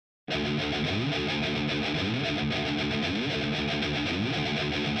Ladies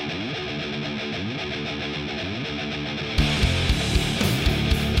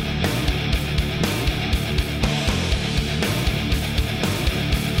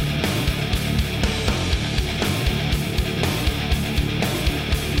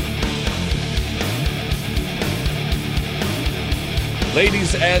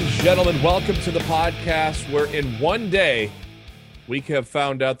and gentlemen, welcome to the podcast where in one day we have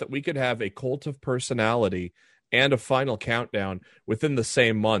found out that we could have a cult of personality and a final countdown within the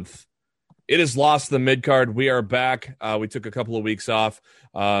same month. It is Lost in the Mid-Card. We are back. We took a couple of weeks off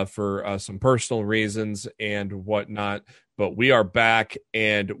for some personal reasons and whatnot, but we are back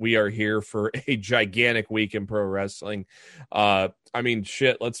and we are here for a gigantic week in pro wrestling.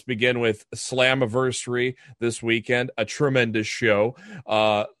 Let's begin with Slammiversary this weekend, a tremendous show.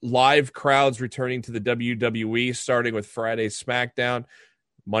 Live crowds returning to the WWE, starting with Friday's SmackDown,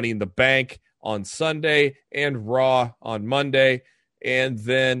 Money in the Bank on Sunday, and Raw on Monday. And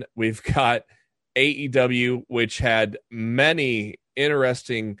then we've got AEW, which had many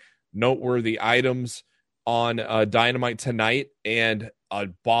interesting, noteworthy items on Dynamite tonight, and a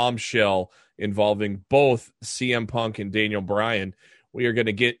bombshell involving both CM Punk and Daniel Bryan. We are going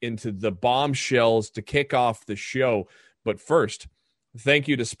to get into the bombshells to kick off the show. But first, thank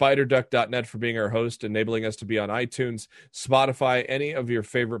you to SpiderDuck.net for being our host, enabling us to be on iTunes, Spotify, any of your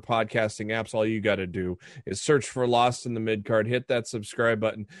favorite podcasting apps. All you got to do is search for Lost in the Mid-Card, hit that subscribe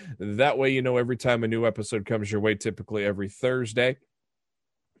button. That way you know every time a new episode comes your way, typically every Thursday.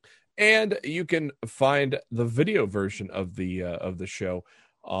 And you can find the video version of the show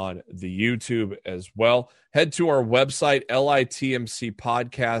on the YouTube as well. Head to our website,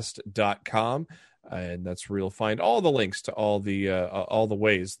 litmcpodcast.com, and that's where you'll find all the links to all the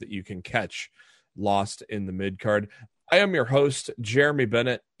ways that you can catch Lost in the Mid-Card. I am your host, Jeremy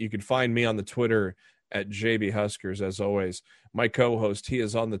Bennett. You can find me on the Twitter at JBHuskers, as always. My co-host, he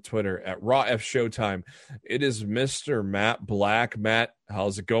is on the Twitter at RawFShowtime. It is Mr. Matt Black. Matt,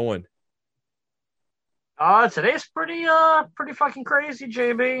 how's it going? Today's pretty fucking crazy,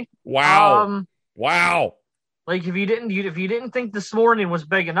 JB. Wow. Wow. Like if you didn't think this morning was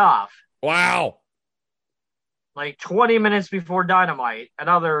big enough. Wow. Like 20 minutes before Dynamite,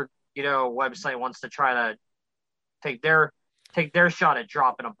 another, website wants to try to take their shot at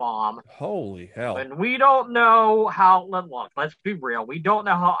dropping a bomb. Holy hell. And we don't know how, let's be real. We don't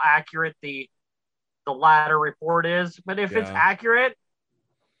know how accurate the latter report is, but if it's accurate,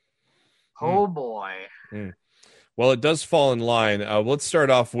 oh boy. Well, it does fall in line. Let's start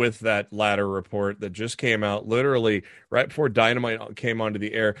off with that latter report that just came out literally right before Dynamite came onto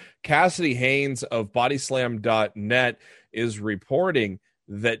the air. Cassidy Haynes of Bodyslam.net is reporting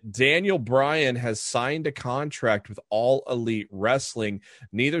that Daniel Bryan has signed a contract with All Elite Wrestling.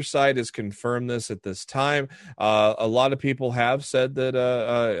 Neither side has confirmed this at this time. A lot of people have said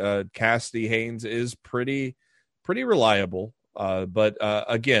that Cassidy Haynes is pretty reliable. But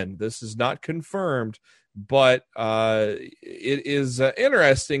again, this is not confirmed. But it is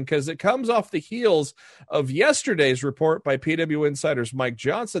interesting because it comes off the heels of yesterday's report by PW Insider's Mike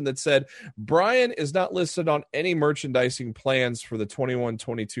Johnson that said Bryan is not listed on any merchandising plans for the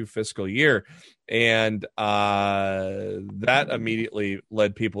 21-22 fiscal year. And that immediately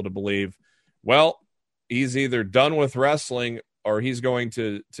led people to believe, well, he's either done with wrestling or he's going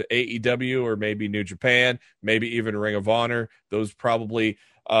to AEW or maybe New Japan, maybe even Ring of Honor. Those probably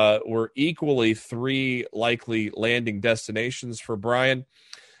were equally three likely landing destinations for Bryan.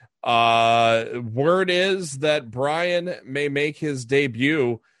 Word is that Bryan may make his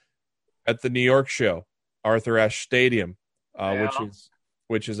debut at the New York show, Arthur Ashe Stadium,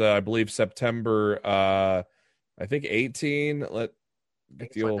 which is I believe September, I think 18. It's like the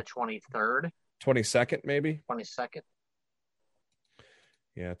 23rd, 22nd, maybe 22nd.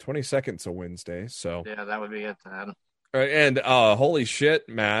 Yeah, 22nd's a Wednesday, so yeah, that would be it then. And holy shit,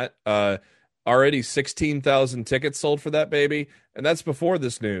 Matt! Already 16,000 tickets sold for that baby, and that's before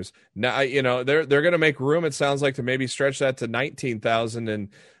this news. Now they're going to make room. It sounds like to maybe stretch that to 19,000, and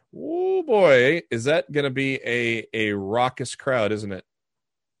oh boy, is that going to be a raucous crowd, isn't it?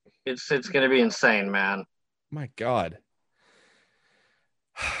 It's going to be insane, man. My God,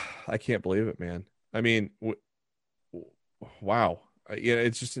 I can't believe it, man. I mean, wow.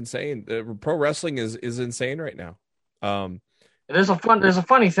 It's just insane. Pro wrestling is insane right now. There's a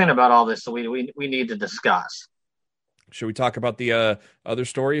funny thing about all this that we need to discuss. Should we talk about the other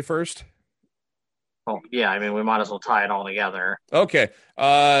story first? Oh yeah, I mean we might as well tie it all together. Okay.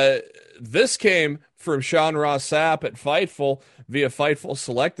 This came from Sean Ross Sapp at Fightful via Fightful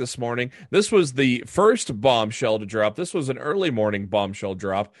Select this morning. This was the first bombshell to drop. This was an early morning bombshell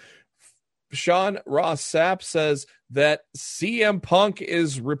drop. Sean Ross Sapp says that CM Punk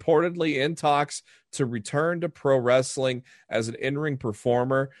is reportedly in talks to return to pro wrestling as an in-ring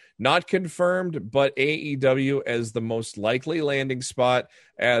performer. Not confirmed, but AEW as the most likely landing spot,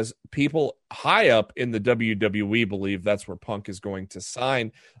 as people high up in the WWE believe that's where Punk is going to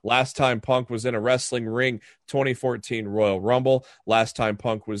sign. Last time Punk was in a wrestling ring, 2014 Royal Rumble. Last time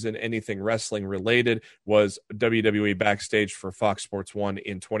Punk was in anything wrestling related was WWE backstage for Fox Sports 1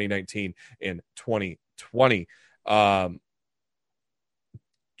 in 2019 and 2020.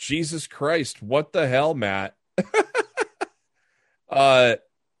 Jesus Christ, what the hell, Matt?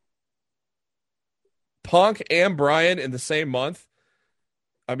 Punk and Bryan in the same month.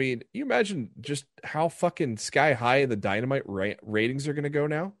 I mean, you imagine just how fucking sky high the Dynamite ratings are going to go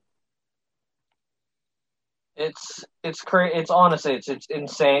now? It's crazy. It's honestly, it's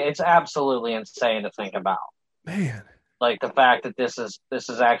insane. It's absolutely insane to think about. Man, like the fact that this is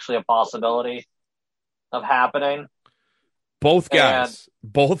actually a possibility of happening. Both guys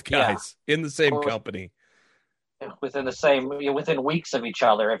in the same company. Within weeks of each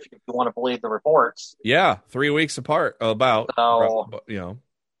other, if you want to believe the reports. Yeah, 3 weeks apart, about. So, a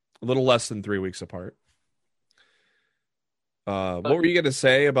little less than 3 weeks apart. What were you going to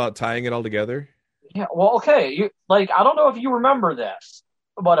say about tying it all together? Yeah, well, okay. I don't know if you remember this,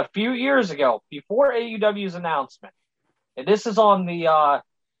 but a few years ago, before AEW's announcement, and this is on the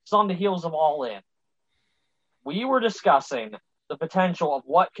heels of All In, we were discussing the potential of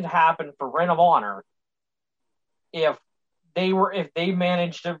what could happen for Ring of Honor if they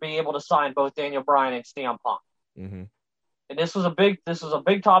managed to be able to sign both Daniel Bryan and CM Punk. Mm-hmm. And this was a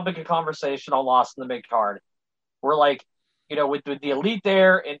big topic of conversation on Lost in the Big Card. We're like, with the Elite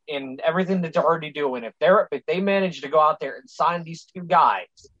there and everything that they're already doing, if they manage to go out there and sign these two guys,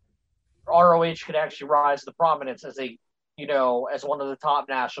 ROH could actually rise to prominence as as one of the top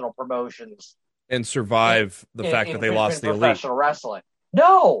national promotions. And survive the fact that they lost the Elite. Professional wrestling.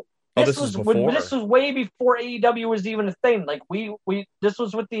 No. This was before. This was way before AEW was even a thing. Like this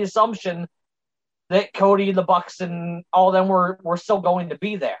was with the assumption that Cody, the Bucks, and all of them were still going to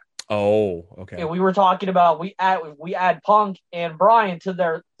be there. Oh, okay. And we were talking about we add Punk and Bryan to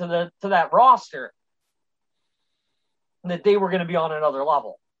that roster, that they were going to be on another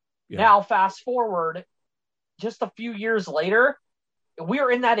level. Yeah. Now, fast forward, just a few years later, we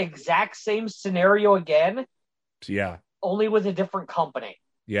are in that exact same scenario again. Yeah. Only with a different company.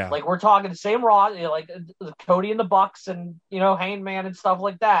 Yeah. Like we're talking the same like Cody and the Bucks and Hangman and stuff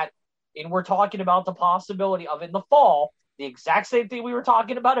like that. And we're talking about the possibility of in the fall, the exact same thing we were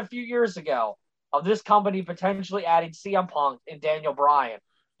talking about a few years ago, of this company potentially adding CM Punk and Daniel Bryan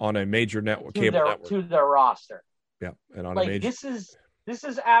on a major network, network to their roster. Yeah, and on like a major. This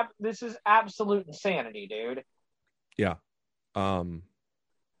is absolute insanity, dude. Yeah.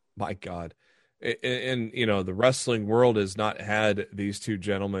 My God. And the wrestling world has not had these two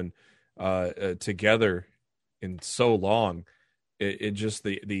gentlemen together in so long. It just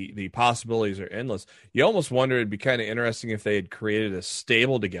the possibilities are endless. You almost wonder it'd be kind of interesting if they had created a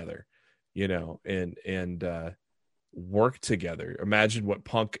stable together, and work together. Imagine what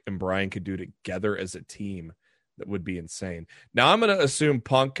Punk and Bryan could do together as a team. That would be insane. Now I'm going to assume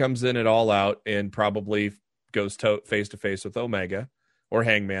Punk comes in at All Out and probably goes face to face with Omega or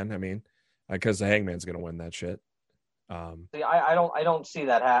Hangman. I mean, because the Hangman's going to win that shit. I don't see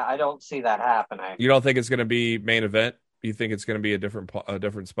that. I don't see that happening. You don't think it's going to be main event? You think it's going to be a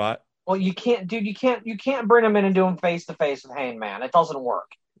different spot? Well, you can't bring him in and do him face to face with Hangman. It doesn't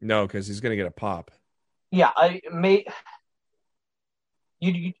work. No, because he's going to get a pop. Yeah,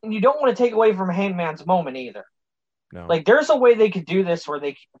 you don't want to take away from Hangman's moment either. No. Like there's a way they could do this where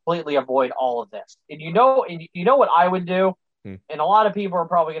they completely avoid all of this. And you know what I would do? And a lot of people are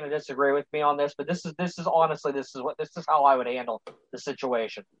probably going to disagree with me on this, but this is honestly this is how I would handle the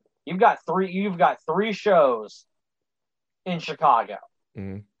situation. You've got three shows in Chicago.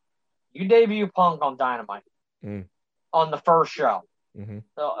 Mm-hmm. You debut Punk on Dynamite on the first show, in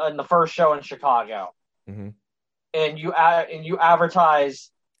the first show in Chicago, and you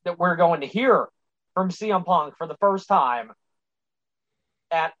advertise that we're going to hear from CM Punk for the first time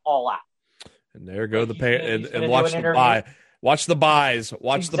at All Out. And there go the pay and watch the buy. Watch the buys.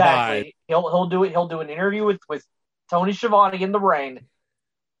 Watch the buy. He'll do it. He'll do an interview with Tony Schiavone in the ring,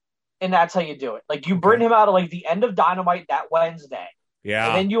 and that's how you do it. Like you bring him out of like the end of Dynamite that Wednesday. Yeah.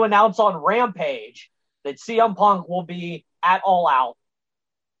 And then you announce on Rampage that CM Punk will be at All Out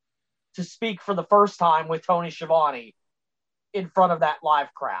to speak for the first time with Tony Schiavone in front of that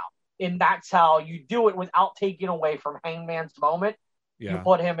live crowd. And that's how you do it without taking away from Hangman's moment. Yeah. You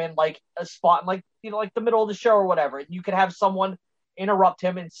put him in like a spot, like like the middle of the show or whatever. And you could have someone interrupt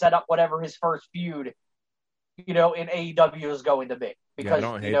him and set up whatever his first feud, in AEW is going to be, because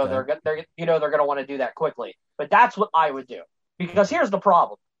they're going to want to do that quickly. But that's what I would do, because here's the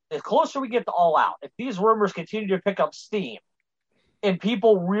problem: the closer we get to All Out, if these rumors continue to pick up steam, and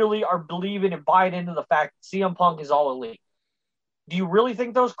people really are believing and buying into the fact that CM Punk is All Elite, do you really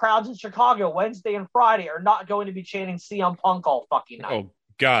think those crowds in Chicago Wednesday and Friday are not going to be chanting CM Punk all fucking night? Oh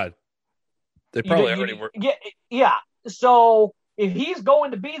God, they probably already were. Yeah. So if he's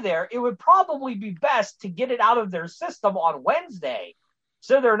going to be there, it would probably be best to get it out of their system on Wednesday,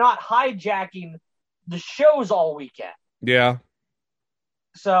 so they're not hijacking the shows all weekend. Yeah.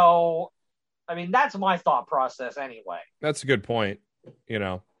 So, I mean, that's my thought process anyway. That's a good point.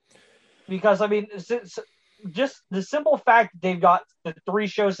 Because, I mean, just the simple fact that they've got the 3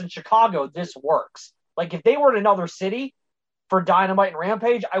 shows in Chicago, this works. Like, if they were in another city for Dynamite and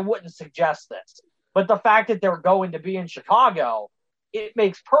Rampage, I wouldn't suggest this. But the fact that they're going to be in Chicago, it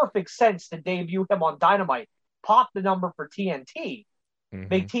makes perfect sense to debut him on Dynamite, pop the number for TNT,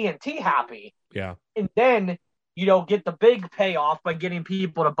 make TNT happy. Yeah. And then, get the big payoff by getting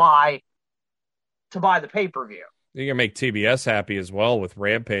people to buy the pay-per-view. You're going to make TBS happy as well with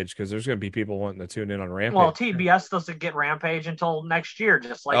Rampage, because there's going to be people wanting to tune in on Rampage. Well, TBS doesn't get Rampage until next year,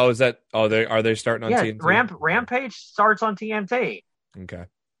 just like... are they starting on TNT? Rampage starts on TNT. Okay.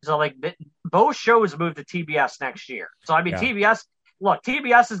 So, like, both shows move to TBS next year. So, I mean, TBS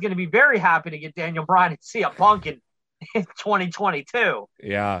is going to be very happy to get Daniel Bryan and CM Punk in 2022.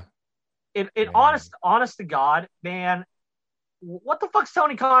 Yeah. Honest to God, man, what the fuck's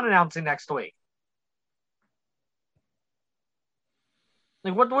Tony Khan announcing next week?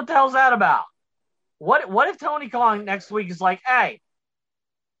 Like, what the hell's that about? What if Tony Khan next week is like, hey,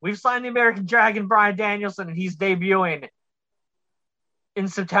 we've signed the American Dragon Bryan Danielson, and he's debuting in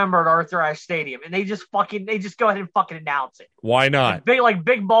September at Arthur Ashe Stadium, and they just go ahead and fucking announce it. Why not?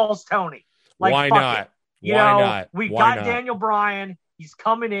 Big balls Tony. Like, why not? We got Daniel Bryan. He's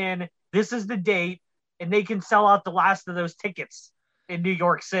coming in. This is the date, and they can sell out the last of those tickets in New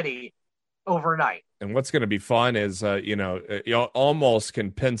York City overnight. And what's going to be fun is, you almost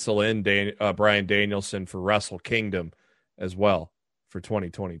can pencil in Bryan Danielson for Wrestle Kingdom as well for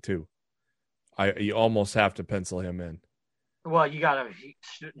 2022. You almost have to pencil him in. Well,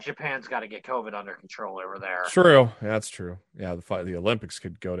 Japan's got to get COVID under control over there. True. That's true. Yeah, the Olympics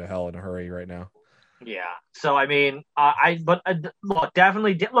could go to hell in a hurry right now. Yeah. So, I mean, Daniel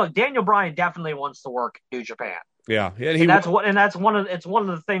Bryan definitely wants to work New Japan. Yeah. That's one of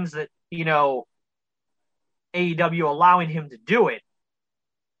the things that, AEW allowing him to do it,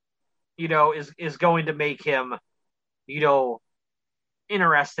 is going to make him,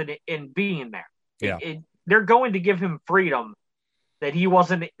 interested in being there. Yeah. They're going to give him freedom that he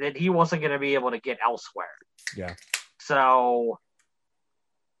wasn't going to be able to get elsewhere. Yeah. So,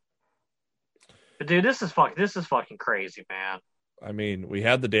 but dude, this is fucking crazy, man. I mean, we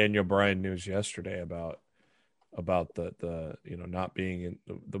had the Daniel Bryan news yesterday about the not being in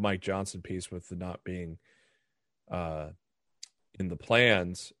the Mike Johnson piece with the not being in the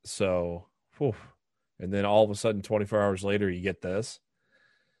plans. So, and then all of a sudden, 24 hours later, you get this.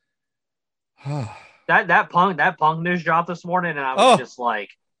 That Punk news dropped this morning, and I was just like,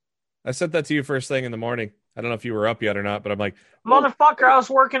 I sent that to you first thing in the morning. I don't know if you were up yet or not, but I'm like, motherfucker, I was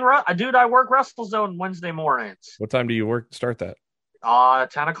working. Dude, I work WrestleZone Wednesday mornings. What time do you start that?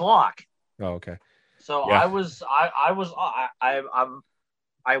 10 o'clock. Oh, okay. So yeah. I work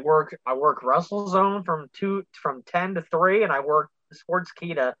WrestleZone from 10 to 3, and I work Sports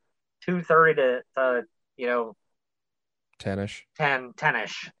Key to 2:30 to 10ish.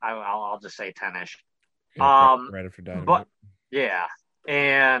 10ish. I'll just say 10ish. Yeah, right after Dynamite. But yeah,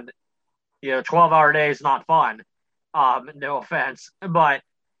 and 12-hour day is not fun. No offense, but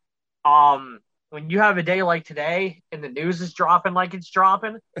when you have a day like today and the news is dropping like it's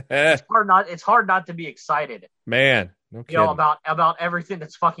dropping, it's hard not to be excited. Man, no kidding. About everything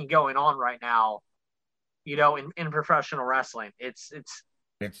that's fucking going on right now. In professional wrestling, it's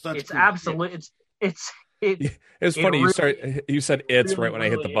absolute. It's funny. You said it's really, right when I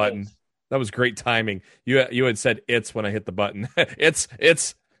hit the button. Is. That was great timing. You had said it's when I hit the button. It's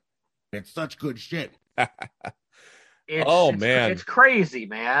such good shit. Man, it's crazy,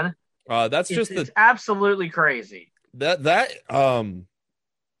 man. It's absolutely crazy. Bryan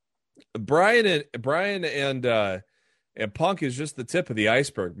and Punk is just the tip of the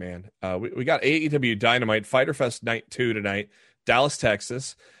iceberg, man. We got AEW Dynamite Fyter Fest Night 2 tonight, Dallas,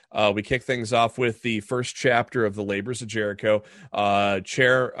 Texas. We kick things off with the first chapter of the Labors of Jericho.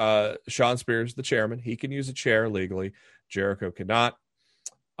 Sean Spears, the chairman, he can use a chair legally. Jericho cannot.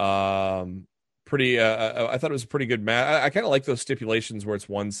 pretty. I thought it was a pretty good match. I kind of like those stipulations where it's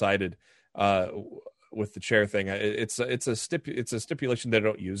one-sided with the chair thing. It's a stipulation they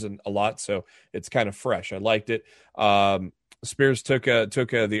don't use a lot, so it's kind of fresh. I liked it. Spears took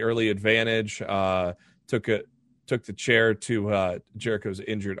the early advantage. Took the chair to Jericho's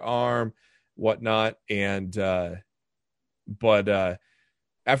injured arm, whatnot, and but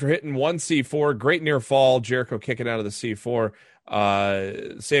after hitting one C4, great near fall, Jericho kicking out of the C4.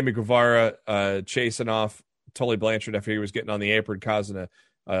 Sammy Guevara chasing off Tully Blanchard after he was getting on the apron, causing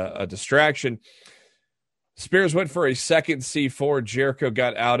a distraction. Spears went for a second C4. Jericho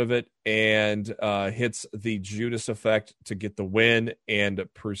got out of it and hits the Judas effect to get the win and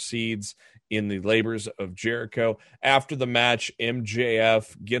proceeds in the labors of Jericho. After the match,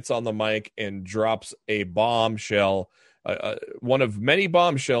 MJF gets on the mic and drops a bombshell, one of many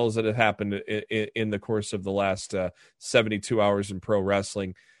bombshells that have happened in the course of the last 72 hours in pro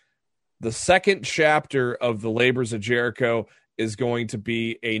wrestling. The second chapter of the labors of Jericho is going to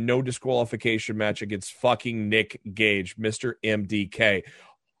be a no disqualification match against fucking Nick Gage, Mr. MDK.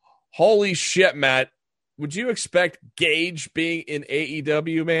 Holy shit, Matt. Would you expect Gage being in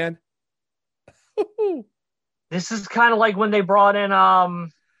AEW, man? This is kind of like when they brought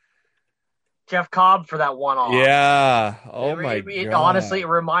in Jeff Cobb for that one-off. Yeah. Oh my god. Honestly, it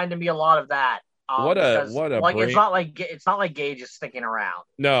reminded me a lot of that. What a like brain... it's not like Gage is sticking around.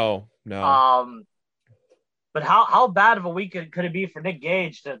 No. But how bad of a week could it be for Nick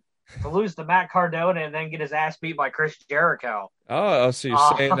Gage to lose to Matt Cardona and then get his ass beat by Chris Jericho? Oh, so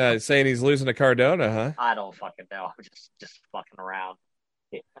you're saying he's losing to Cardona, huh? I don't fucking know. I'm just fucking around.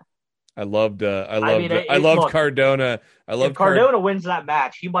 Yeah. I loved Cardona. If Cardona wins that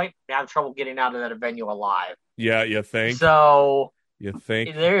match, he might have trouble getting out of that venue alive. Yeah, you think? So you think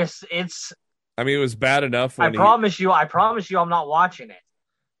it's? I mean, it was bad enough. When I promise you, I'm not watching it.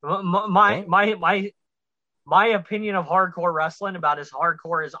 My opinion of hardcore wrestling, about as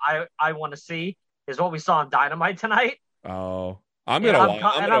hardcore as I want to see, is what we saw on Dynamite tonight. Oh, I'm kind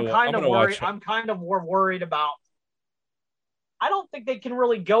of more worried about. I don't think they can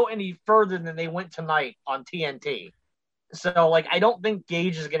really go any further than they went tonight on TNT. So, like, I don't think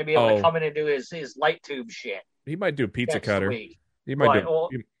Gage is going to be able to come in and do his light tube shit. He might do pizza cutter. Week. He might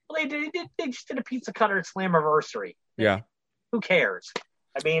they just did a pizza cutter at Slammiversary. Yeah. Who cares?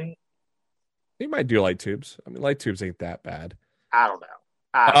 I mean, he might do light tubes. I mean, light tubes ain't that bad. I don't know.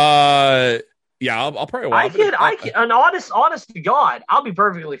 Yeah, I'll probably watch. And honest to God, I'll be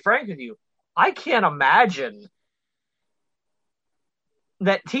perfectly frank with you. I can't imagine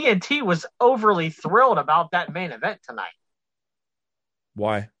that TNT was overly thrilled about that main event tonight.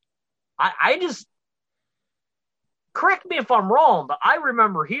 Why? I just, correct me if I'm wrong, but I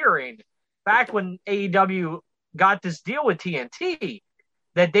remember hearing back when AEW got this deal with TNT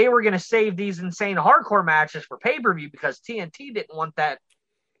that they were going to save these insane hardcore matches for pay-per-view because TNT didn't want that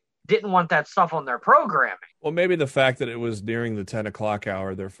stuff on their programming. Well, maybe the fact that it was nearing the 10 o'clock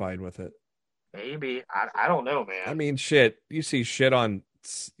hour, they're fine with it. Maybe. I don't know, man. I mean, shit. You see shit on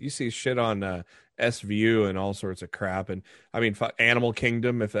SVU and all sorts of crap. And I mean, Animal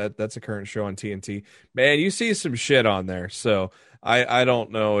Kingdom, if that's a current show on TNT, man, you see some shit on there. So I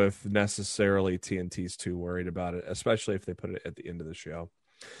don't know if necessarily TNT's too worried about it, especially if they put it at the end of the show.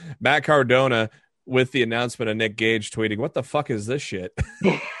 Matt Cardona with the announcement of Nick Gage tweeting, "What the fuck is this shit?"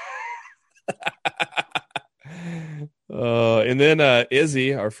 And then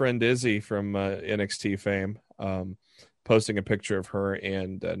Izzy, our friend Izzy from NXT fame, posting a picture of her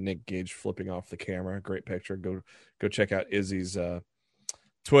and Nick Gage flipping off the camera. Great picture. Go check out Izzy's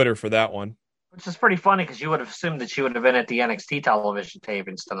Twitter for that one. Which is pretty funny because you would have assumed that she would have been at the NXT television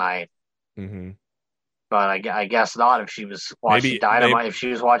tapings tonight. Mm-hmm. But I guess not if she was watching Dynamite. If she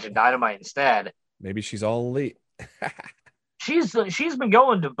was watching Dynamite instead. Maybe she's all elite. She's been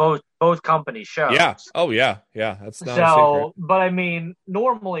going to both company shows. Yeah. Oh yeah. Yeah. That's not a secret. But I mean,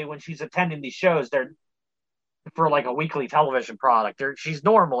 normally when she's attending these shows, they're for like a weekly television product. She's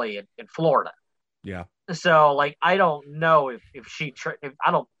normally in Florida. Yeah. So like, I don't know if she.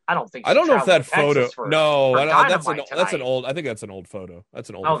 I don't think. I don't know if that photo. That's an old. I think that's an old photo. That's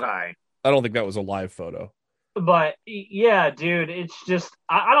an old. Okay. Photo. I don't think that was a live photo. But yeah, dude, it's just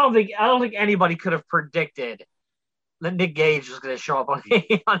I don't think anybody could have predicted that Nick Gage was going to show up on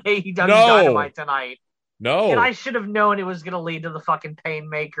AEW Dynamite tonight. No, and I should have known it was going to lead to the fucking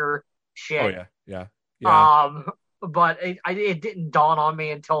Painmaker shit. Oh yeah. But it didn't dawn on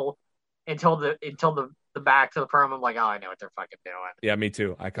me until the back to the promo. I'm like, oh, I know what they're fucking doing. Yeah, me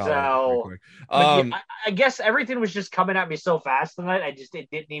too. I call it. I guess everything was just coming at me so fast tonight. I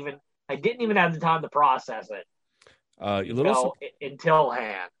didn't even have the time to process it. Until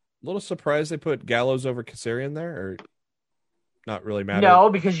hand. little surprised they put Gallows over Kazarian there, or not really matter? No,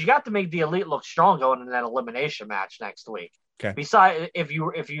 because you got to make the Elite look strong going into that elimination match next week. Okay. Besides, if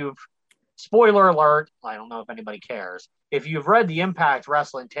you've spoiler alert, I don't know if anybody cares. If you've read the Impact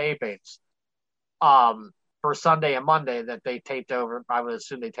Wrestling tapings, for Sunday and Monday that they taped over, I would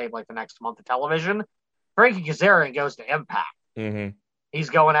assume they taped like the next month of television. Frankie Kazarian goes to Impact. Mm-hmm.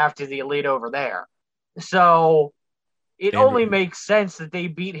 He's going after the Elite over there. So it only makes sense that they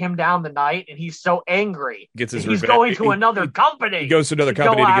beat him down the night, and he's so angry. He's going to another company. He goes to another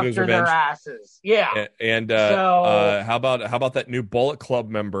company to get his revenge. Their asses. Yeah. And how about that new Bullet Club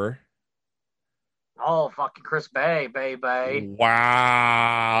member? Oh, fucking Chris Bay, baby.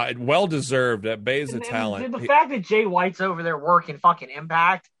 Wow. Well deserved. Bay's a talent. The fact that Jay White's over there working fucking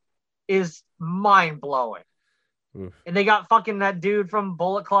Impact is mind-blowing. Oof. And they got fucking that dude from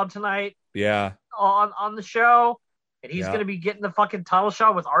Bullet Club tonight. Yeah. On the show. And he's going to be getting the fucking title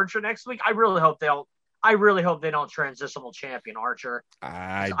shot with Archer next week. I really hope they don't transitional champion Archer.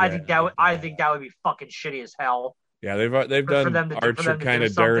 I think that would be fucking shitty as hell. Yeah, they've done Archer kind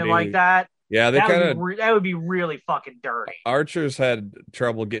of dirty like that. Yeah, that would be really fucking dirty. Archer's had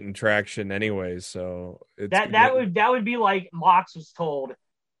trouble getting traction anyways, so that would be like Mox was told,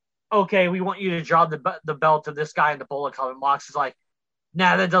 okay, we want you to drop the belt to this guy in the Bullet Club, and Mox is like,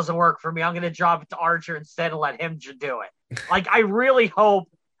 nah, that doesn't work for me. I'm going to drop it to Archer instead and let him do it. Like, I really hope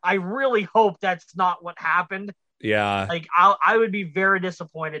that's not what happened. Yeah. Like, I would be very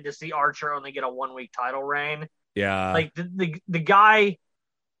disappointed to see Archer only get a 1-week title reign. Yeah. Like, the guy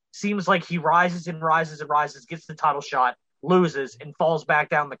seems like he rises and rises and rises, gets the title shot, loses, and falls back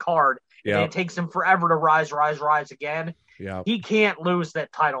down the card. Yeah. And it takes him forever to rise again. Yeah. He can't lose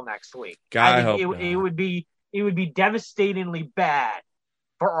that title next week. It would be devastatingly bad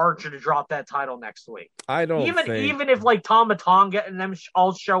for Archer to drop that title next week. I don't even if like Tama Tonga and them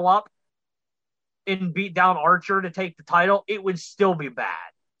all show up and beat down Archer to take the title, it would still be bad.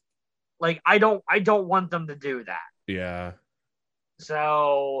 Like, I don't want them to do that. Yeah.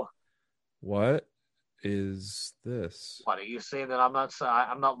 So, what is this? What are you saying that I'm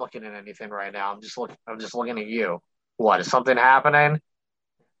not looking at anything right now? I'm just looking at you. What, is something happening?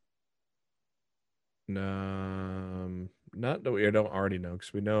 No, not that we don't already know,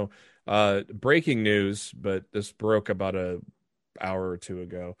 because we know breaking news, but this broke about an hour or two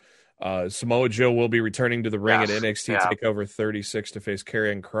ago. Samoa Joe will be returning to the ring at NXT TakeOver 36 to face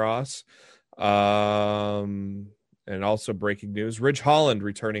Karrion Kross. And also breaking news, Ridge Holland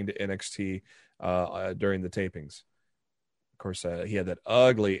returning to NXT during the tapings. Of course, he had that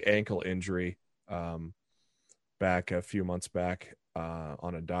ugly ankle injury back a few months back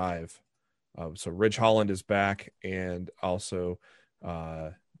on a dive. So Ridge Holland is back, and also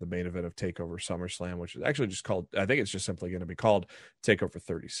the main event of TakeOver SummerSlam, which is actually just called, I think it's just simply going to be called TakeOver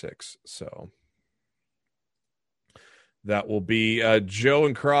 36. So that will be Joe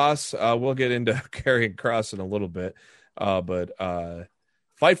and Cross. We'll get into Karrion Kross in a little bit. But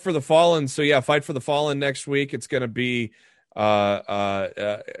Fight for the Fallen. So yeah, Fight for the Fallen next week. It's going to be Hikuelo.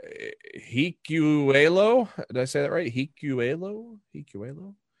 Did I say that right? Hikuelo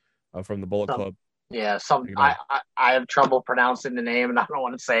from the Bullet Club. Yeah, I have trouble pronouncing the name, and I don't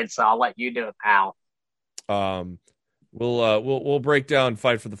want to say it, so I'll let you do it now. We'll break down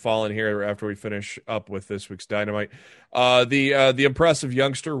Fight for the Fallen here after we finish up with this week's Dynamite. The impressive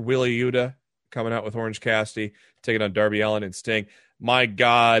youngster Willie Yuta coming out with Orange Cassidy, taking on Darby Allin and Sting. My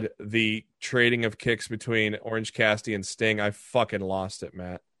God, the trading of kicks between Orange Cassidy and Sting, I fucking lost it,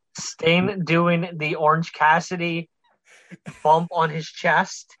 Matt. Sting doing the Orange Cassidy bump on his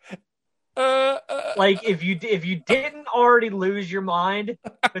chest. Like, if you didn't already lose your mind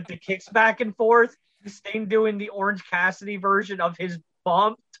with the kicks back and forth, Sting doing the Orange Cassidy version of his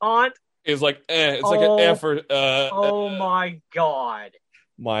bump taunt is like, it's like an effort. My God.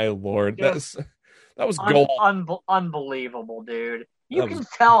 My Lord. That was gold. Unbelievable, dude. You can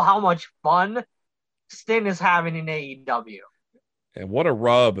tell how much fun Sting is having in AEW. And what a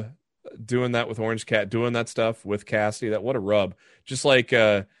rub doing that with Orange Cat, doing that stuff with Cassidy. What a rub. Just like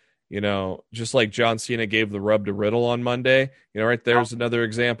just like John Cena gave the rub to Riddle on Monday. Right there's another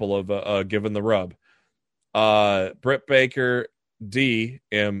example of giving the rub. Britt Baker,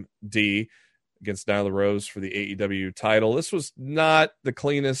 DMD, against Nyla Rose for the AEW title. This was not the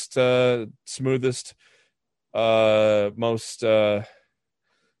cleanest, smoothest, most, I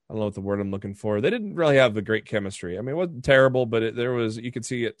don't know what the word I'm looking for. They didn't really have the great chemistry. I mean, it wasn't terrible, but you could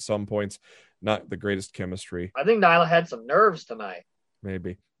see at some points, not the greatest chemistry. I think Nyla had some nerves tonight.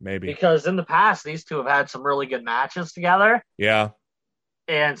 Maybe. Because in the past, these two have had some really good matches together. Yeah.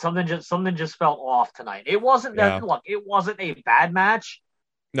 And something just felt off tonight. It wasn't that, look, it wasn't a bad match.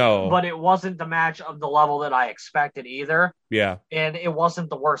 No. But it wasn't the match of the level that I expected either. Yeah. And it wasn't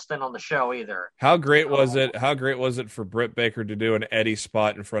the worst thing on the show either. How great was it? How great was it for Britt Baker to do an Eddie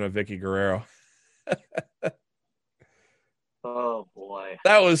spot in front of Vicky Guerrero? Oh boy.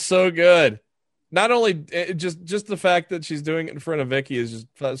 That was so good. Not only just the fact that she's doing it in front of Vicky is just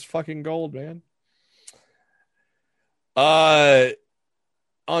that's fucking gold, man.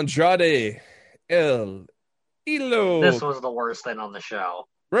 Andrade El Ilo. This was the worst thing on the show.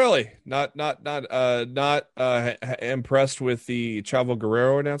 Really? Not impressed with the Chavo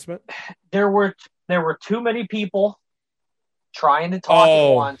Guerrero announcement? There were too many people trying to talk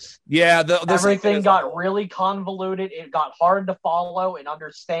at once. Yeah, everything got really convoluted. It got hard to follow and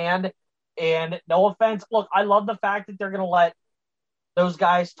understand. And no offense, look, I love the fact that they're going to let those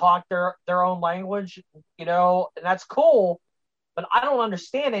guys talk their own language, and that's cool. But I don't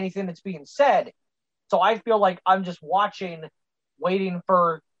understand anything that's being said. So I feel like I'm just watching, waiting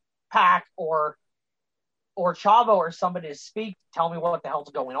for Pac or Chavo or somebody to speak, to tell me what the hell's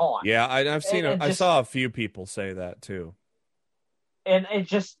going on. Yeah, I've seen it. I saw a few people say that too. And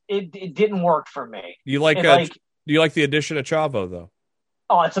it didn't work for me. Do you like the addition of Chavo though?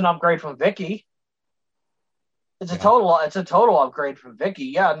 Oh, it's an upgrade from Vicky. It's a total upgrade from Vicky.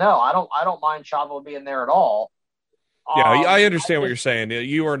 Yeah, no, I don't mind Chavo being there at all. Yeah, I understand what you're saying.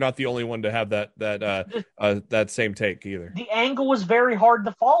 You are not the only one to have that same take either. The angle was very hard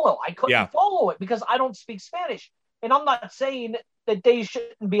to follow. I couldn't follow it because I don't speak Spanish. And I'm not saying that they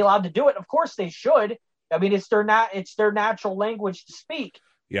shouldn't be allowed to do it. Of course they should. I mean, it's their natural language to speak.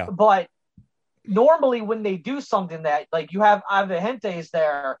 Yeah. But normally when they do something that, like, you have Avegentes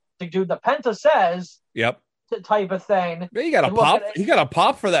there to do the Penta says. Yep. Type of thing. He got a pop. He got a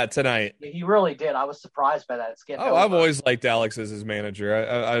pop for that tonight. Yeah, he really did. I was surprised by that. I've always liked Alex as his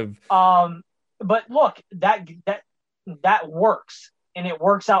manager. But look, that works, and it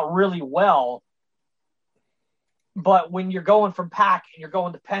works out really well. But when you're going from Pac and you're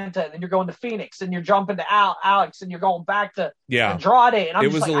going to Penta and then you're going to Phoenix and you're jumping to Alex and you're going back to Andrade, and I'm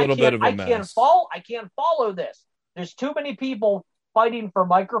it was a little bit of a mess. I can't follow this. There's too many people fighting for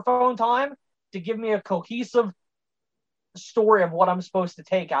microphone time to give me a cohesive story of what I'm supposed to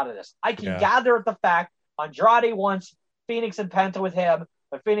take out of this. I can gather at the fact Andrade wants Phoenix and Penta with him,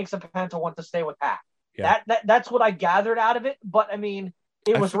 but Phoenix and Penta want to stay with Pac. Yeah. That's what I gathered out of it. But I mean,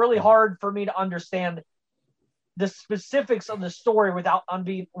 it was really hard for me to understand the specifics of the story without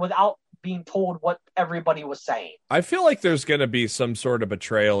being told what everybody was saying. I feel like there's going to be some sort of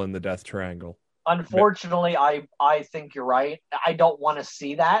betrayal in the Death Triangle. Unfortunately, I think you're right. I don't want to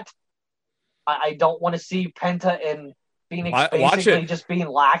see that. I don't want to see Penta and Phoenix basically just being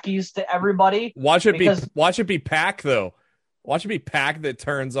lackeys to everybody. Watch it be Pac though. Watch it be Pac that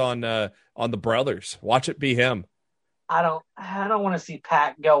turns on the brothers. Watch it be him. I don't want to see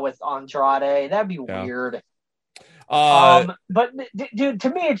Pac go with Andrade. That'd be weird. But dude, to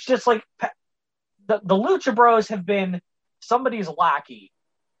me, it's just like the Lucha Bros have been somebody's lackey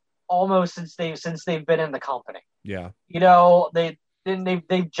almost since they've been in the company. Yeah,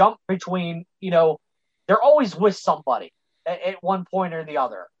 they've jumped between, they're always with somebody at one point or the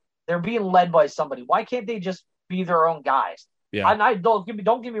other. They're being led by somebody. Why can't they just be their own guys? Yeah. And don't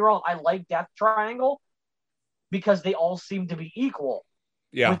get me wrong. I like Death Triangle because they all seem to be equal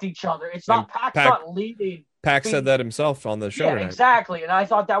with each other. It's not Pac's not leading. Pac said that himself on the show tonight. Exactly. And I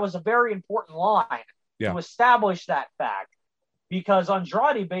thought that was a very important line to establish that fact, because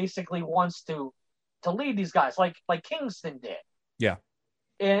Andrade basically wants to lead these guys like Kingston did. Yeah.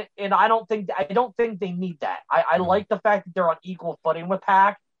 And I don't think they need that. I like the fact that they're on equal footing with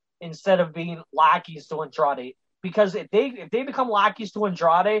Pac instead of being lackeys to Andrade. Because if they become lackeys to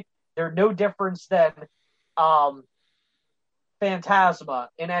Andrade, they're no difference than Phantasma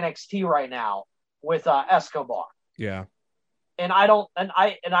in NXT right now with Escobar. Yeah. And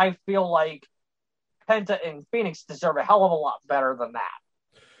I feel like Penta and Phoenix deserve a hell of a lot better than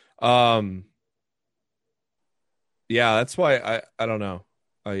that. Yeah, that's why I don't know.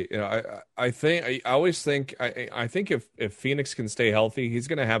 I think if Phoenix can stay healthy, he's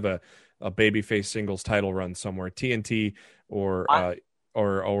going to have a babyface singles title run somewhere, TNT or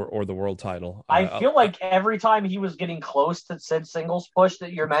the world title. I feel like every time he was getting close to said singles push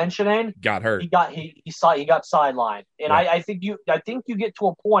that you're mentioning, got hurt. He got sidelined, and I think you get to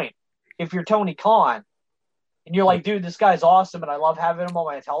a point, if you're Tony Khan, and you're like, dude, this guy's awesome, and I love having him on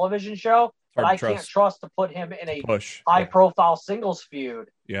my television show. But I can't trust to put him in a high-profile singles feud.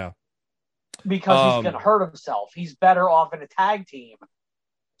 Yeah. Because he's going to hurt himself. He's better off in a tag team.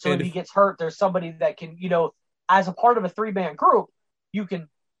 So if he gets hurt, there's somebody that can, as a part of a three-man group, you can,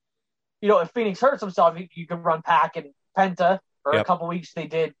 if Phoenix hurts himself, you can run Pac and Penta, or Yep. a couple weeks they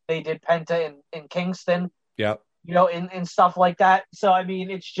did Penta in Kingston. Yep. And stuff like that. So I mean,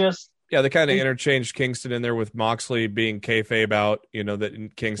 it's just Yeah, they kind of interchanged Kingston in there with Moxley being kayfabe out, that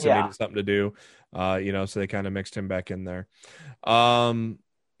Kingston needed something to do, so they kind of mixed him back in there. And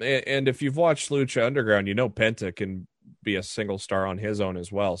if you've watched Lucha Underground, Penta can be a single star on his own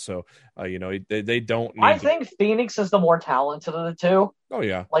as well. So, they don't need I think Phoenix is the more talented of the two. Oh,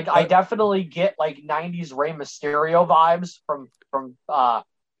 yeah. Like, I definitely get, 90s Rey Mysterio vibes from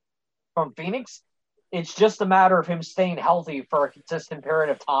Phoenix. It's just a matter of him staying healthy for a consistent period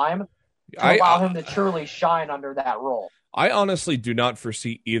of time to allow him to truly shine under that role. I honestly do not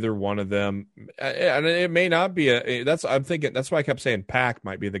foresee either one of them, and it may not be I'm thinking that's why I kept saying Pac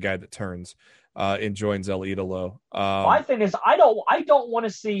might be the guy that turns and joins El Idolo. My thing is, I don't want to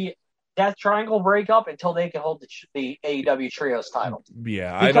see Death Triangle break up until they can hold the AEW Trios title.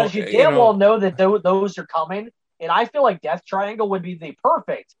 Yeah, because you damn well know that those are coming, and I feel like Death Triangle would be the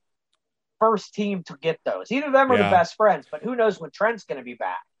perfect first team to get those. Either of them are the best friends, but who knows when Trent's going to be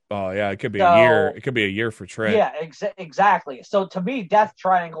back. Oh yeah, it could be a year. It could be a year for Trent. Yeah, exactly. So to me, Death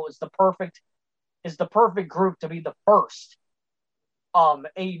Triangle is the perfect group to be the first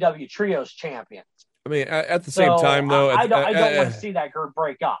AEW Trios champions. I mean, at the same time, though, I don't want to see that group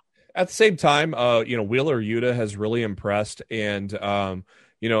break up. At the same time, Wheeler Yuta has really impressed, and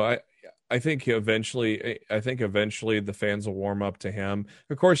I think eventually the fans will warm up to him.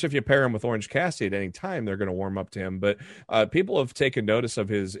 Of course, if you pair him with Orange Cassidy at any time, they're going to warm up to him. But people have taken notice of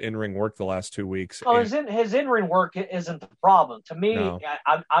his in-ring work the last 2 weeks. Oh, his in-ring work isn't the problem. To me, no.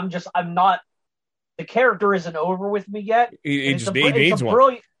 I'm not. The character isn't over with me yet. He needs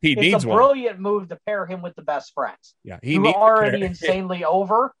one. It's a brilliant move to pair him with the best friends. Yeah, who are already insanely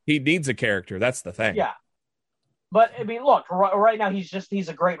over. He needs a character. That's the thing. Yeah. But I mean, look, right now he's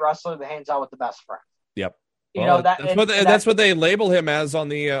a great wrestler that hangs out with the best friends. Yep. That's what they label him as on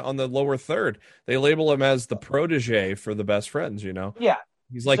the lower third. They label him as the protege for the best friends. Yeah.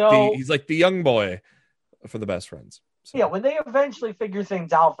 He's like the young boy for the best friends. So. Yeah. When they eventually figure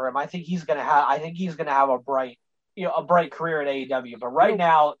things out for him, I think he's gonna have a bright career at AEW. But right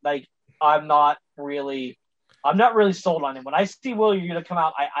now, I'm not really sold on him. When I see Will Yuta come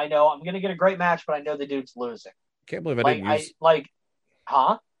out, I know I'm gonna get a great match, but I know the dude's losing. Can't believe I didn't use.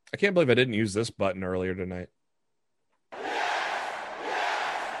 Huh? I can't believe I didn't use this button earlier tonight.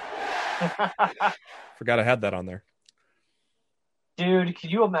 Forgot I had that on there. Dude, can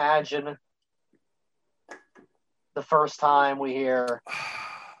you imagine the first time we hear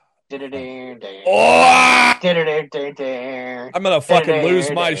I'm gonna fucking lose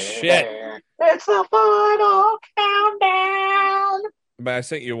my shit. It's the final countdown. But I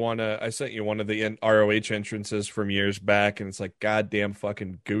sent you one of the ROH entrances from years back, and it's like goddamn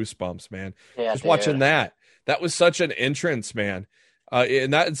fucking goosebumps, man. Yeah, just watching that. That was such an entrance, man.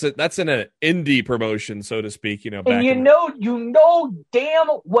 And that's in an indie promotion, so to speak. Back and you know damn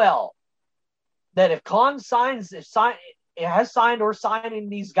well that if Khan has signed or signing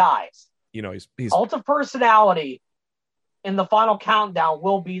these guys, he's Cult of Personality in the final countdown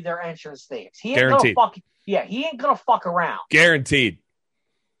will be their entrance themes. He ain't guaranteed. He ain't gonna fuck around. Guaranteed.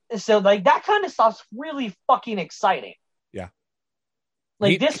 So that kind of stuff's really fucking exciting. Yeah.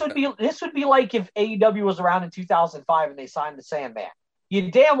 This would be like if AEW was around in 2005 and they signed the Sandman.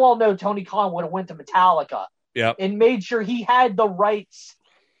 You damn well know Tony Khan would have went to Metallica. Yep. And made sure he had the rights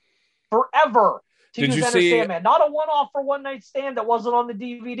forever to use Enter Sandman. Not a one-off for one night stand that wasn't on the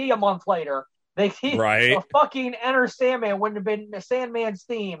DVD a month later. Right. The fucking Enter Sandman wouldn't have been Sandman's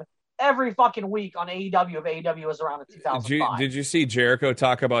theme every fucking week on AEW if AEW was around in 2005. Did you see Jericho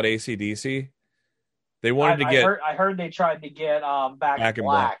talk about AC/DC? They wanted I heard they tried to get Back in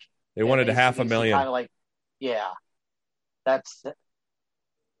Black. They wanted $500,000. Kind of that's.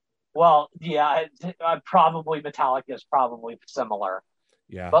 Well, yeah, probably Metallica is probably similar.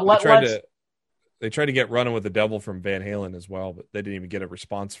 Yeah, but they tried to get Running with the Devil from Van Halen as well, but they didn't even get a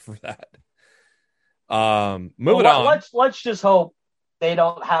response for that. Moving on. Let's just hope they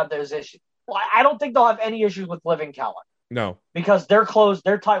don't have those issues. Well, I don't think they'll have any issues with Living Keller. No, because they're close.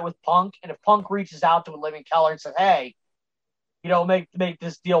 They're tight with Punk, and if Punk reaches out to Living Keller and says, "Hey, make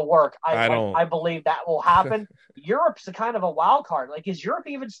this deal work," I believe that will happen. Europe's a kind of a wild card. Is Europe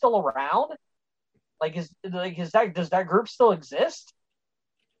even still around? Does that group still exist?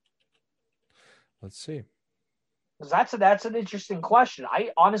 Let's see. Because that's an interesting question.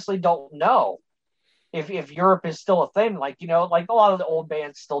 I honestly don't know if Europe is still a thing. A lot of the old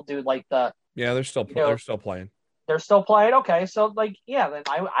bands still do they're still playing. They're still playing. Okay, so then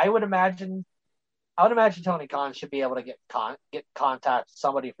I would imagine Tony Khan should be able to get contact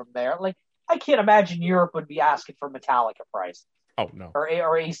somebody from there. I can't imagine Europe would be asking for Metallica prices. Oh no.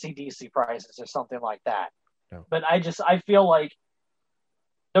 Or AC/DC prices or something like that. No. But I feel like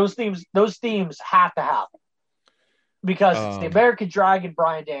those themes have to happen because it's the American Dragon,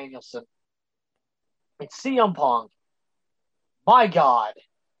 Bryan Danielson. It's CM Punk. My God,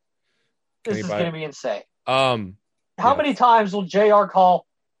 this is going to be insane. How many times will JR call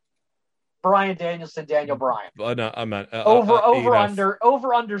Bryan Danielson Daniel Bryan? No, I'm not. Over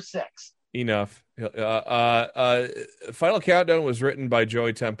under 6. Enough. Final Countdown was written by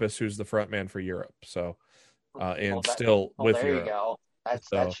Joey Tempest, who's the frontman for Europe. So, with there Europe. You go.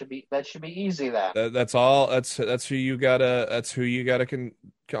 That should be easy then. That's all. That's who you gotta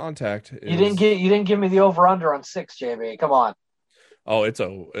contact. You didn't give me the over under on 6, JB. Come on. Oh, it's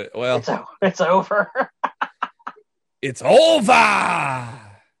over. Well, it's over. It's over.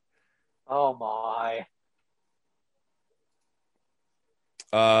 Oh my.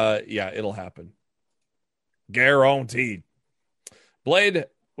 Yeah, it'll happen. Guaranteed. Blade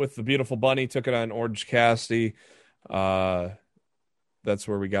with the beautiful bunny took it on Orange Cassidy. That's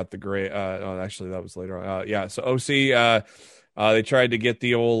where we got the great. Actually, that was later on. Yeah, so OC. They tried to get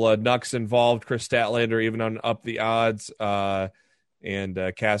the old Nux involved. Chris Statlander even on up the odds. And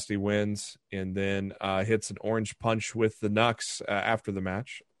Cassidy wins, and then hits an orange punch with the Nux after the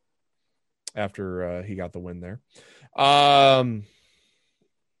match. After he got the win there.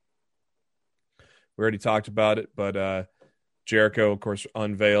 We already talked about it, but Jericho, of course,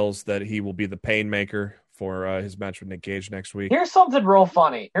 unveils that he will be the Painmaker for his match with Nick Gage next week. Here's something real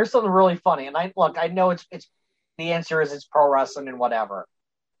funny. Here's something really funny. And I know it's the answer is it's pro wrestling and whatever.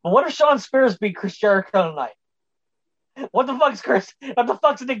 But what if Shawn Spears beat Chris Jericho tonight? What the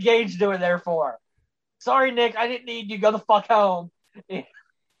fuck's Nick Gage doing there for? Sorry, Nick, I didn't need you. Go the fuck home. Like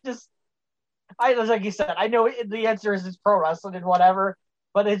you said, I know the answer is it's pro wrestling and whatever,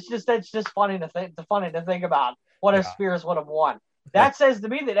 but it's just funny to think about. What if Spears would have won? That says to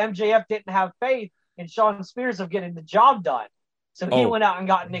me that MJF didn't have faith in Shawn Spears of getting the job done, so he went out and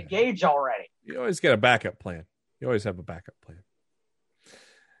got Nick Gage already. You always get a backup plan. You always have a backup plan.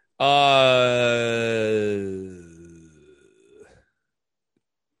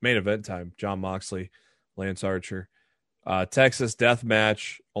 Main event time. Jon Moxley, Lance Archer. Texas death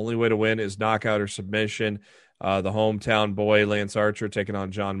match. Only way to win is knockout or submission. The hometown boy, Lance Archer, taking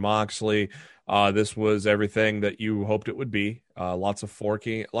on Jon Moxley. This was everything that you hoped it would be. Lots of fork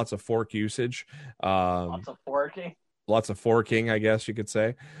usage. Lots of forking, I guess you could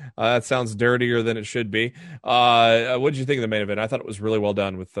say. That sounds dirtier than it should be. What did you think of the main event? I thought it was really well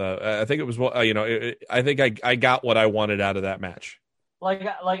done. I think it was, I think I got what I wanted out of that match. Like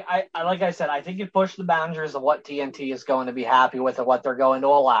I said, I think it pushed the boundaries of what TNT is going to be happy with and what they're going to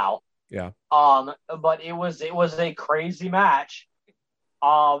allow. Yeah. But it was a crazy match.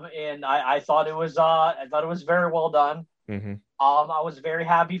 And I thought it was very well done. Mm-hmm. I was very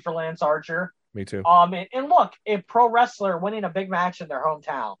happy for Lance Archer. Me too. And look, a pro wrestler winning a big match in their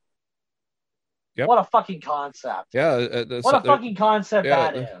hometown. Yep. What a fucking concept. Yeah. What a fucking concept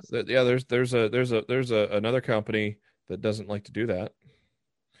that is. Yeah. There's another company that doesn't like to do that.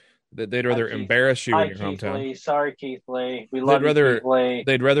 They'd rather embarrass you in your hometown. Lee. Sorry, Keith Lee. We love you, Keith Lee.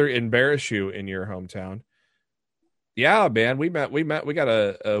 They'd rather embarrass you in your hometown. Yeah, man. We got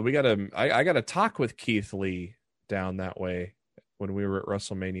a talk with Keith Lee down that way when we were at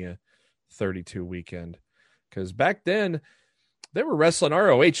WrestleMania 32 weekend. Because back then they were wrestling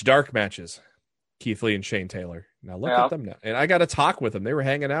ROH dark matches. Keith Lee and Shane Taylor. Now look at them now. And I got a talk with them. They were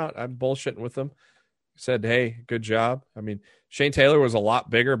hanging out. I'm bullshitting with them. Said, hey, good job. I mean, Shane Taylor was a lot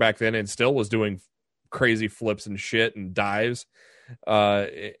bigger back then and still was doing crazy flips and shit and dives.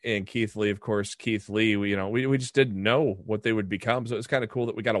 And Keith Lee, of course, we just didn't know what they would become. So it was kind of cool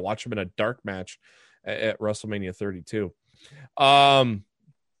that we got to watch them in a dark match at WrestleMania 32. A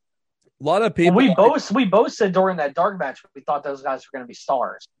lot of people. We both said during that dark match we thought those guys were going to be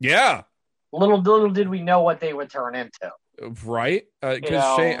stars. Yeah. Little did we know what they would turn into. Right?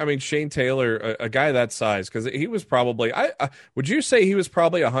 Because Shane Taylor, a guy that size, because he was probably, would you say he was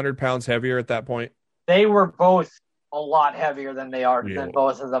probably 100 pounds heavier at that point? They were both a lot heavier than than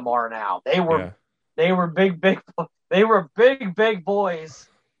both of them are now. They were big boys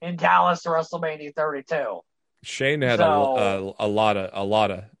in Dallas WrestleMania 32. Shane had a lot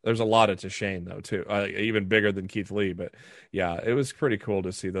of. There's a lot to Shane though too, even bigger than Keith Lee. But yeah, it was pretty cool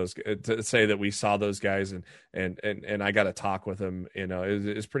to see those. To say that we saw those guys and I got to talk with them.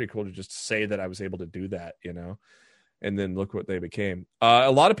 It's pretty cool to just say that I was able to do that. And then look what they became. A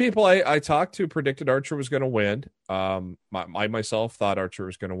lot of people I talked to predicted Archer was going to win. I myself thought Archer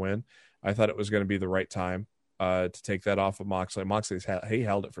was going to win. I thought it was going to be the right time. to take that off of Moxley. He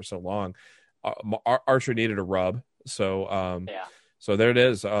held it for so long. Archer needed a rub, so so there it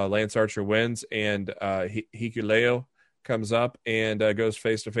is. Lance Archer wins, and Hikuleo comes up and goes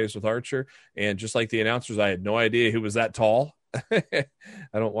face to face with Archer. And just like the announcers, I had no idea who was that tall. I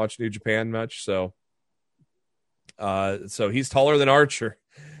don't watch New Japan much, so he's taller than Archer.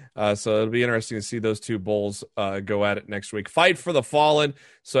 So it'll be interesting to see those two bulls go at it next week. Fight for the Fallen.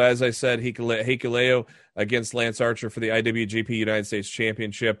 So as I said, Hikuleo against Lance Archer for the IWGP United States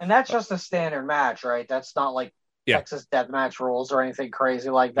Championship. And that's just a standard match, right? That's not like Texas Deathmatch rules or anything crazy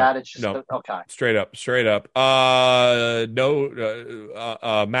like that. It's just okay. Straight up. No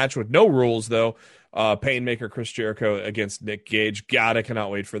match with no rules though. Painmaker Chris Jericho against Nick Gage. God, I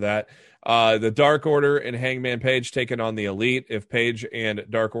cannot wait for that. The Dark Order and Hangman Page taking on the Elite. If Page and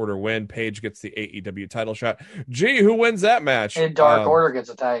Dark Order win, Page gets the AEW title shot. Gee, who wins that match? And Dark Order gets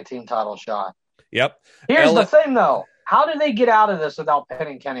a tag team title shot. Yep. Here's the thing, though. How did they get out of this without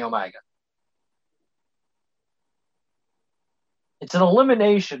pinning Kenny Omega? It's an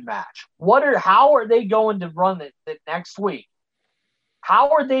elimination match. How are they going to run it next week?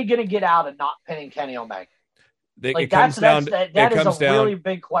 How are they going to get out of not pinning Kenny Omega? That is a really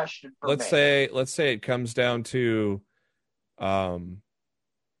big question for me. Let's say it comes down to,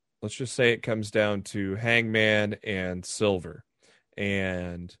 let's just say it comes down to Hangman and Silver,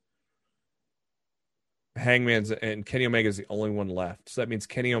 and Hangman's and Kenny Omega is the only one left. So that means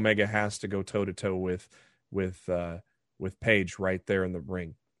Kenny Omega has to go toe to toe with Page right there in the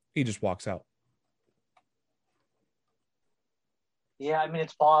ring. He just walks out. Yeah, I mean,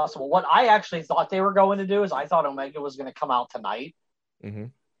 it's possible. What I actually thought they were going to do is I thought Omega was going to come out tonight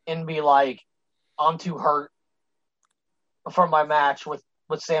and be like, I'm too hurt from my match with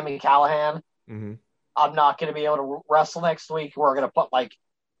Sami Callihan. Mm-hmm. I'm not going to be able to wrestle next week. We're going to put like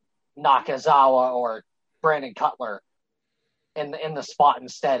Nakazawa or Brandon Cutler in the spot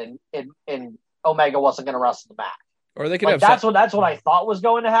instead, and Omega wasn't going to wrestle the match. Or they could have that's what I thought was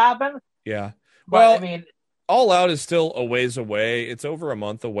going to happen. Yeah. Well, I mean, All Out is still a ways away. It's over a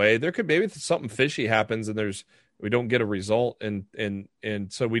month away. There could maybe something fishy happens and we don't get a result, and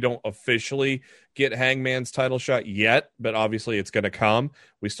so we don't officially get Hangman's title shot yet, but obviously it's going to come.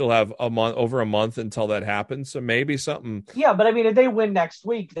 We still have over a month until that happens, so maybe something. Yeah, but I mean, if they win next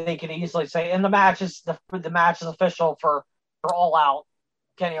week, they can easily say, and the match is official for All Out,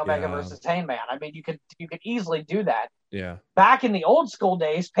 Kenny Omega versus Hangman. I mean, you could easily do that. Yeah. Back in the old school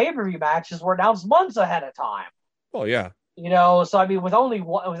days, pay-per-view matches were announced months ahead of time. Oh yeah. So I mean, with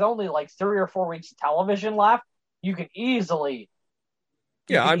only like 3 or 4 weeks of television left, you can easily.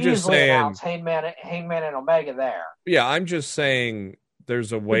 Yeah, I'm just saying Hangman and Omega there. Yeah, I'm just saying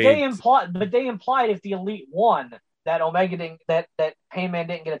there's a way. But they implied if the Elite won that Omega didn't, that Hangman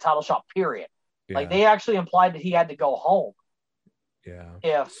didn't get a title shot. Period. Yeah. Like they actually implied that he had to go home. Yeah.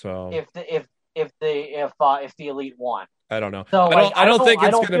 If the Elite won. I don't know. So I don't think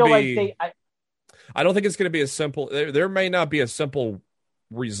it's going to be. I don't think it's going to be a simple. There may not be a simple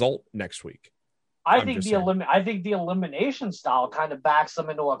result next week. I think the elimination style kind of backs them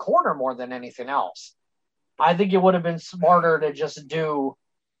into a corner more than anything else. I think it would have been smarter to just do.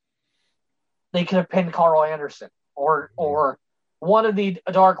 They could have pinned Carl Anderson, or one of the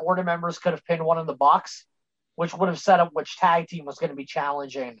Dark Order members could have pinned one of the Bucks, which would have set up which tag team was going to be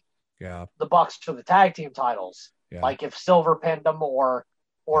challenging. Yeah. The Bucks for the tag team titles. Yeah. Like if Silver pinned them or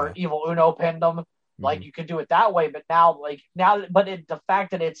Evil Uno pinned them. Like you could do it that way, but the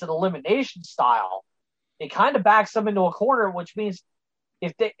fact that it's an elimination style, it kind of backs them into a corner, which means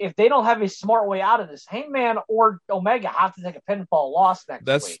if they don't have a smart way out of this, Hangman or Omega have to take a pinfall loss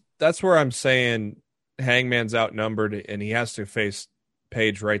next week. That's where I'm saying Hangman's outnumbered and he has to face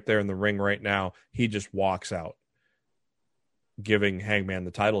Page right there in the ring right now. He just walks out, giving Hangman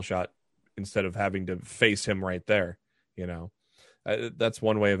the title shot instead of having to face him right there, That's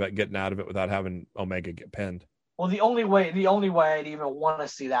one way of getting out of it without having Omega get pinned. Well, the only way I'd even want to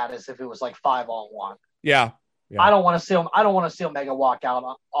see that is if it was like 5-on-1. Yeah. I don't want to see Omega walk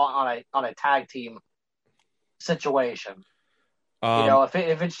out on a tag team situation.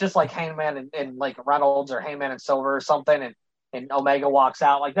 If it's just like Hangman and like Reynolds or Hangman and Silver or something, and Omega walks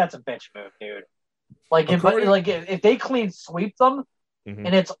out, like that's a bitch move, dude. Like if they clean sweep them,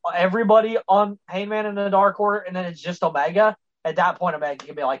 and it's everybody on Hangman and the Dark Order, and then it's just Omega. At that point, Omega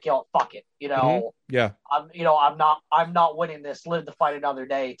can be like, "Yo, fuck it," Yeah. I'm not winning this. Live to fight another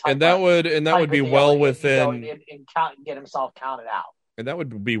day. And that would be well within and get himself counted out. And that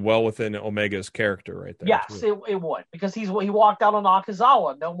would be well within Omega's character, right there. Yes, it would, because he walked out on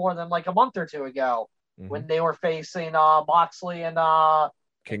Nakazawa no more than like a month or two ago when they were facing Moxley and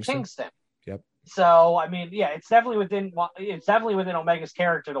Kingston. Yep. So I mean, yeah, it's definitely within Omega's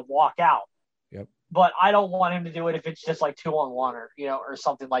character to walk out. Yep. But I don't want him to do it if it's just like 2-on-1 or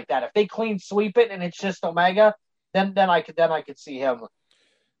something like that. If they clean sweep it and it's just Omega, then I could see him,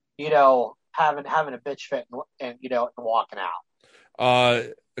 having a bitch fit and walking out.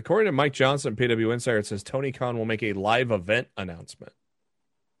 According to Mike Johnson, PW Insider, it says Tony Khan will make a live event announcement.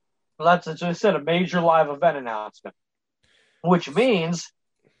 Well, that's as I said, a major live event announcement, which means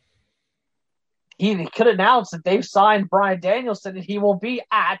he could announce that they've signed Bryan Danielson and he will be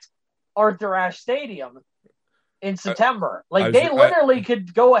at Arthur Ashe Stadium in September. They literally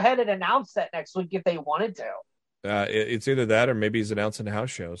could go ahead and announce that next week if they wanted to. It's either that or maybe he's announcing house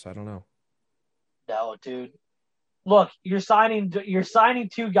shows. I don't know. No, dude. Look, you're signing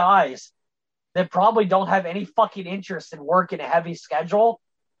two guys that probably don't have any fucking interest in working a heavy schedule.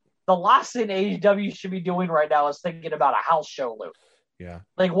 The last thing AEW should be doing right now is thinking about a house show loop. Yeah.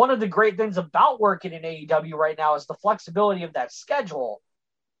 Like, one of the great things about working in AEW right now is the flexibility of that schedule.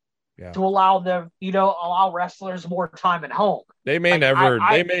 Yeah. To allow them, allow wrestlers more time at home. They may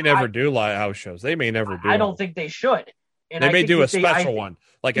never do live house shows. They may never do. I don't think they should. And they may do a special one,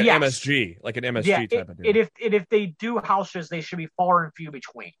 like an MSG, type of deal. If they do house shows, they should be far and few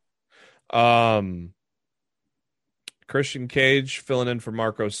between. Christian Cage filling in for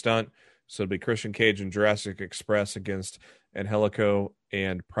Marco Stunt, so it'll be Christian Cage and Jurassic Express against Angelico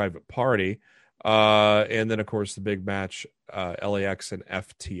and Private Party. And then, of course, the big match, LAX and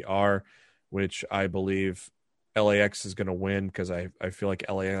FTR, which I believe LAX is going to win because I feel like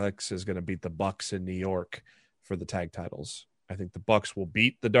LAX is going to beat the Bucks in New York for the tag titles. I think the Bucks will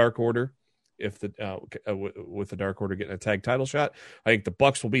beat the Dark Order with the Dark Order getting a tag title shot. I think the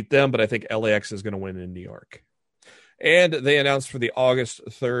Bucks will beat them, but I think LAX is going to win in New York. And they announced for the August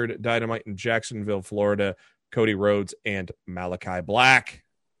 3rd Dynamite in Jacksonville, Florida, Cody Rhodes and Malachi Black.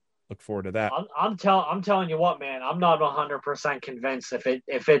 Look forward to that. I'm telling you what, man. I'm not 100% convinced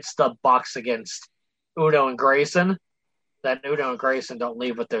if it's the Bucks against Udo and Grayson, that Udo and Grayson don't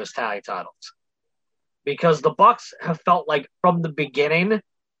leave with those tag titles, because the Bucks have felt like from the beginning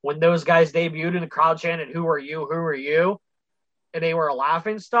when those guys debuted and the crowd chanted "Who are you? Who are you?" and they were a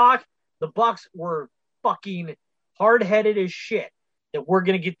laughing stock. The Bucks were fucking hard-headed as shit that we're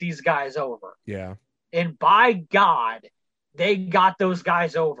gonna get these guys over. Yeah. And by God, they got those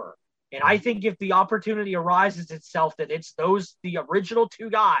guys over. And I think if the opportunity arises itself that it's the original two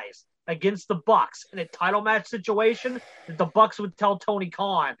guys against the Bucks in a title match situation, that the Bucks would tell Tony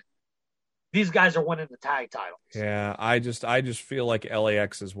Khan, these guys are winning the tag titles. Yeah, I just feel like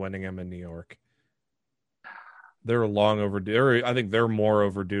LAX is winning them in New York. They're long overdue. I think they're more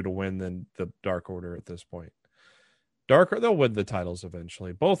overdue to win than the Dark Order at this point. They'll win the titles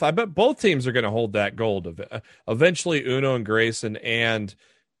eventually. I bet both teams are going to hold that gold. Eventually, Uno and Grayson and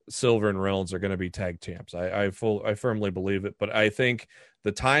Silver and Reynolds are going to be tag champs. I firmly believe it, but I think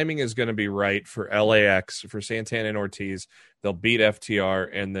the timing is going to be right for LAX, for Santana and Ortiz. They'll beat FTR,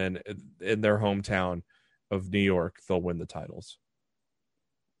 and then in their hometown of New York, they'll win the titles.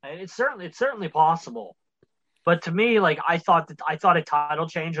 It's certainly possible, but to me, like I thought a title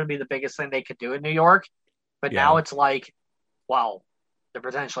change would be the biggest thing they could do in New York. But now it's like, well, they're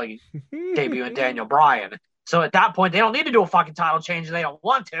potentially debuting Daniel Bryan. So at that point, they don't need to do a fucking title change and they don't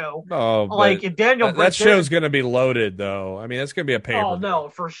want to. Oh, like if Daniel that show's going to be loaded, though. I mean, it's going to be a pay-per-view. Oh, no,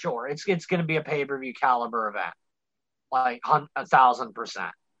 for sure. It's going to be a pay-per-view caliber event. Like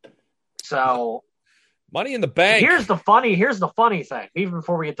 1,000%. So Money in the Bank. Here's the funny thing, even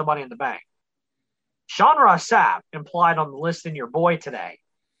before we get to Money in the Bank. Sean Ross Sapp implied on the list in your boy today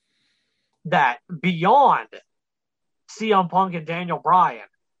that beyond CM Punk and Daniel Bryan,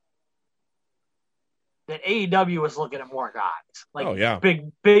 that AEW was looking at more guys. Like, oh, yeah.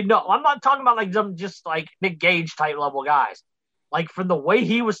 Big, no, I'm not talking about like some just like Nick Gage type level guys. Like, from the way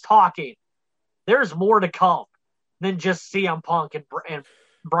he was talking, there's more to come than just CM Punk and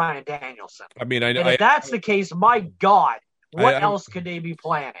Bryan Danielson. I mean, if that's the case, my God, what else could they be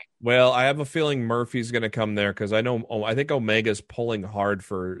planning? Well, I have a feeling Murphy's going to come there because I think Omega's pulling hard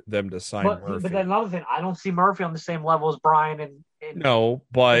for them to sign Murphy. But then another thing, I don't see Murphy on the same level as Bryan and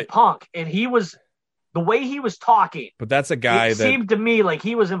Punk. And the way he was talking. But that's a guy that seemed to me like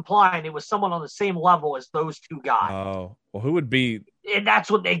he was implying it was someone on the same level as those two guys. Oh, well, who would be? And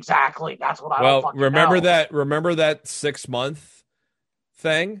that's what I well, don't remember know. Remember that 6-month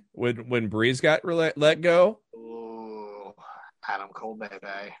thing when Breeze got let go? Ooh, Adam Cole,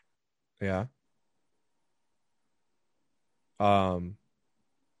 baby. Yeah. Or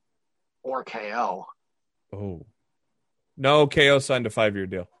KO. Oh. No, KO signed a 5-year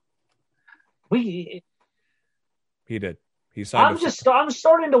deal. He did. He signed. I'm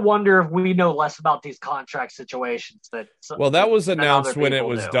starting to wonder if we know less about these contract situations. That was announced when it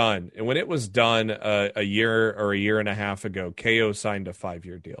was done, and when it was done a year or a year and a half ago, KO signed a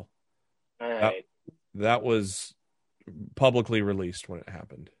 5-year deal. Right. That was publicly released when it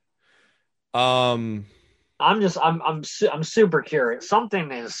happened. I'm super curious. Something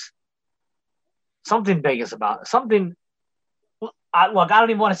big is about something. I don't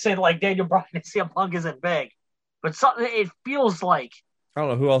even want to say like Daniel Bryan and CM Punk isn't big, but something. It feels like I don't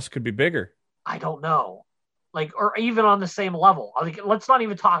know who else could be bigger. I don't know, like or even on the same level. Like let's not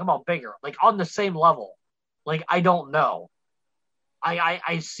even talk about bigger. Like on the same level. Like I don't know.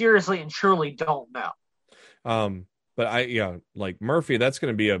 I seriously and truly don't know. But like Murphy, that's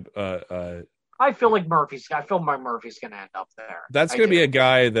going to be a I feel like Murphy's going to end up there. That's going to be a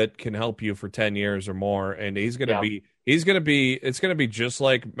guy that can help you for 10 years or more. And it's going to be just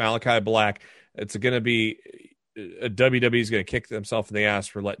like Malachi Black. It's going to be WWE's going to kick themselves in the ass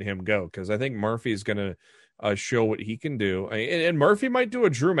for letting him go. Cause I think Murphy's going to show what he can do. And Murphy might do a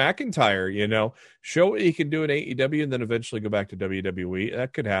Drew McIntyre, show what he can do in AEW and then eventually go back to WWE.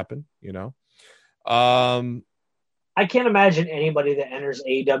 That could happen, I can't imagine anybody that enters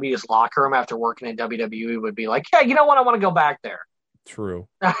AEW's locker room after working in WWE would be like, yeah, you know what? I want to go back there. True.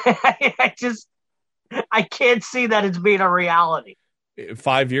 I can't see that as being a reality.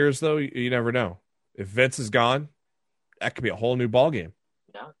 5 years, though, you never know. If Vince is gone, that could be a whole new ballgame.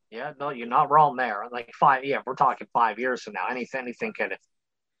 Yeah, no, you're not wrong there. Like we're talking 5 years from now. Anything could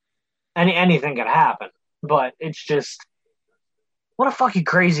happen. But it's just, what a fucking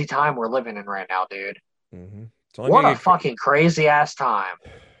crazy time we're living in right now, dude. Mm-hmm. What a fucking crazy ass time.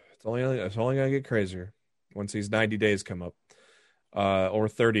 It's only going to get crazier once these 90 days come up. Or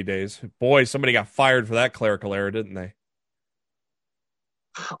 30 days. Boy, somebody got fired for that clerical error, didn't they?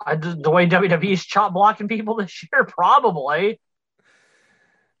 The way WWE's chop blocking people this year, probably.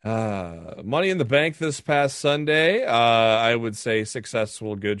 Money in the Bank this past Sunday. I would say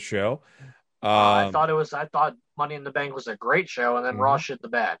successful, good show. I thought Money in the Bank was a great show, and then Raw shit the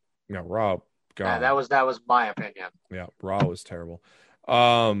bed. Yeah, Raw. God. Yeah, that was my opinion. Yeah, Raw was terrible.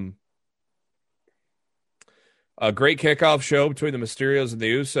 A great kickoff show between the Mysterios and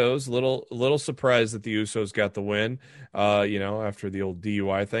the Usos. Little surprised that the Usos got the win. After the old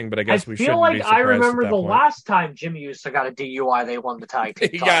DUI thing, but I guess we shouldn't be surprised. I remember the last time Jimmy Uso got a DUI, they won the tag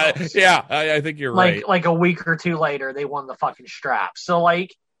team titles. I think you're right. Like a week or two later, they won the fucking strap. So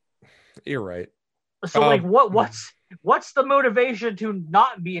you're right. So what's the motivation to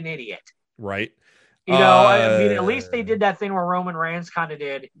not be an idiot? Right. At least they did that thing where Roman Reigns kind of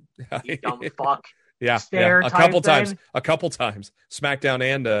did. You dumb fuck. Yeah. A couple times. SmackDown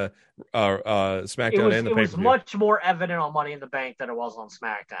and SmackDown and the pay-per-view. It was much more evident on Money in the Bank than it was on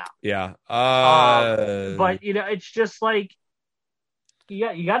SmackDown. Yeah. But it's just like,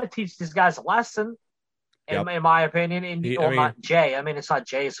 you got to teach these guys a lesson. In my opinion, not Jay. I mean, it's not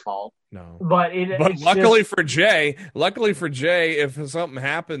Jay's fault. No, but luckily for Jay, if something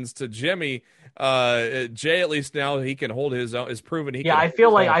happens to Jimmy, Jay at least now he can hold his own. Is proven he. Yeah, I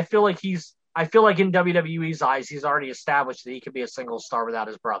feel like in WWE's eyes, he's already established that he could be a single star without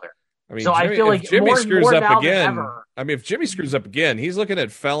his brother. I mean, so Jimmy, I feel like if Jimmy screws up again. If Jimmy screws up again, he's looking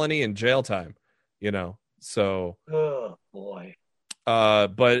at felony and jail time. So. Oh boy.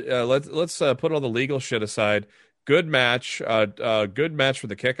 But let's put all the legal shit aside. Good match. Good match for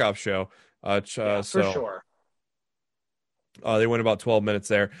the kickoff show. For sure. They went about 12 minutes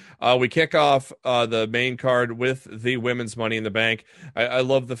there. We kick off the main card with the women's Money in the Bank. I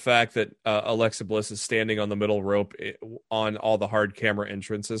love the fact that Alexa Bliss is standing on the middle rope on all the hard camera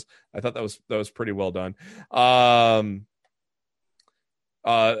entrances. I thought that was pretty well done.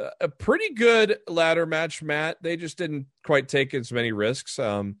 A pretty good ladder match, Matt. They just didn't quite take as many risks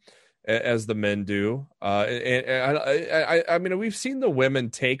as the men do. I mean, we've seen the women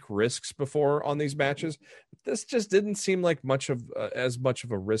take risks before on these matches. This just didn't seem like as much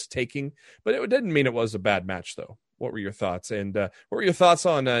of a risk taking, but it didn't mean it was a bad match, though. What were your thoughts? And what were your thoughts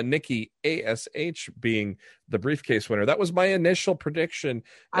on Nikki ASH being the briefcase winner? That was my initial prediction.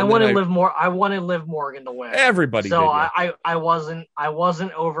 I wanted Liv Morgan to win. Everybody so did. Yeah. I wasn't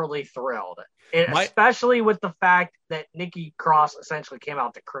overly thrilled, especially with the fact that Nikki Cross essentially came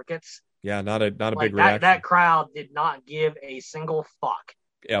out to crickets. Yeah, not a big reaction. That crowd did not give a single fuck.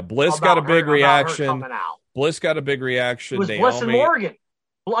 Yeah, Bliss got a big reaction. Bliss got a big reaction. It was Bliss and Morgan.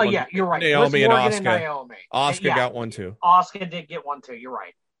 Well, yeah, you're right. Naomi and Asuka. Naomi. Asuka got one too. Asuka did get one too. You're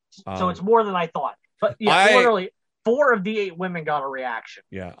right. So it's more than I thought. But yeah, literally 4 of the 8 women got a reaction.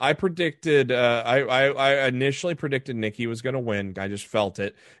 Yeah, I predicted. I initially predicted Nikki was going to win. I just felt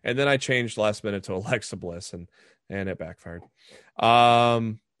it, and then I changed last minute to Alexa Bliss, and and it backfired.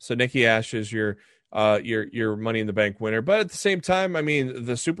 So Nikki Ash is your Money in the Bank winner, but at the same time, I mean,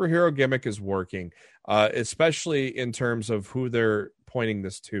 the superhero gimmick is working, especially in terms of who they're pointing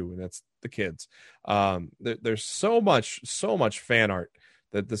this to, and that's the kids. There's so much fan art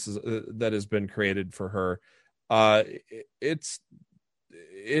that that has been created for her.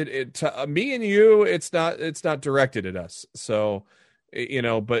 Me and you, it's not directed at us, so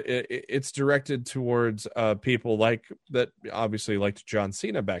but it's directed towards people like that, obviously liked John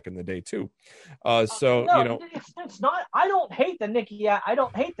Cena back in the day too. No, it's not. I don't hate the Nikki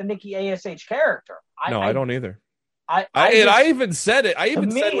ASH character. I don't either. I even said it.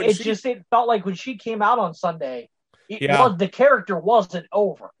 It felt like when she came out on Sunday, the character wasn't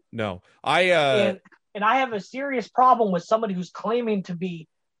over. No, and I have a serious problem with somebody who's claiming to be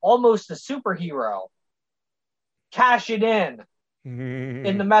almost a superhero cash it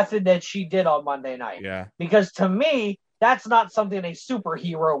in the method that she did on Monday night. Yeah. Because to me, that's not something a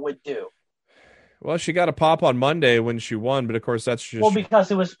superhero would do. Well, she got a pop on Monday when she won, but of course that's just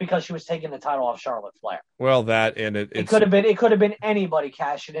because she was taking the title off Charlotte Flair. Well, that and it could have been anybody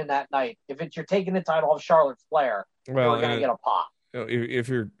cashing in that night. If you're taking the title off Charlotte Flair, you're going to get a pop. If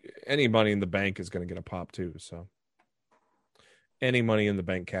you're any Money in the Bank is going to get a pop too. So any Money in the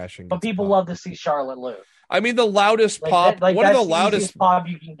Bank cashing, but people love to see Charlotte lose. I mean, the loudest pop, one of the loudest pop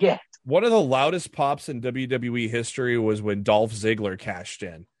you can get. One of the loudest pops in WWE history was when Dolph Ziggler cashed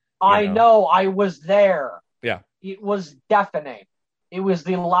in. I know. I was there. Yeah. It was deafening. It was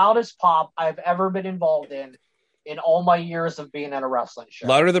the loudest pop I've ever been involved in all my years of being at a wrestling show.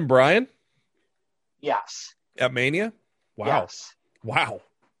 Louder than Bryan? Yes. At Mania? Wow. Yes. Wow.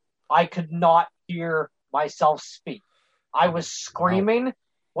 I could not hear myself speak. I was screaming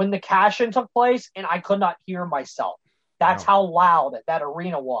when the cash-in took place, and I could not hear myself. That's how loud that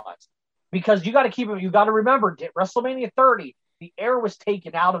arena was. Because you got to remember, WrestleMania 30, the air was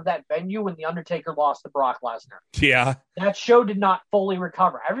taken out of that venue when The Undertaker lost to Brock Lesnar. Yeah. That show did not fully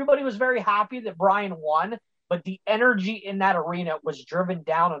recover. Everybody was very happy that Bryan won, but the energy in that arena was driven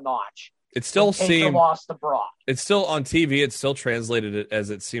down a notch. It still seemed lost to Brock. It's still on TV. It still translated it as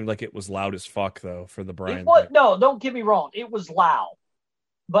it seemed like it was loud as fuck though for the Bryan. No, don't get me wrong. It was loud,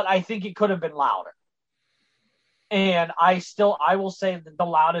 but I think it could have been louder. And I will say that the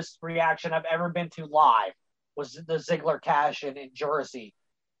loudest reaction I've ever been to live was the Ziggler cash-in Jersey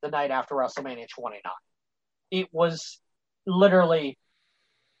the night after WrestleMania 29. It was literally,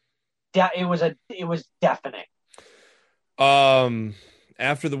 it was deafening.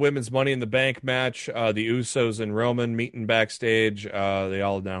 After the women's Money in the Bank match, the Usos and Roman meeting backstage. They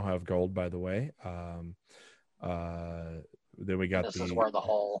all now have gold, by the way. Then we got This is where the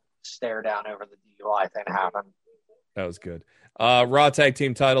whole stare down over the DUI thing happened. That was good. Raw tag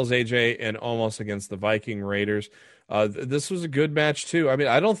team titles, AJ and Omos against the Viking Raiders. This was a good match too. I mean,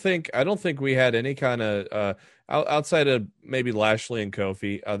 I don't think we had any kind of outside of maybe Lashley and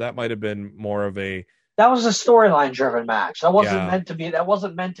Kofi. That might have been more of a. That was a storyline driven match. That wasn't meant to be. That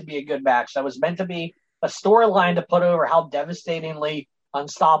wasn't meant to be a good match. That was meant to be a storyline to put over how devastatingly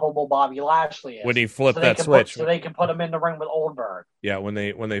unstoppable Bobby Lashley is. When he flipped that switch, so they can put him in the ring with Oldberg. Yeah, when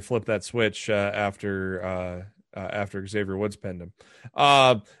they flipped that switch after Xavier Woods pinned him.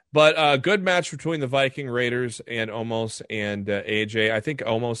 But good match between the Viking Raiders and Omos and AJ. I think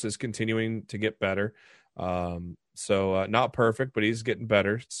Omos is continuing to get better. So not perfect, but he's getting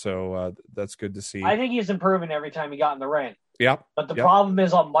better. So that's good to see. I think he's improving every time he got in the ring. Yep. But the problem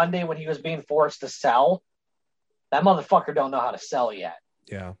is on Monday when he was being forced to sell, that motherfucker don't know how to sell yet.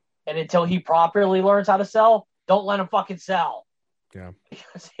 Yeah. And until he properly learns how to sell, don't let him fucking sell. Yeah.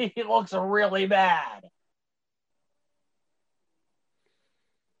 Because he looks really bad.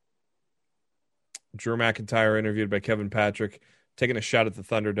 Drew McIntyre interviewed by Kevin Patrick, taking a shot at the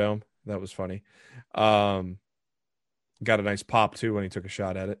Thunderdome. That was funny. Got a nice pop too when he took a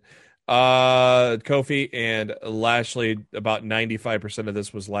shot at it. Kofi and Lashley, about 95% of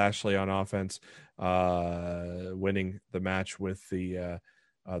this was Lashley on offense, winning the match with the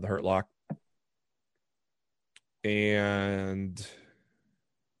Hurt Lock. And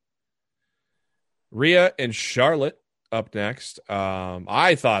Rhea and Charlotte up next.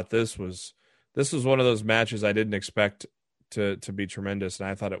 I thought this was one of those matches I didn't expect to be tremendous, and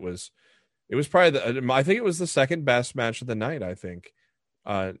I thought it was probably I think it was the second best match of the night. I think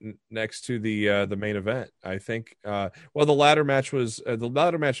next to the main event. I think the ladder match was the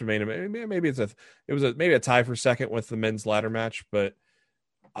ladder match of main event. Maybe it was maybe a tie for second with the men's ladder match, but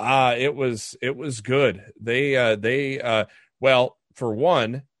it was good. They for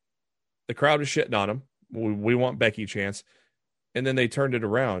one, the crowd was shitting on them. We want Becky chance, and then they turned it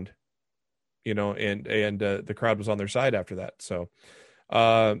around. and the crowd was on their side after that. So,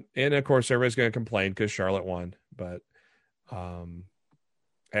 and of course, everybody's going to complain because Charlotte won. But,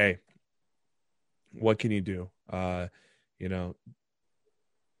 hey, what can you do?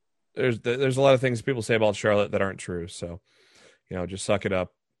 There's a lot of things people say about Charlotte that aren't true. So, just suck it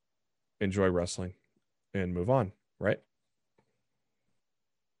up, enjoy wrestling, and move on. Right?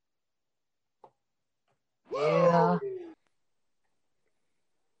 Yeah.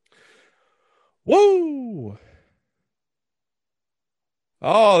 Woo!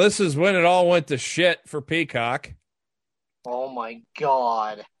 Oh, this is when it all went to shit for Peacock. Oh my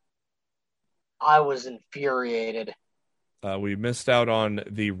God. I was infuriated. We missed out on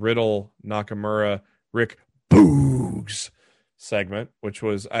the Riddle Nakamura Rick Boogs segment, which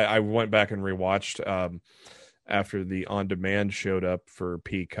was I went back and rewatched after the On Demand showed up for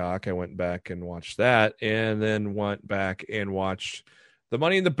Peacock. I went back and watched that, and then went back and watched the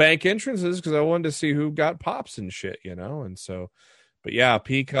Money in the Bank entrances because I wanted to see who got pops and shit, and so. But yeah,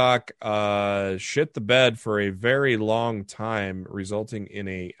 Peacock shit the bed for a very long time, resulting in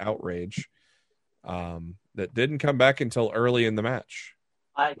a outrage that didn't come back until early in the match.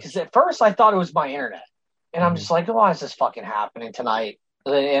 Because at first I thought it was my internet. And I'm just like, why is this fucking happening tonight?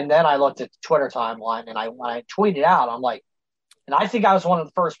 And then I looked at the Twitter timeline, and when I tweeted out, I'm like, and I think I was one of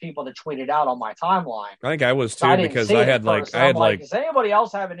the first people that tweeted out on my timeline. I think I was too, because I had is anybody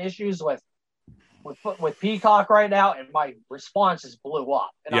else having issues with Peacock right now? And my responses blew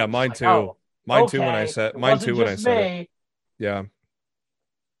up. And yeah, mine too. Oh, mine too when I said it. Yeah.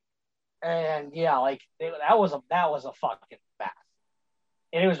 And yeah, that was a fucking mess.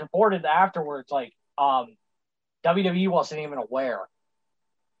 And it was reported afterwards, WWE wasn't even aware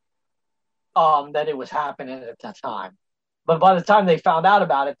that it was happening at that time. But by the time they found out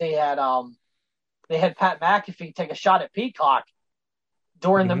about it, they had Pat McAfee take a shot at Peacock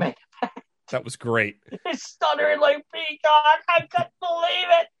during the main event. That was great. He's stuttering like Peacock. I couldn't believe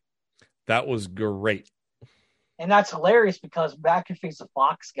it. That was great. And that's hilarious because McAfee's a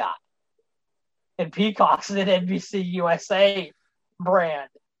Fox guy. And Peacock's an NBC USA brand.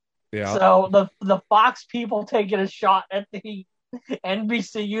 Yeah. So the Fox people taking a shot at the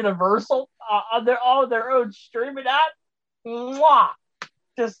NBC Universal on their own streaming app. Mwah!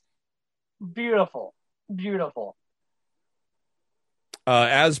 Just beautiful. Beautiful.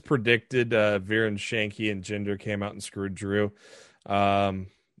 As predicted, Veer and Shanky and Jinder came out and screwed Drew.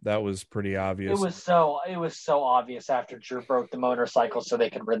 That was pretty obvious. It was so obvious after Drew broke the motorcycle so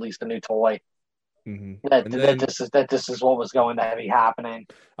they could release the new toy. Mm-hmm. That this is what was going to be happening.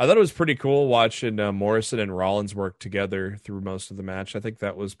 I thought it was pretty cool watching Morrison and Rollins work together through most of the match. I think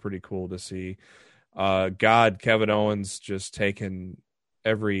that was pretty cool to see. Kevin Owens just taking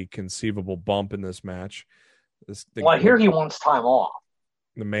every conceivable bump in this match. I hear he wants time off.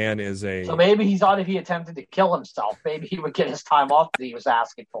 The man is so maybe he thought if he attempted to kill himself, maybe he would get his time off that he was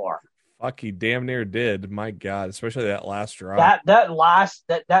asking for. Fuck, he damn near did. My God, especially that last drop. That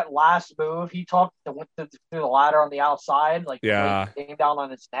last move he took that went through the ladder on the outside, came down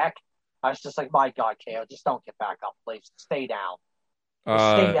on his neck. I was just like, my God, KO, just don't get back up, please. Stay down.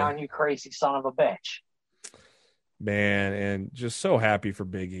 Stay down, you crazy son of a bitch. Man, and just so happy for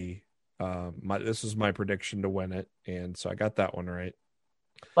Big E. This was my prediction to win it, and so I got that one right.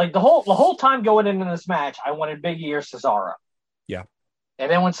 The whole time going into this match, I wanted Big E or Cesaro. Yeah. And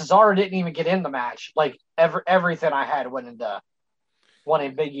then when Cesaro didn't even get in the match, everything I had went into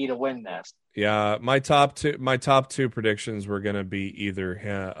wanting Big E to win this. Yeah, my top two predictions were going to be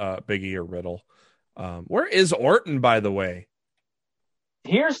either Big E or Riddle. Where is Orton, by the way?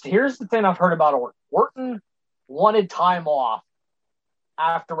 Here's the thing I've heard about Orton. Orton wanted time off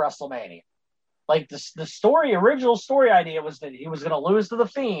after WrestleMania. The original story idea was that he was going to lose to The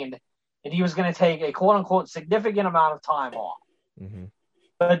Fiend and he was going to take a quote-unquote significant amount of time off. Mm-hmm.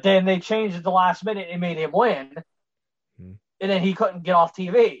 But then they changed at the last minute and made him win. Mm-hmm. And then he couldn't get off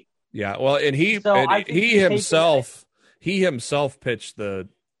TV. Yeah, well, and he himself pitched the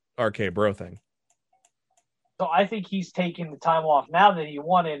RK Bro thing. So I think he's taking the time off now that he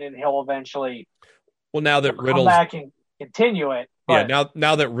won it, and he'll eventually now that Riddle's come back and continue it. But, yeah,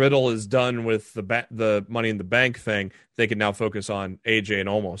 now that Riddle is done with the Money in the Bank thing, they can now focus on AJ and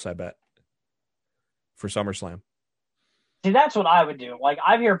Omos, I bet, for SummerSlam. See, that's what I would do.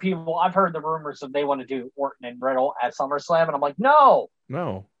 I've heard the rumors of they want to do Orton and Riddle at SummerSlam, and I'm like, no.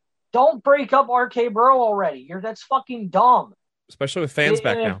 Don't break up RK Bro already. That's fucking dumb. Especially with fans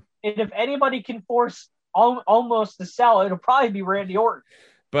back now. And if anybody can force Omos to sell, it'll probably be Randy Orton.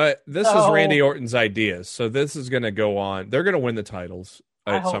 But this is Randy Orton's idea, so this is going to go on. They're going to win the titles.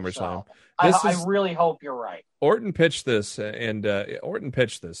 at hope SummerSlam. So. I really hope you're right. Orton pitched this, so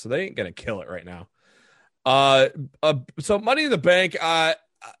they ain't gonna kill it right now. So Money in the Bank,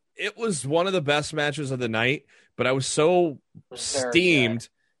 it was one of the best matches of the night, but I was so steamed.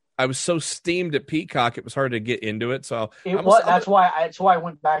 I was so steamed at Peacock, it was hard to get into it. So that's why I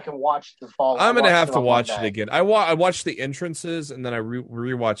went back and watched the fall. I'm gonna have to watch it again. I watched the entrances and then I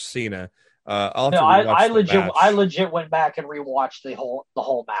rewatched Cena. I legit went back and rewatched the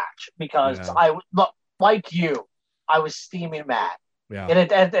whole match because I was steaming mad. Yeah.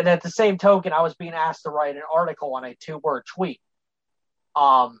 And at the same token, I was being asked to write an article on a 2-word tweet.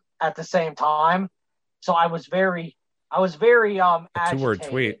 At the same time, so I was very agitated 2-word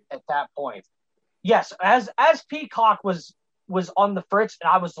tweet at that point. Yes, as Peacock was on the fritz and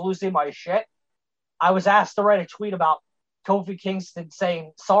I was losing my shit, I was asked to write a tweet about Kofi Kingston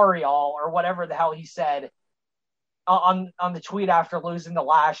saying sorry all or whatever the hell he said on the tweet after losing to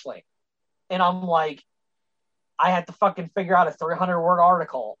Lashley. And I'm like, I had to fucking figure out a 300-word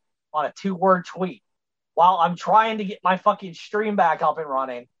article on a 2-word tweet while I'm trying to get my fucking stream back up and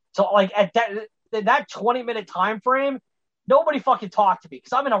running. So like at that 20-minute time frame, nobody fucking talked to me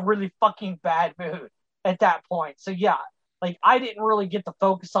because I'm in a really fucking bad mood at that point. So yeah, like I didn't really get to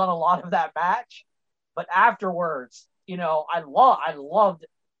focus on a lot of that match, but afterwards, you know, I loved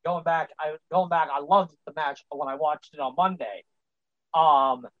going back. I loved the match when I watched it on Monday.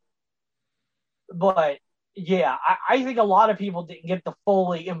 But yeah, I think a lot of people didn't get to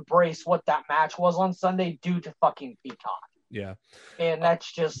fully embrace what that match was on Sunday due to fucking Peacock. Yeah. And that's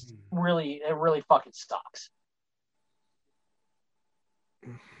just really fucking sucks.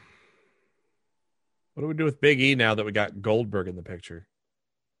 What do we do with Big E now that we got Goldberg in the picture?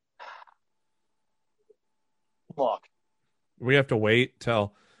 Look. We have to wait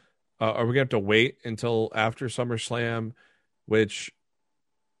till are we going to have to wait until after SummerSlam, which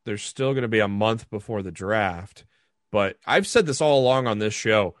there's still going to be a month before the draft. But I've said this all along on this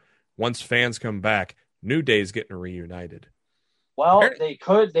show. Once fans come back, New Day's getting reunited. Well, they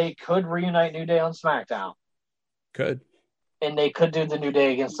could reunite New Day on SmackDown. Could. And they could do the New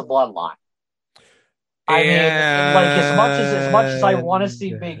Day against the Bloodline. I mean, like as much as I want to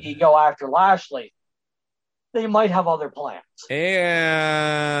see Big E go after Lashley, they might have other plans.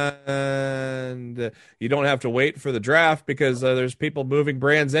 And you don't have to wait for the draft because there's people moving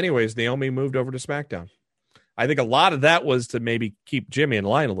brands anyways. Naomi moved over to SmackDown. I think a lot of that was to maybe keep Jimmy in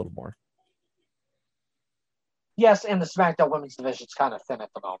line a little more. Yes, and the SmackDown women's division's kind of thin at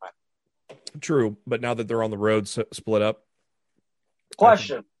the moment. True, but now that they're on the road split up.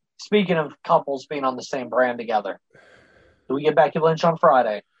 Question. Speaking of couples being on the same brand together, do we get Becky Lynch on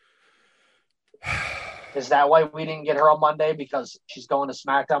Friday? Is that why we didn't get her on Monday? Because she's going to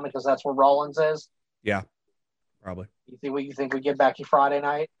SmackDown because that's where Rollins is? Yeah, probably. You think we get Becky Friday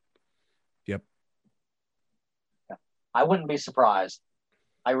night? Yep. I wouldn't be surprised.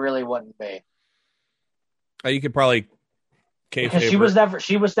 I really wouldn't be. You could probably because she was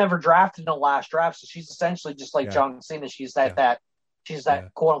never drafted in the last draft, so she's essentially just like John Cena. She's that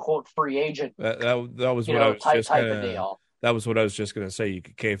quote unquote free agent. That was what I was type just of deal. That was what I was just going to say. You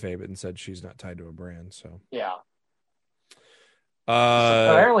could kayfabe it and said she's not tied to a brand. So yeah.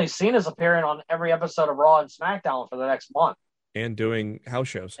 Apparently, Cena's appearing on every episode of Raw and SmackDown for the next month, and doing house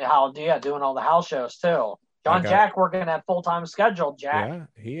shows. Doing all the house shows too. Jack working that full-time schedule. Jack, yeah,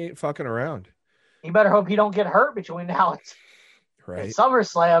 he ain't fucking around. You better hope he don't get hurt between now and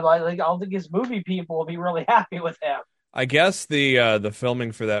SummerSlam. I don't think his movie people will be really happy with him. I guess the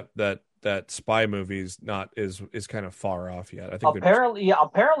filming for that spy movie is kind of far off yet. I think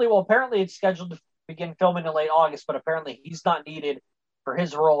apparently it's scheduled to begin filming in late August, but apparently he's not needed for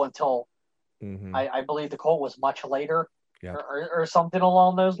his role until I believe the quote was much later, or something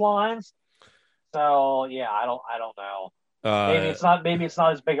along those lines. So yeah, I don't know. Maybe it's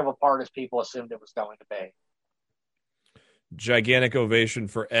not as big of a part as people assumed it was going to be. Gigantic ovation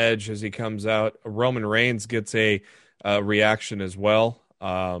for Edge as he comes out. Roman Reigns gets a reaction as well.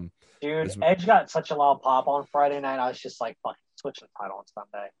 Dude, Edge got such a loud pop on Friday night. I was just like, fucking switch the title on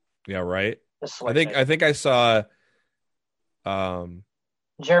Sunday. Yeah, right. I think I saw.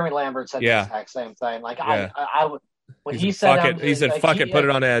 Jeremy Lambert said the exact same thing. Like I would. When he said fuck it, put it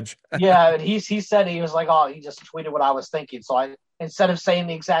on Edge. Yeah, he said he was like, oh, he just tweeted what I was thinking. So instead of saying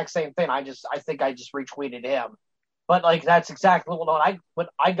the exact same thing, I think I just retweeted him. But like that's exactly when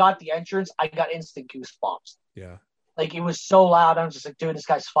I got the entrance, I got instant goosebumps. Yeah. Like it was so loud. I'm just like, dude, this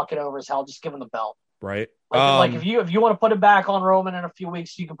guy's fucking over as hell. Just give him the belt. Right. Like if you want to put it back on Roman in a few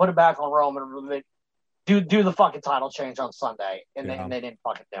weeks, you can put it back on Roman. Do the fucking title change on Sunday, and they didn't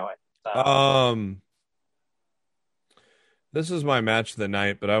fucking do it. So. This is my match of the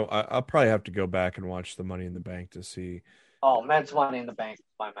night, but I'll probably have to go back and watch the Money in the Bank to see. Oh, men's Money in the Bank is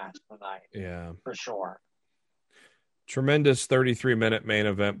my match of the night. Yeah. For sure. Tremendous 33-minute main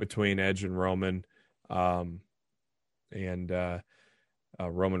event between Edge and Roman.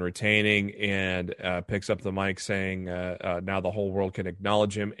 Roman retaining and picks up the mic saying, now the whole world can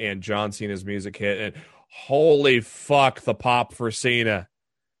acknowledge him. And John Cena's music hit. And holy fuck, the pop for Cena.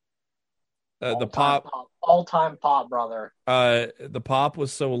 All-time pop, brother. The pop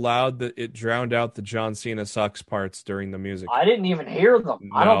was so loud that it drowned out the John Cena sucks parts during the music. I didn't even hear them.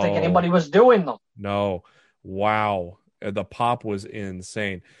 No. I don't think anybody was doing them. No. Wow. The pop was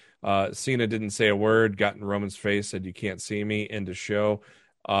insane. Cena didn't say a word, got in Roman's face, said, "You can't see me," end of show.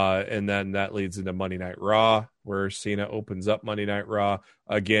 And then that leads into Monday Night Raw, where Cena opens up Monday Night Raw.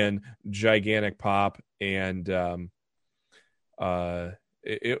 Again, gigantic pop. And I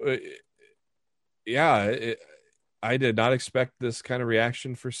did not expect this kind of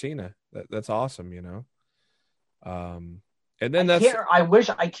reaction for Cena. That's awesome, you know. And then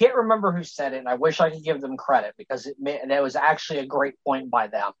I can't remember who said it, and I wish I could give them credit because it was actually a great point by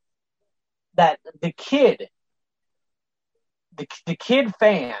them. That the kid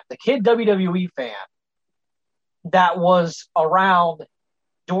WWE fan that was around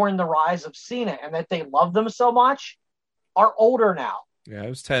during the rise of Cena and that they love them so much are older now. Yeah, it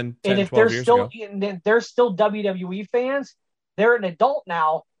was 10 and if 12 they're years still ago. and they're still WWE fans, they're an adult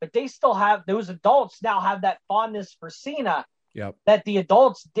now, but they still have those adults now have that fondness for Cena. Yep. That the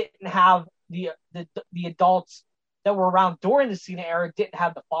adults didn't have the adults that were around during the Cena era didn't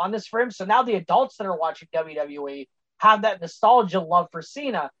have the fondness for him. So now the adults that are watching WWE have that nostalgia love for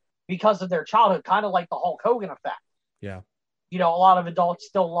Cena because of their childhood, kind of like the Hulk Hogan effect. Yeah. You know, a lot of adults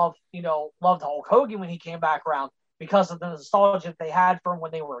still loved Hulk Hogan when he came back around because of the nostalgia that they had from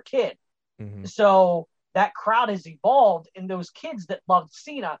when they were a kid. Mm-hmm. So that crowd has evolved, and those kids that loved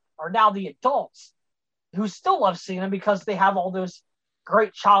Cena are now the adults who still love Cena because they have all those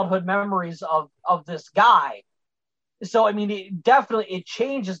great childhood memories of this guy. So, I mean, it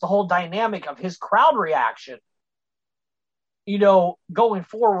changes the whole dynamic of his crowd reaction, you know, going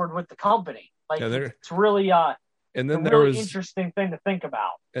forward with the company. Like, it's really and then interesting thing to think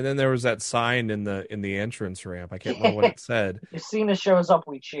about. And then there was that sign in the entrance ramp. I can't remember what it said. If Cena shows up,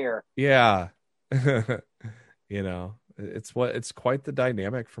 we cheer. Yeah. You know, it's quite the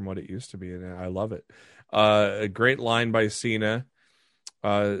dynamic from what it used to be, and I love it. A great line by Cena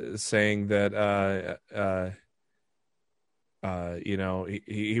saying that you know,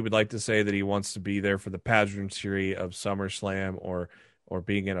 he would like to say that he wants to be there for the pageantry of SummerSlam or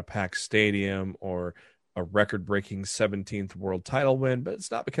being in a packed stadium or a record-breaking 17th world title win, but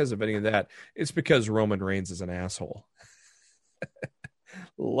it's not because of any of that. It's because Roman Reigns is an asshole.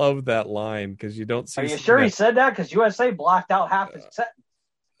 Love that line because you don't see. Are you sure he said that? Because USA blocked out half his set.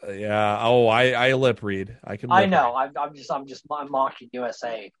 Yeah. Oh, I lip read. I know. I'm mocking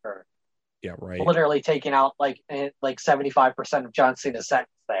USA for. Yeah, right. Literally taking out like 75% of John Cena's seconds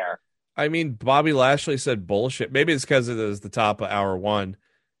there. I mean, Bobby Lashley said bullshit. Maybe it's because it was the top of hour one.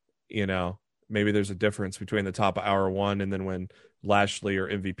 You know, maybe there's a difference between the top of hour one and then when Lashley or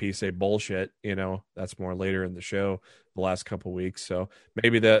MVP say bullshit. You know, that's more later in the show, the last couple weeks. So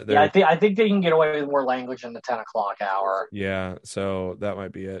maybe that. Yeah, I think they can get away with more language in the 10 o'clock hour. Yeah, so that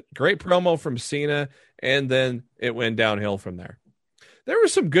might be it. Great promo from Cena, and then it went downhill from there. There were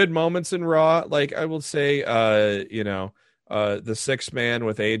some good moments in Raw. Like I will say, the 6-man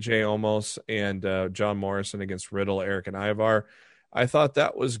with AJ almost and John Morrison against Riddle, Eric, and Ivar. I thought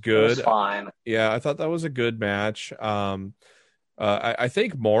that was good. It was fine. Yeah, I thought that was a good match. I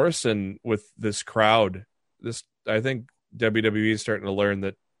think Morrison with this crowd, I think WWE is starting to learn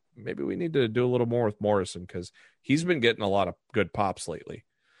that maybe we need to do a little more with Morrison because he's been getting a lot of good pops lately.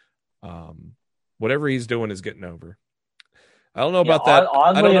 Whatever he's doing is getting over. I don't know about that.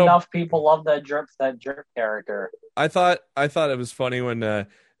 Oddly enough, people love that drip character. I thought it was funny when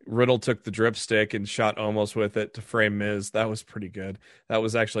Riddle took the drip stick and shot almost with it to frame Miz. That was pretty good. That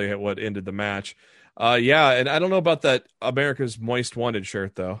was actually what ended the match. Yeah, and I don't know about that America's Moist Wanted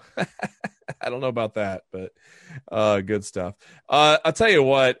shirt though. I don't know about that, but good stuff. I'll tell you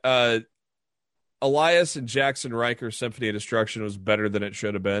what, Elias and Jackson Riker Symphony of Destruction was better than it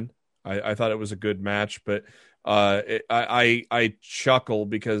should have been. I thought it was a good match, but I chuckle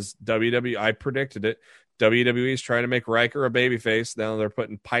because I predicted it. WWE is trying to make Riker a babyface. Now they're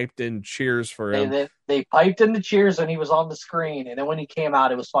putting piped in cheers for him. They piped in the cheers when he was on the screen, and then when he came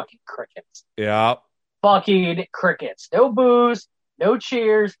out, it was fucking crickets. Yeah, fucking crickets. No boos, no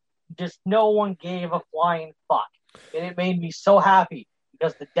cheers. Just no one gave a flying fuck, and it made me so happy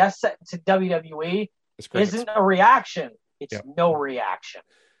because the death sentence in WWE isn't a reaction It's no reaction.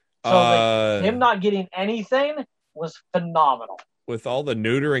 So him not getting anything was phenomenal. With all the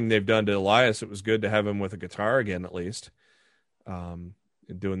neutering they've done to Elias, it was good to have him with a guitar again, at least.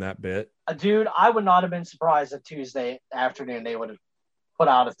 Doing that bit. Dude, I would not have been surprised if Tuesday afternoon they would have put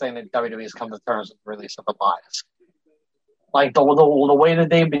out a thing that WWE has come to terms with the release of Elias. Like the way that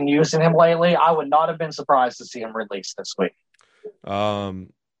they've been using him lately, I would not have been surprised to see him released this week.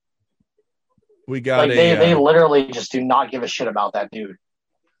 We got they literally just do not give a shit about that dude.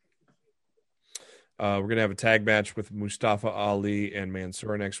 We're gonna have a tag match with Mustafa Ali and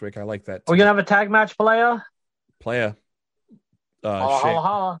Mansoor next week. I like that. We're gonna have a tag match, Playa.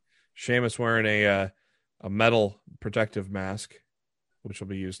 Sheamus wearing a metal protective mask, which will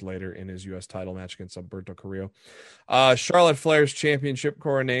be used later in his U.S. title match against Alberto Carrillo. Charlotte Flair's championship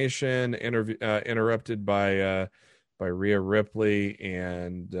coronation interrupted by Rhea Ripley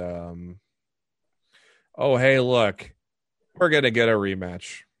and hey, look, we're gonna get a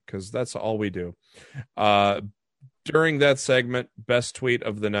rematch because that's all we do. During that segment, best tweet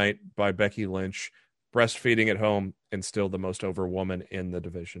of the night by Becky Lynch: breastfeeding at home and still the most over woman in the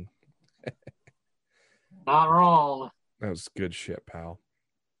division. Not wrong. That was good shit, pal.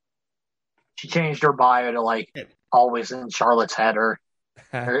 She changed her bio to like always in Charlotte's head or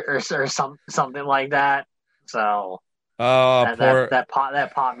something like that. So that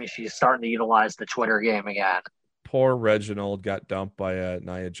popped me. She's starting to utilize the Twitter game again. Poor Reginald got dumped by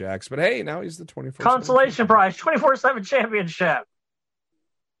Nia Jax, but hey, now he's the 24/7 consolation prize, 24/7 championship.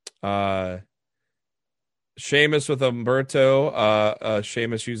 Sheamus with Umberto.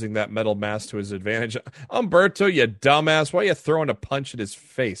 Sheamus using that metal mask to his advantage. Umberto, you dumbass! Why are you throwing a punch at his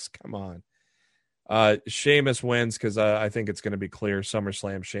face? Come on. Sheamus wins because I think it's going to be clear.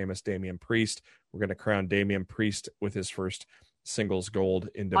 SummerSlam, Sheamus, Damian Priest. We're going to crown Damian Priest with his first singles gold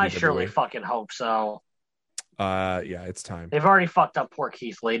in WWE. I surely fucking hope so. Yeah, it's time. They've already fucked up poor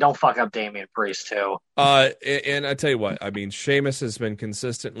Keith Lee. Don't fuck up Damian Priest too. And I tell you what, I mean, Sheamus has been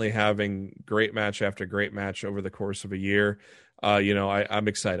consistently having great match after great match over the course of a year. I'm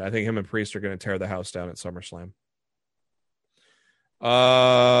excited. I think him and Priest are going to tear the house down at SummerSlam.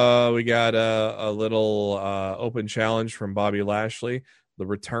 We got a little open challenge from Bobby Lashley. The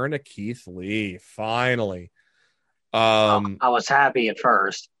return of Keith Lee, finally. I was happy at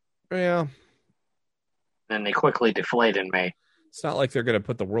first. Yeah. And they quickly deflated me. It's not like they're going to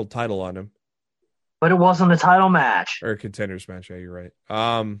put the world title on him. But it wasn't a title match. Or a contenders match, yeah, you're right.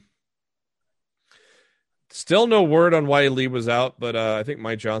 Still no word on why Lee was out, but I think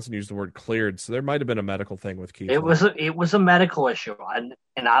Mike Johnson used the word cleared, so there might have been a medical thing with Keith. It was a medical issue, and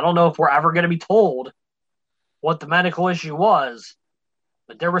I don't know if we're ever going to be told what the medical issue was,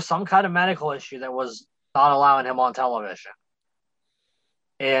 but there was some kind of medical issue that was not allowing him on television.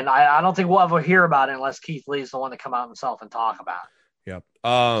 And I don't think we'll ever hear about it unless Keith Lee's the one to come out himself and talk about it. Yep.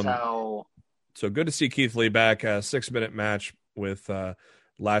 So good to see Keith Lee back. A 6-minute match with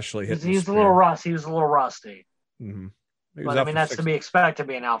Lashley. He was a little rusty. Mm-hmm. But I mean, that's to be expected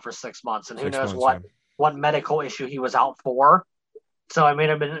being out for 6 months. And who knows what medical issue he was out for. So I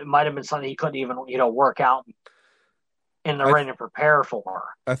mean, it might have been something he couldn't even, work out in the ring and prepare for.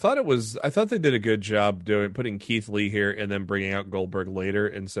 I thought they did a good job putting Keith Lee here and then bringing out Goldberg later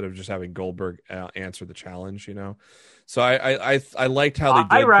instead of just having Goldberg answer the challenge, So I liked how they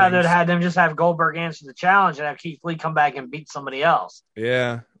did I'd rather had them just have Goldberg answer the challenge and have Keith Lee come back and beat somebody else.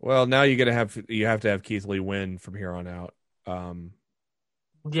 Yeah. Well, now you have to have Keith Lee win from here on out.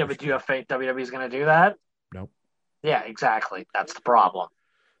 Yeah, but do you have faith WWE's going to do that? Nope. Yeah, exactly. That's the problem.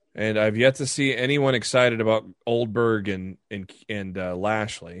 And I've yet to see anyone excited about Goldberg and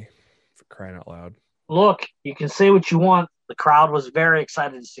Lashley, for crying out loud. Look, you can say what you want. The crowd was very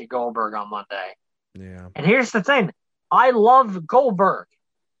excited to see Goldberg on Monday. Yeah. And here's the thing. I love Goldberg.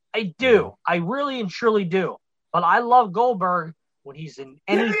 I do. I really and truly do. But I love Goldberg when he's in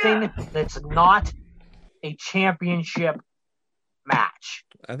anything that's not a championship match.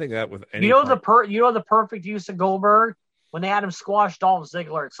 I think that with any the perfect use of Goldberg? When they had him squash Dolph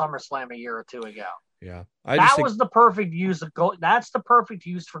Ziggler at SummerSlam a year or two ago. Yeah. Was the perfect use of Gold. That's the perfect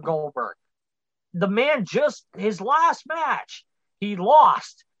use for Goldberg. The man his last match, he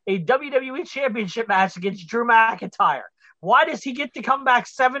lost a WWE Championship match against Drew McIntyre. Why does he get to come back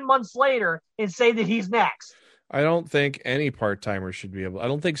 7 months later and say that he's next? I don't think any part-timer should be able. I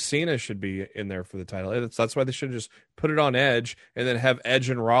don't think Cena should be in there for the title. That's why they should just put it on Edge and then have Edge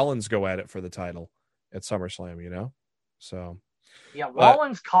and Rollins go at it for the title at SummerSlam, So, yeah,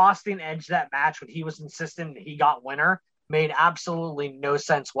 Rollins costing Edge that match when he was insistent he got winner made absolutely no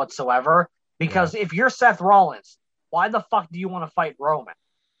sense whatsoever. Because if you're Seth Rollins, why the fuck do you want to fight Roman?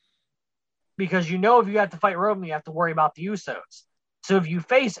 because you know if you have to fight Roman, you have to worry about the Usos. So if you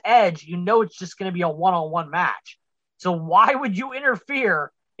face Edge, you know it's just going to be a one-on-one match. So why would you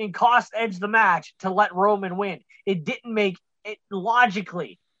interfere and cost Edge the match to let Roman win? It didn't make it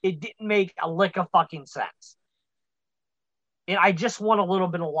logically. It didn't make a lick of fucking sense. And I just want a little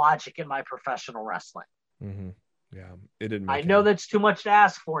bit of logic in my professional wrestling. Mm-hmm. Yeah, it didn't. I know that's too much to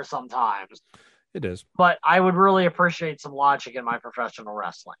ask for sometimes. It is, but I would really appreciate some logic in my professional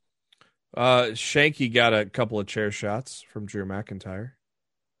wrestling. Shanky got a couple of chair shots from Drew McIntyre.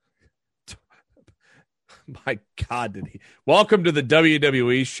 My God, did he? Welcome to the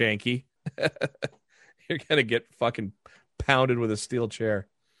WWE, Shanky. You're gonna get fucking pounded with a steel chair.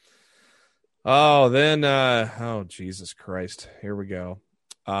 Oh, then, oh, Jesus Christ. Here we go.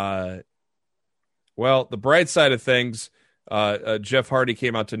 Well, the bright side of things, Jeff Hardy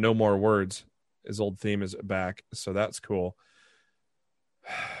came out to No More Words. His old theme is back, so that's cool.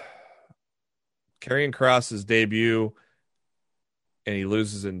 Karrion Kross's debut, and he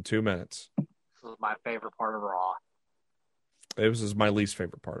loses in 2 minutes. This was my favorite part of Raw. This is my least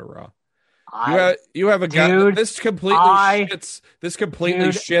favorite part of Raw. You have a guy. This completely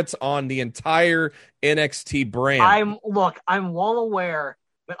shits on the entire NXT brand. I'm well aware,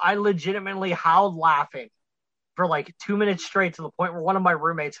 but I legitimately howled laughing for like 2 minutes straight to the point where one of my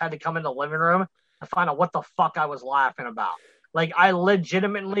roommates had to come in the living room to find out what the fuck I was laughing about. Like I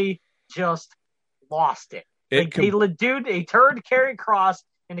legitimately just lost it. They turned Karrion Kross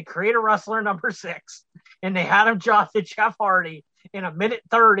into Creator Wrestler number 6, and they had him drop to Jeff Hardy in a minute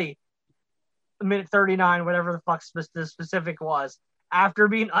 30. Minute 39, whatever the fuck the specific was, after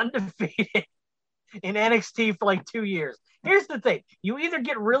being undefeated in NXT for like 2 years. Here's the thing. You either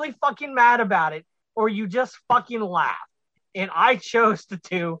get really fucking mad about it or you just fucking laugh. And I chose to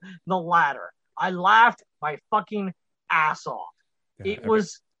do the latter. I laughed my fucking ass off. It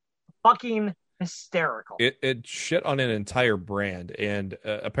was fucking hysterical. It shit on an entire brand. And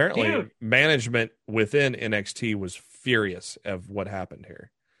apparently management within NXT was furious of what happened here.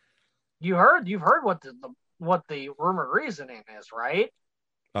 You've heard what the rumored reasoning is, right?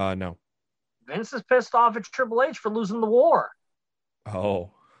 No. Vince is pissed off at Triple H for losing the war.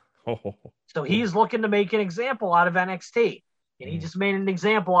 Oh. So he's looking to make an example out of NXT, and he just made an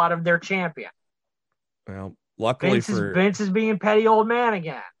example out of their champion. Well, luckily Vince is being petty old man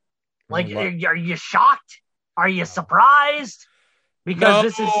again. Like, are you shocked? Are you surprised? Because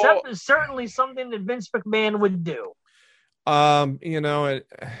this is certainly something that Vince McMahon would do.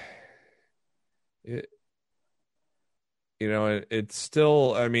 It's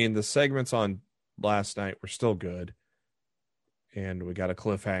still, I mean, the segments on last night were still good, and we got a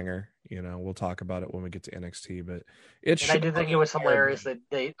cliffhanger. We'll talk about it when we get to NXT, but I did think it was hilarious that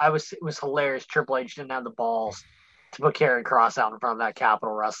it was hilarious. Triple H didn't have the balls to put Karrion Kross out in front of that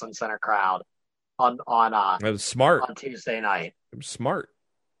Capitol Wrestling Center crowd on it was smart on Tuesday night. It was smart.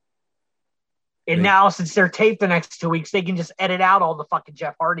 And now, since they're taped the next 2 weeks, they can just edit out all the fucking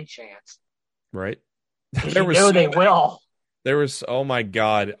Jeff Hardy chants. Right. They will. There was, oh my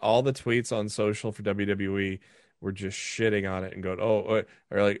God, all the tweets on social for WWE were just shitting on it and going, or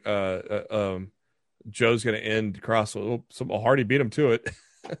like, Joe's going to end Kross. Hardy beat him to it.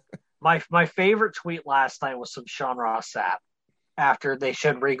 My favorite tweet last night was from Sean Ross Sapp after they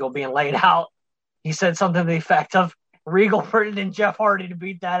showed Regal being laid out. He said something to the effect of, Regal put it in Jeff Hardy to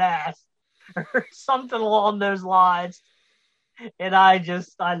beat that ass, or something along those lines. And I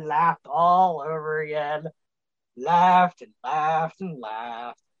laughed all over again. Laughed and laughed and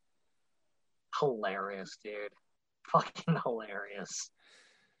laughed. Hilarious, dude. Fucking hilarious.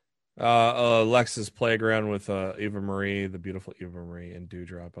 Lex's Playground with Eva Marie, the beautiful Eva Marie, and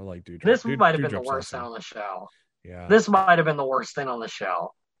Dewdrop. I like Dewdrop. This might have been the worst thing on the show. Yeah. This might have been the worst thing on the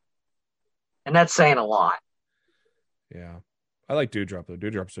show. And that's saying a lot. Yeah. I like Dewdrop, though.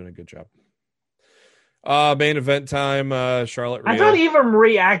 Dewdrop's doing a good job. Main event time, Charlotte Rhea. I thought Eva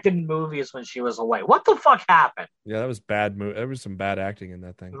Marie acted in movies when she was away. What the fuck happened? Yeah, that was bad. There was some bad acting in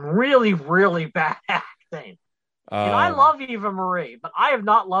that thing. Really, really bad acting. And I love Eva Marie, but I have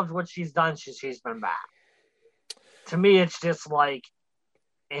not loved what she's done since she's been back. To me, it's just like,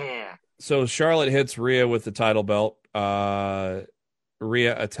 So Charlotte hits Rhea with the title belt.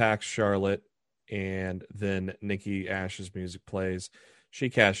 Rhea attacks Charlotte, and then Nikki Ash's music plays. She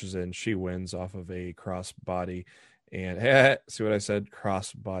cashes in. She wins off of a cross body. And see what I said?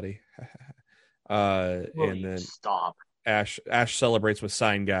 Cross body. And then stop. Ash celebrates with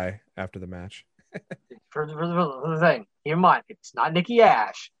Sign Guy after the match. For the thing, keep in mind, it's not Nikki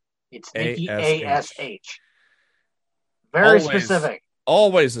Ash. It's Nikki ASH. Very specific.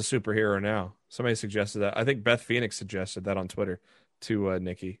 Always a superhero now. Somebody suggested that. I think Beth Phoenix suggested that on Twitter. to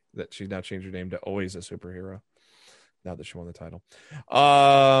Nikki that she's now changed her name to Always a Superhero now that she won the title.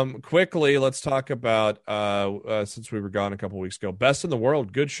 Quickly, let's talk about since we were gone a couple weeks ago, Best in the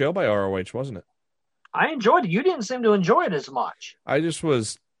World. Good show by ROH, wasn't it? I enjoyed it. You didn't seem to enjoy it as much. I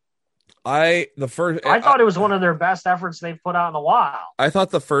thought it was one of their best efforts they've put out in a while. I thought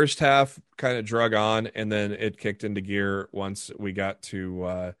the first half kind of drug on, and then it kicked into gear once we got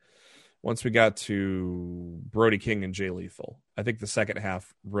to Brody King and Jay Lethal. I think the second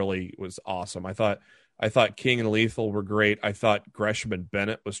half really was awesome. I thought King and Lethal were great. I thought Gresham and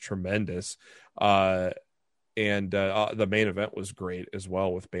Bennett was tremendous. And the main event was great as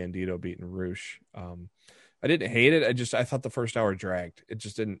well with Bandito beating Roosh. I didn't hate it. I thought the first hour dragged. It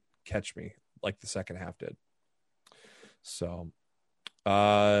just didn't catch me like the second half did. So,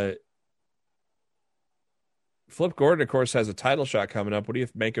 Flip Gordon, of course, has a title shot coming up. What do you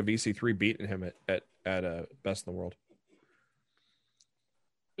make of EC3 beating him at Best in the World?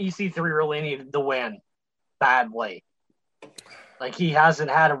 EC3 really needed the win badly. Like, he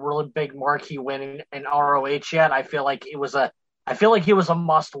hasn't had a really big marquee win in ROH yet. I feel like it was a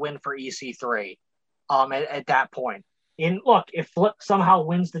must win for EC3 at that point. And look, if Flip somehow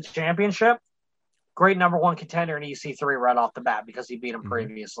wins the championship, great number one contender in EC3 right off the bat because he beat him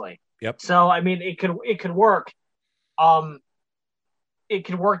previously. Yep. So I mean, it could work. It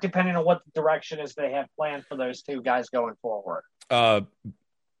could work depending on what the direction is they have planned for those two guys going forward.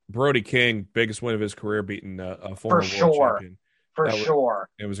 Brody King, biggest win of his career, beating a former world champion. For sure.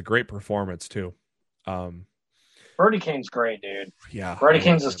 It was a great performance too. Brody King's great, dude. Yeah. Brody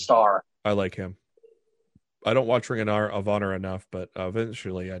King's a star. I like him. I don't watch Ring of Honor enough, but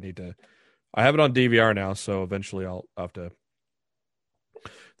eventually I need to. I have it on DVR now, so eventually I'll have to.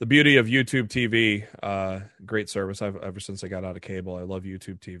 The beauty of YouTube TV, great service. Ever since I got out of cable, I love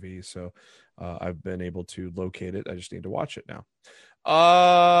YouTube TV, so I've been able to locate it. I just need to watch it now.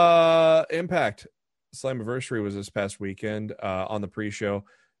 Impact Slammiversary was this past weekend on the pre-show.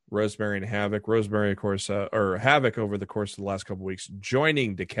 Rosemary and Havoc. Rosemary, of course, or Havoc over the course of the last couple of weeks,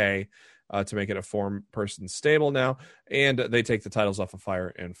 joining Decay to make it a four-person stable now, and they take the titles off of Fire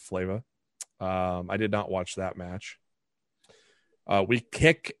and Flava. I did not watch that match. We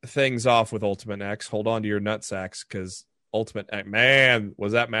kick things off with Ultimate X. Hold on to your nutsacks, because Ultimate X, man,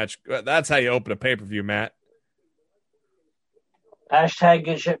 was that match. That's how you open a pay-per-view, Matt. Hashtag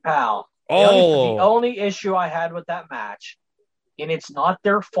good shit, pal. Oh. The only issue I had with that match, and it's not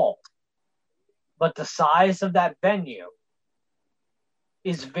their fault, but the size of that venue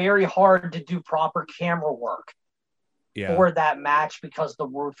is very hard to do proper camera work for that match because the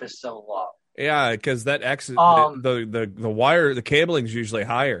roof is so low. Yeah, because that X, the wire, the cabling is usually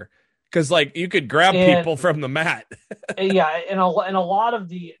higher. Because like you could grab people from the mat. Yeah, and a lot of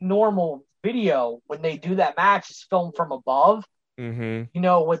the normal video when they do that match is filmed from above. Mm-hmm. You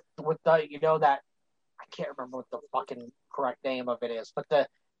know, with the that I can't remember what the fucking correct name of it is, but the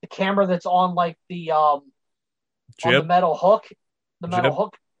camera that's on like the on the metal hook,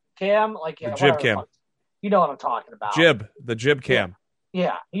 hook cam, like the jib cam. You know what I'm talking about? The jib cam.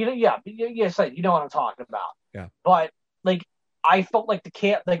 Yeah, you know what I'm talking about. Yeah, but like I felt like the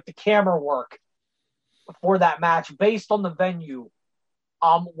camera work for that match based on the venue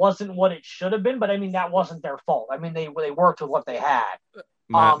wasn't what it should have been. But I mean that wasn't their fault. I mean they worked with what they had.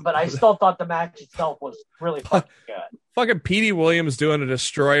 But I still thought the match itself was really fucking good. Fucking Petey Williams doing a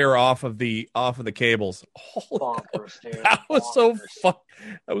destroyer off of the cables. Bonkers, dude. That was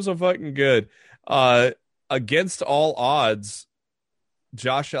so fucking good. Against all odds,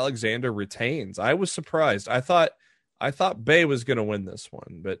 Josh Alexander retains. I was surprised. I thought Bay was going to win this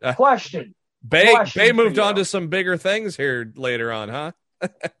one, but question. Bay moved on to some bigger things here later on, huh?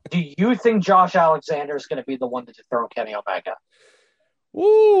 Do you think Josh Alexander is going to be the one to dethrone Kenny Omega?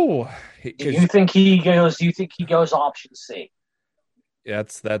 Ooh. Do you think he goes option C?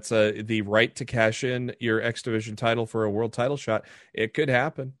 That's the right to cash in your X Division title for a world title shot. It could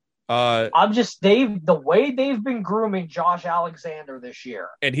happen. The way they've been grooming Josh Alexander this year,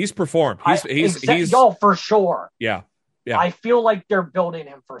 and he's performed. He's for sure. Yeah. I feel like they're building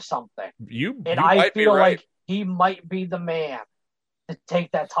him for something. I feel like he might be the man to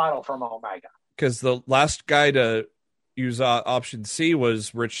take that title from Omega. Because the last guy to use option C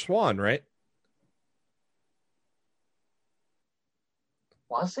was Rich Swann, right?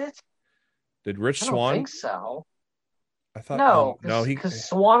 Was it? Did Rich Swann? I don't think so. I thought no, because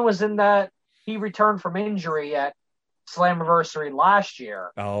Swan was in that. He returned from injury at Slammiversary last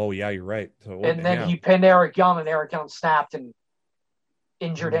year. Oh yeah, you're right. So and then he pinned Eric Young, and Eric Young snapped and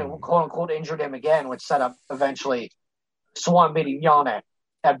injured him, quote unquote, injured him again, which set up eventually Swan beating Young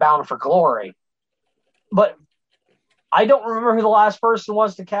at Bound for Glory. But I don't remember who the last person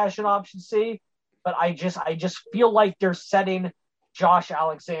was to cash in option C, but I just feel like they're setting Josh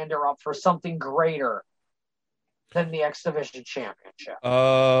Alexander up for something greater than the X Division Championship.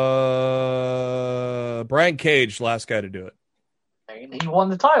 Brian Cage, last guy to do it. And he won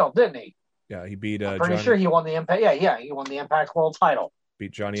the title, didn't he? Yeah, he beat. I'm pretty sure he won the Impact. Yeah, he won the Impact World Title.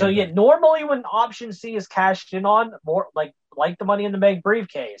 Beat Johnny. So Impact. normally when option C is cashed in on, more like the Money in the Bank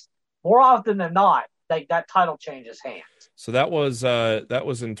briefcase, more often than not, like that title changes hands. So that was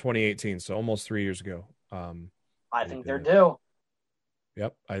in 2018, so almost 3 years ago. I think they're due.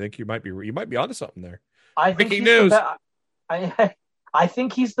 Yep, I think you might be onto something there. Breaking news. I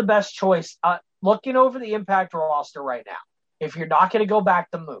think he's the best choice. Looking over the Impact roster right now, if you're not going to go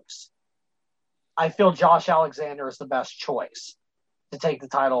back to Moose, I feel Josh Alexander is the best choice to take the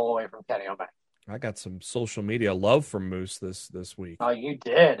title away from Kenny Omega. I got some social media love from Moose this week. Oh, you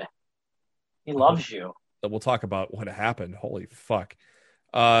did. He loves you. We'll talk about what happened. Holy fuck.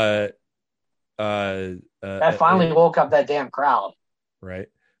 That finally woke up that damn crowd. Right.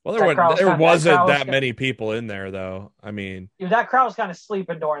 Well, there wasn't that many people in there, though. I mean, that crowd was kind of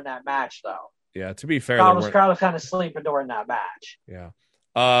sleeping during that match, though. Yeah, to be fair, crowd was kind of sleeping during that match. Yeah.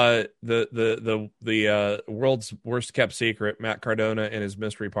 The world's worst kept secret, Matt Cardona and his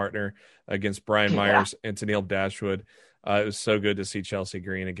mystery partner against Brian Myers and Tenille Dashwood. It was so good to see Chelsea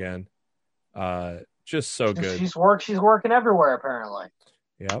Green again. Just so good. She's working everywhere apparently.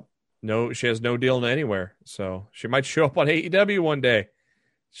 Yep. No, she has no deal anywhere, so she might show up on AEW one day.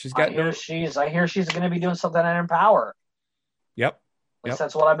 I hear she's going to be doing something in Empower. Yep. At least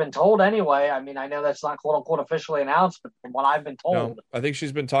that's what I've been told anyway. I mean, I know that's not quote unquote officially announced, but from what I've been told. No, I think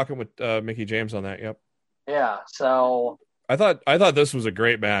she's been talking with Mickie James on that. Yep. Yeah. So I thought this was a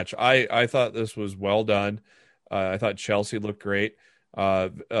great match. I thought this was well done. I thought Chelsea looked great.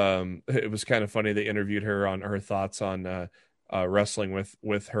 It was kind of funny. They interviewed her on her thoughts on wrestling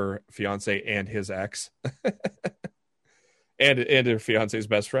with her fiance and his ex. And her fiance's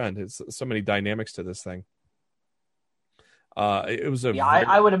best friend. It's so many dynamics to this thing. It was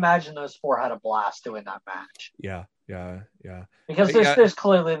I would imagine those four had a blast doing that match. Yeah. Because there's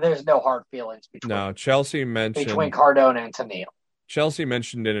clearly no hard feelings between Cardona and Tenille. Chelsea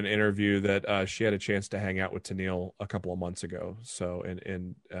mentioned in an interview that she had a chance to hang out with Tenille a couple of months ago. So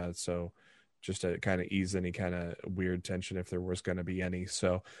so just to kind of ease any kind of weird tension if there was going to be any.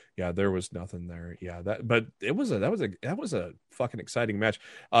 So yeah, there was nothing there. Yeah, but that was a fucking exciting match.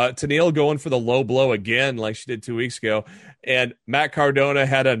 Tenille going for the low blow again, like she did 2 weeks ago, and Matt Cardona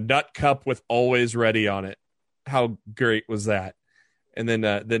had a nut cup with Always Ready on it. How great was that? And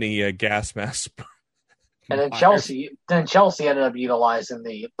then he gas masked. And then Chelsea ended up utilizing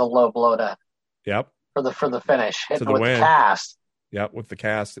the low blow for the finish with the cast. Yep, with the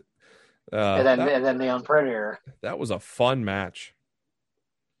cast. And then the Unprettier. That was a fun match.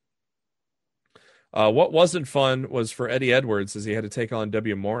 What wasn't fun was for Eddie Edwards as he had to take on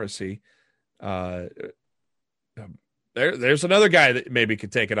W. Morrissey. There's another guy that maybe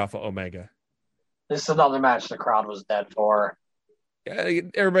could take it off of Omega. This is another match the crowd was dead for. Yeah,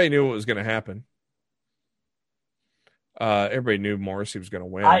 everybody knew what was going to happen. Everybody knew Morrissey was going to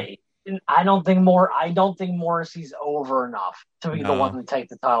win. I don't think Morrissey's over enough to be the one to take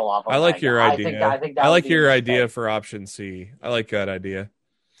the title off. I like your idea. I like your idea for option C. I like that idea.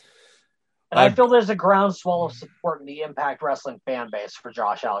 And I feel there's a groundswell of support in the Impact Wrestling fan base for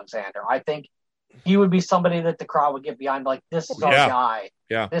Josh Alexander. I think he would be somebody that the crowd would get behind. Like, this is our guy.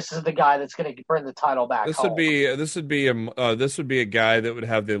 Yeah, this is the guy that's going to bring the title back. This would be a guy that would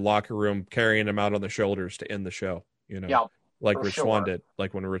have the locker room carrying him out on the shoulders to end the show. Like Rich Swann did,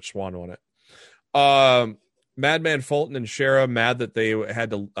 like when Rich Swann won it. Madman Fulton and Shera mad that they had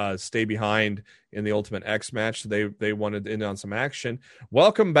to stay behind in the Ultimate X match. They wanted in on some action.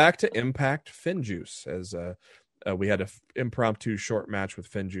 Welcome back to Impact Finjuice, as we had an impromptu short match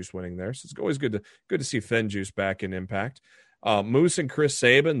with Finjuice winning there. So it's always good to see Finjuice back in Impact. Moose and Chris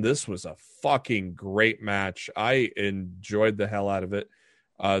Sabin, this was a fucking great match. I enjoyed the hell out of it.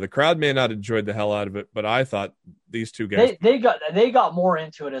 The crowd may not have enjoyed the hell out of it, but I thought these two guys they got more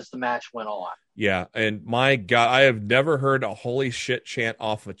into it as the match went on. Yeah, and my God, I have never heard a holy shit chant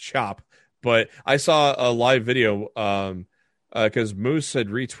off a chop, but I saw a live video because Moose had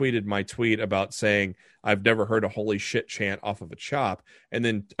retweeted my tweet about saying I've never heard a holy shit chant off of a chop, and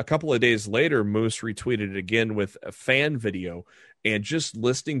then a couple of days later, Moose retweeted it again with a fan video, and just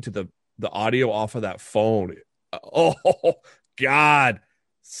listening to the audio off of that phone, oh God.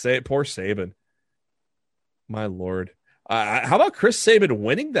 Poor Sabin. My Lord. How about Chris Sabin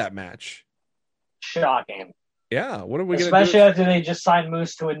winning that match? Shocking. Yeah. What are we going to do? Especially after they just signed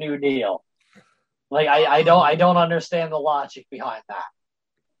Moose to a new deal. Like I don't understand the logic behind that.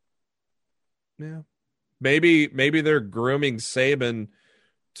 Yeah. Maybe they're grooming Saban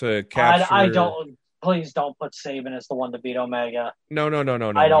to capture. I don't. Please don't put Saban as the one to beat Omega. No. I don't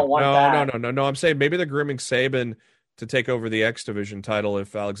want that. No. I'm saying maybe they're grooming Saban to take over the X Division title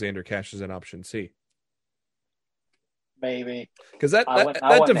if Alexander cashes in option C. Maybe. Because that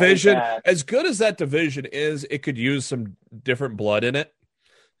division, as good as that division is, it could use some different blood in it.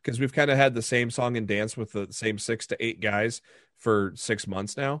 Because we've kind of had the same song and dance with the same 6 to 8 guys for 6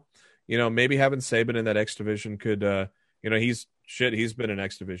 months now. Maybe having Saban in that X Division could, he's been an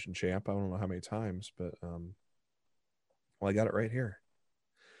X Division champ. I don't know how many times, but, I got it right here.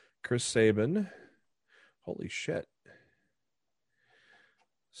 Chris Saban. Holy shit.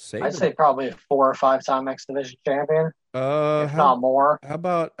 Saban. I'd say probably a 4 or 5 time X Division champion. If not more. How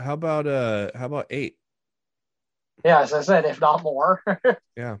about 8? Yeah, as I said, if not more.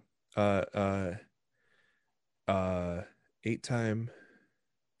 Yeah. 8-time.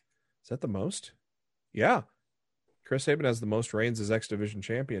 Is that the most? Yeah. Chris Saban has the most reigns as X Division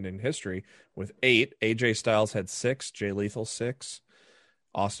champion in history with 8. AJ Styles had 6. Jay Lethal 6.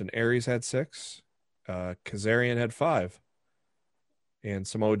 Austin Aries had 6. Kazarian had 5. And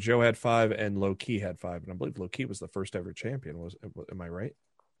Samoa Joe had 5, and Low Key had 5. And I believe Low Key was the first ever champion. Am I right?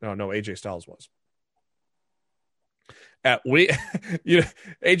 No, AJ Styles was.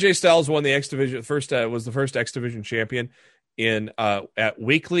 AJ Styles won the X Division was the first X Division champion in at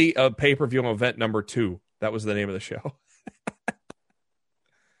weekly pay-per-view event number 2. That was the name of the show.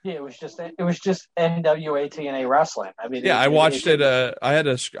 Yeah, it was just NWA TNA wrestling. I mean, I watched it. I had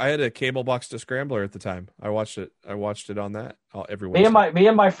a cable box to Scrambler at the time. I watched it on that every week. Me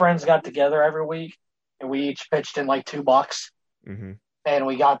and my friends got together every week, and we each pitched in like $2. Mm-hmm. And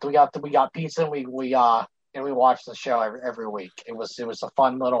we got pizza, and we watched the show every week. It was a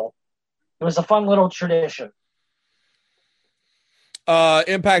fun little tradition.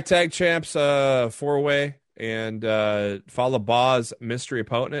 Impact Tag Champs 4-way. And Falaba's mystery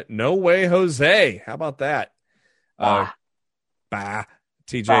opponent, No Way Jose. How about that? TJ,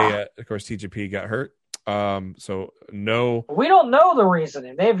 of course, TJP got hurt. So no. We don't know the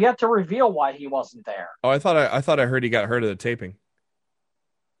reasoning. They've yet to reveal why he wasn't there. Oh, I thought I heard he got hurt at the taping.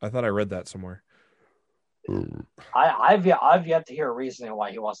 I thought I read that somewhere. I've yet to hear reasoning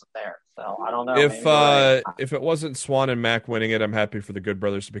why he wasn't there. So I don't know. If it wasn't Swan and Mac winning it, I'm happy for the Good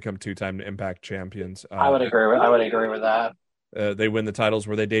Brothers to become 2-time Impact champions. I would agree with that. They win the titles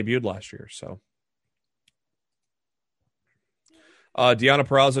where they debuted last year. So Deonna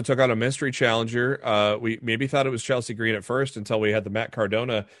Purrazzo took on a mystery challenger. We maybe thought it was Chelsea Green at first until we had the Matt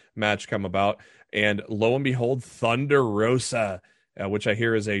Cardona match come about, and lo and behold, Thunder Rosa. Which I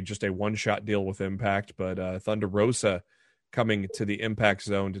hear is just a one-shot deal with Impact, but Thunder Rosa coming to the Impact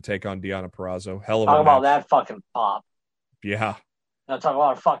Zone to take on Deonna Purrazzo. Hell of a match. Talk about that fucking pop. Yeah. I'm talking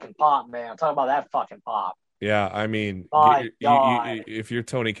about a fucking pop, man. I'm talking about that fucking pop. Yeah, I mean, if you're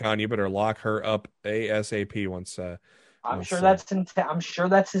Tony Khan, you better lock her up ASAP once. I'm sure that's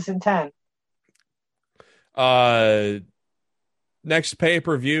his intent. Next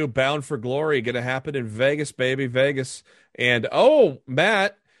pay-per-view, Bound for Glory, going to happen in Vegas, baby, Vegas. And,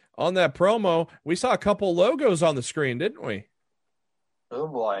 Matt, on that promo, we saw a couple logos on the screen, didn't we? Oh,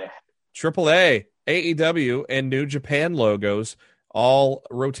 boy. AAA, AEW, and New Japan logos, all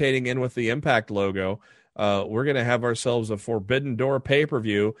rotating in with the Impact logo. We're going to have ourselves a Forbidden Door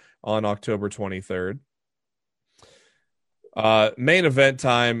pay-per-view on October 23rd. Main event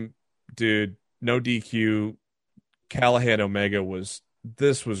time, dude, no DQ. Callahan Omega was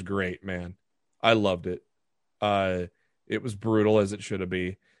great, man. I loved it. It was brutal as it should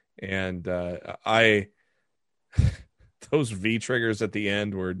be. And those V triggers at the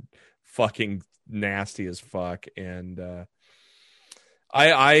end were fucking nasty as fuck. And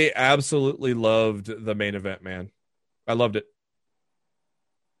I absolutely loved the main event, man. I loved it.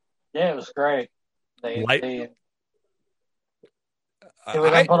 Yeah, it was great. They put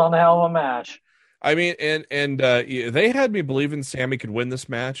on a hell of a match. I mean, and they had me believing Sammy could win this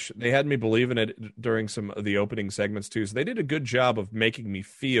match. They had me believing it during some of the opening segments too. So they did a good job of making me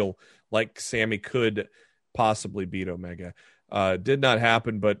feel like Sammy could possibly beat Omega. Did not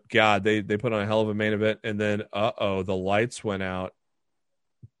happen, but God, they put on a hell of a main event. And then, the lights went out.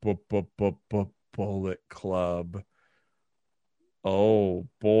 Bullet Club. Oh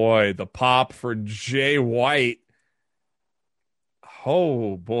boy, the pop for Jay White.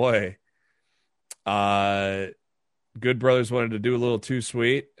 Oh boy. Good Brothers wanted to do a little too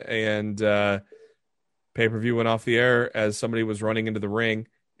sweet, and pay-per-view went off the air as somebody was running into the ring,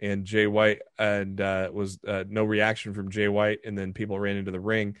 and Jay White, and was no reaction from Jay White, and then people ran into the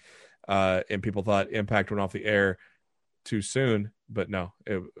ring. and people thought Impact went off the air too soon, but no,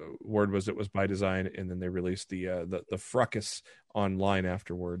 word was it was by design, and then they released the fracas online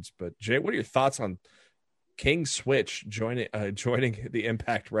afterwards. But Jay, what are your thoughts on King Switch joining the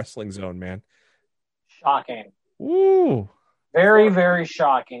Impact Wrestling Zone, man? Shocking. Ooh. Very, very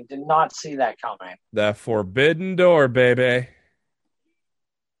shocking. Did not see that coming. The forbidden door, baby.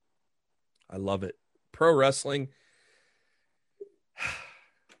 I love it. Pro wrestling.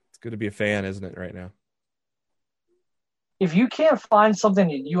 It's good to be a fan, isn't it, right now? If you can't find something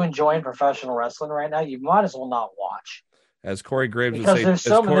that you enjoy in professional wrestling right now, you might as well not watch. As Corey Graves would because say, there's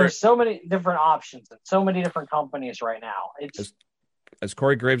so many different options and so many different companies right now. As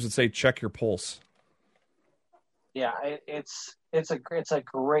Corey Graves would say, check your pulse. Yeah, it's a great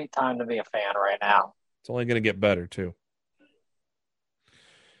time to be a fan right now. It's only going to get better too.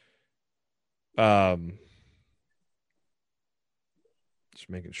 Just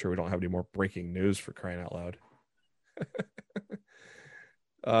making sure we don't have any more breaking news for crying out loud.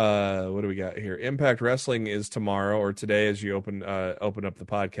 What do we got here? Impact Wrestling is tomorrow or today as you open up the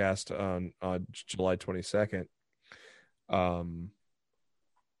podcast on July 22nd.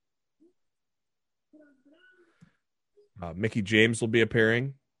 Mickey James will be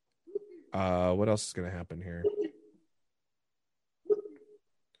appearing. What else is going to happen here?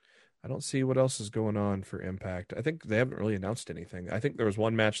 I don't see what else is going on for Impact. I think they haven't really announced anything. I think there was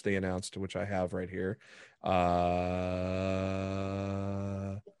one match they announced, which I have right here.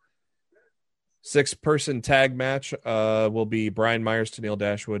 6-person tag match will be Brian Myers, Tennille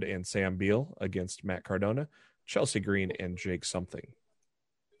Dashwood, and Sam Beal against Matt Cardona, Chelsea Green, and Jake Something.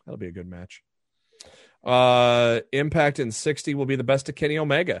 That'll be a good match. Impact in 60 will be the best of Kenny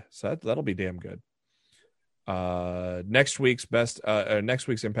Omega, so that'll be damn good. Next week's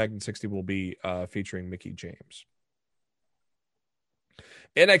Impact in 60 will be featuring Mickey James.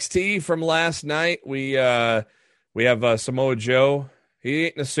 NXT from last night, we have Samoa Joe. He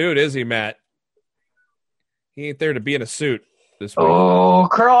ain't in a suit, is he, Matt? He ain't there to be in a suit this week. Oh,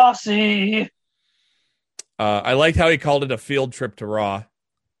 Crossy! I liked how he called it a field trip to Raw.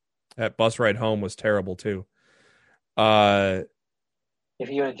 That bus ride home was terrible too. If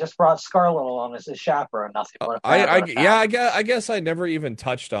you had just brought Scarlett along as his chaperone, nothing would have I guess I never even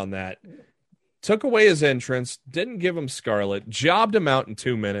touched on that. Took away his entrance, didn't give him Scarlett, jobbed him out in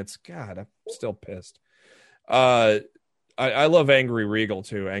 2 minutes. God, I'm still pissed. I love Angry Regal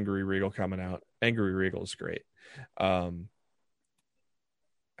too. Angry Regal coming out. Angry Regal is great. How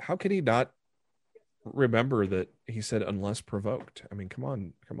can he not remember that he said unless provoked? I mean, come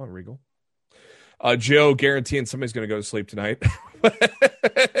on, Regal. Joe guaranteeing somebody's going to go to sleep tonight.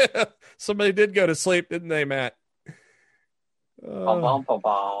 Somebody did go to sleep, didn't they, Matt? I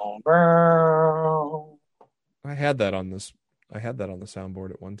had that on the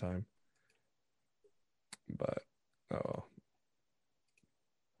soundboard at one time, but I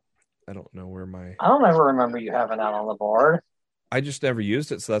don't know where I don't ever remember you having that on the board. I just never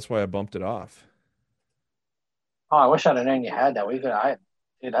used it, so that's why I bumped it off. Oh, I wish I'd have known you had that.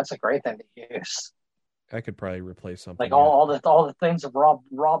 Dude, that's a great thing to use. I could probably replace something. Like all the things that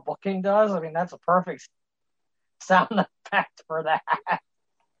raw booking does. I mean, that's a perfect sound effect for that.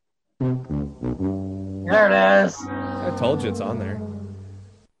 There it is. I told you it's on there.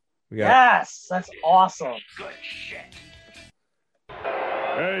 Yes, that's awesome. Good shit.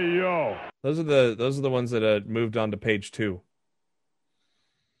 Hey, yo. Those are the ones that moved on to page 2.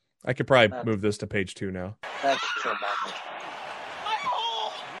 I could probably move this to page 2 now. That's true.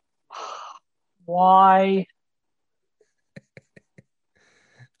 Why?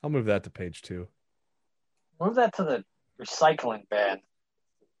 I'll move that to page 2. Move that to the recycling bin.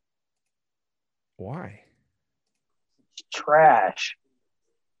 Why? It's trash.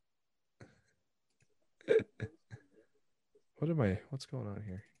 What's going on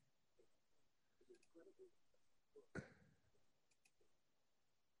here? I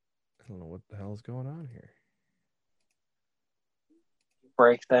don't know what the hell is going on here.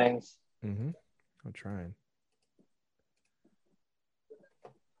 Break things. I'm trying.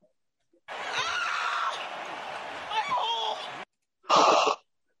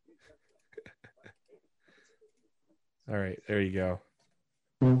 All right, there you go.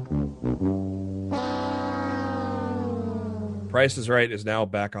 Price is Right is now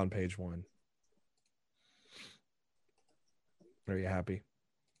back on page 1. Are you happy?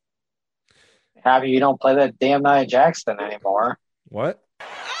 Happy you don't play that damn Nia Jackson anymore. What?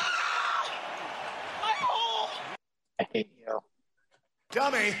 I hate you.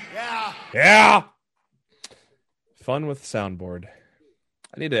 Dummy. Yeah. Yeah. Fun with soundboard.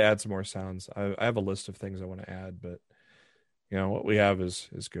 I need to add some more sounds. I have a list of things I want to add, but what we have is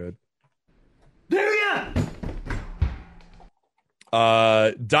good.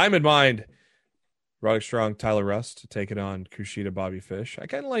 Diamond Mine, Roderick Strong, Tyler Rust taking on Kushida, Bobby Fish. I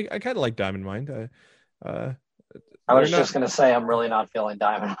kind of like Diamond Mine. I was just gonna say I'm really not feeling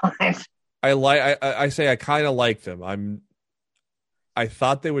Diamond Mine. I kind of like them. I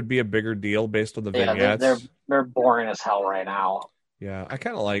thought they would be a bigger deal based on the vignettes. They're boring as hell right now. Yeah, I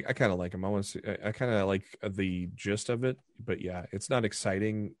kind of like them. I kind of like the gist of it, but yeah, it's not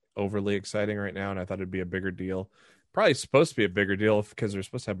overly exciting right now. And I thought it'd be a bigger deal. Probably supposed to be a bigger deal because they're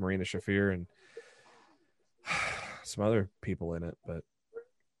supposed to have Marina Shafir and some other people in it. But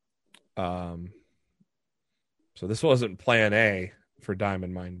so this wasn't Plan A for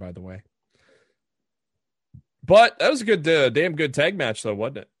Diamond Mine, by the way. But that was a good, damn good tag match, though,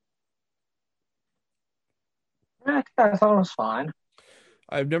 wasn't it? I thought it was fine.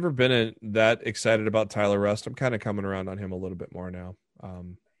 I've never been that excited about Tyler Rust. I'm kind of coming around on him a little bit more now.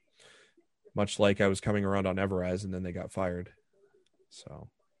 Much like I was coming around on Everrise, and then they got fired. So,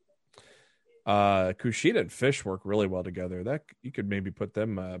 Kushida and Fish work really well together. That you could maybe put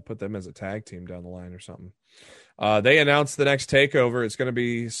them as a tag team down the line or something. They announced the next takeover. It's going to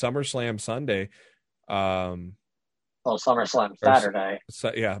be SummerSlam Sunday. SummerSlam Saturday.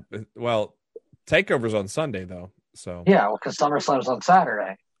 Yeah. Well, takeover's on Sunday though. So yeah, because SummerSlam's on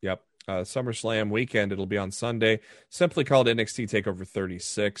Saturday. Yep. SummerSlam weekend. It'll be on Sunday. Simply called NXT Takeover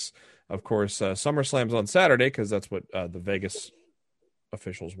 36. Of course, SummerSlam's on Saturday because that's what the Vegas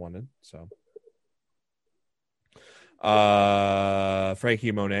officials wanted. So,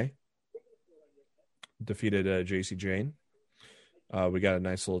 Frankie Monet defeated JC Jane. We got a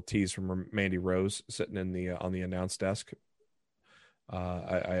nice little tease from Mandy Rose sitting in on the announce desk.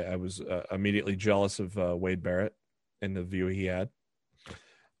 I was immediately jealous of Wade Barrett and the view he had.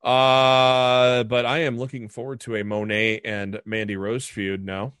 But I am looking forward to a Monet and Mandy Rose feud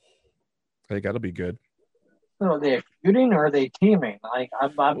now. I think that'll be good. So are they feuding or are they teaming? Like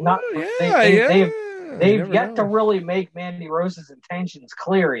I'm not. They've yet to really make Mandy Rose's intentions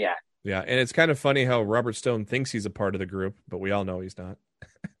clear yet. Yeah, and it's kind of funny how Robert Stone thinks he's a part of the group, but we all know he's not.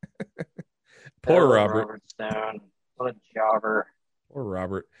 Poor Robert. Robert Stone. What a jobber. Poor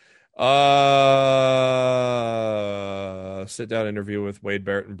Robert. Sit-down interview with Wade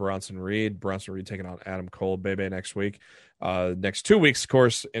Barrett and Bronson Reed. Bronson Reed taking on Adam Cole, Bebe next week. Next 2 weeks, of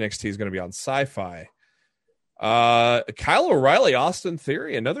course, NXT is going to be on Sci-Fi. Kyle O'Reilly, Austin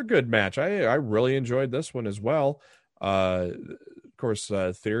Theory, another good match. I really enjoyed this one as well. Of course,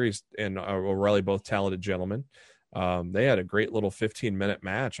 Theory and O'Reilly, both talented gentlemen. They had a great little 15-minute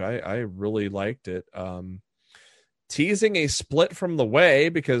match. I really liked it. Teasing a split from the Way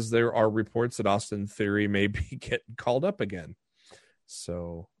because there are reports that Austin Theory may be getting called up again.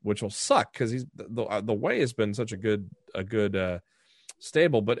 So, which will suck because the Way has been such a good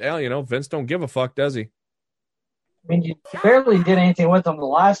stable. But Vince don't give a fuck, does he? I mean, you barely did anything with him the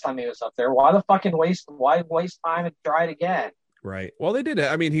last time he was up there. Why waste time and try it again? Right. Well, they did.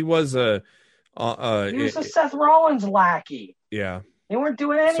 I mean, he was a Seth Rollins lackey. Yeah. They weren't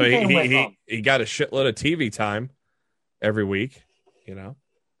doing anything with him. He got a shitload of TV time every week,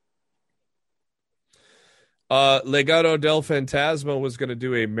 Legado del Fantasma was going to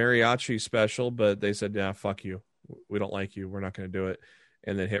do a mariachi special, but they said, "Nah, fuck you. We don't like you. We're not going to do it."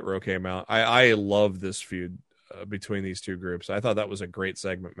 And then Hit Row came out. I love this feud between these two groups. I thought that was a great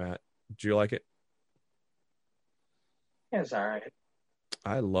segment, Matt. Did you like it? It's all right.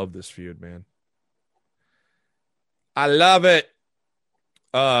 I love this feud, man. I love it.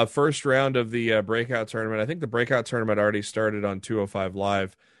 First round of the breakout tournament. I think the breakout tournament already started on 205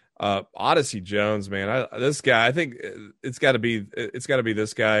 Live. Odyssey Jones, man. This guy, I think it's got to be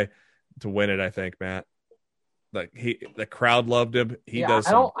this guy to win it. I think, Matt. Like the crowd loved him. He does.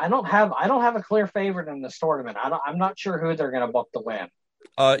 I don't have a clear favorite in this tournament. I'm not sure who they're going to book to win.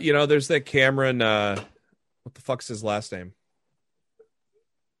 There's that Cameron. What the fuck's his last name?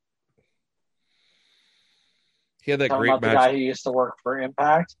 He had that great match. The guy who used to work for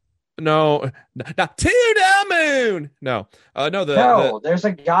Impact. No, not to the moon. No, there's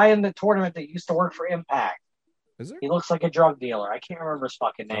a guy in the tournament that used to work for Impact. Is there? He looks like a drug dealer. I can't remember his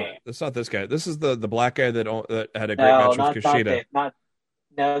fucking name. That's not this guy. This is the black guy that had a great match with Kushida.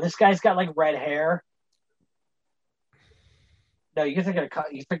 No, this guy's got like red hair. No, you think of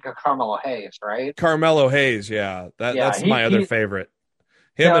Carmelo Hayes, right? Carmelo Hayes, yeah. That's my other favorite.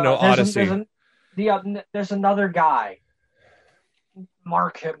 Him and Odyssey. There's another guy.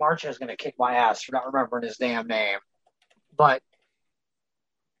 March is going to kick my ass for not remembering his damn name. But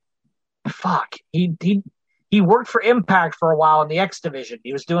fuck, he worked for Impact for a while in the X division.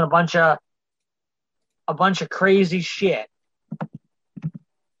 He was doing a bunch of crazy shit.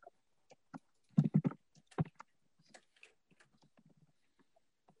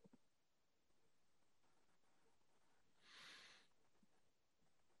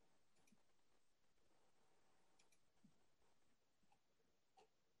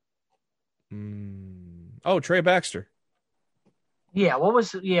 Oh, Trey Baxter. Yeah, what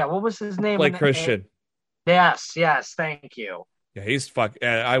was his name? Blake Christian. Yes, thank you. Yeah, he's fuck.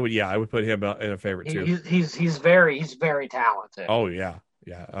 I would put him in a favorite too. He's very talented. Oh yeah.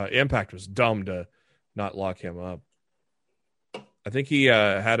 Impact was dumb to not lock him up. I think he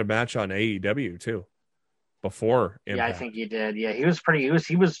had a match on AEW too before Impact. Yeah, I think he did. Yeah, he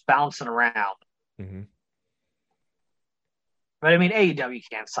was bouncing around. Mm-hmm. But I mean, AEW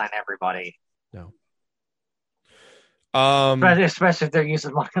can't sign everybody. No. Especially if they're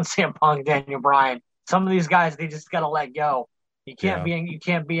using fucking CM Punk, Daniel Bryan. Some of these guys, they just gotta let go. You can't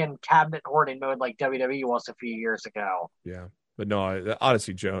be in cabinet hoarding mode like WWE was a few years ago. Yeah, but no,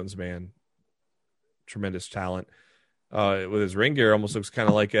 Odyssey Jones, man, tremendous talent. With his ring gear, almost looks kind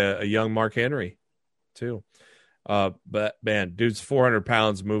of like a young Mark Henry, too. But man, dude's 400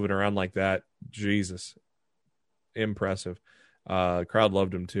 pounds moving around like that. Jesus, impressive. Crowd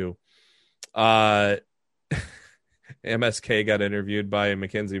loved him too. MSK got interviewed by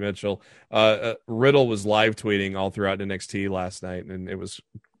Mackenzie Mitchell. Riddle was live tweeting all throughout NXT last night, and it was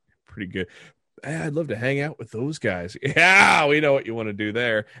pretty good. Hey, I'd love to hang out with those guys. Yeah, we know what you want to do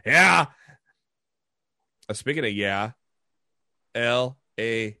there. Yeah. Speaking of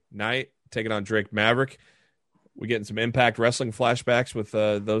L.A. Knight taking on Drake Maverick. We getting some Impact Wrestling flashbacks with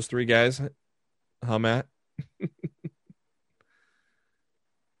those three guys. Huh, Matt?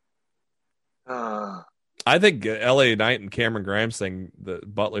 I think L.A. Knight and Cameron Grimes thing, the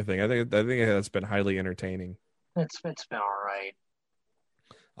Butler thing, I think that's been highly entertaining. It's been all right.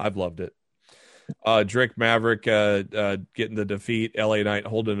 I've loved it. Drake Maverick getting the defeat. L.A. Knight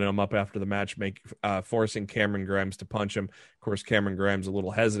holding him up after the match, forcing Cameron Grimes to punch him. Of course, Cameron Grimes a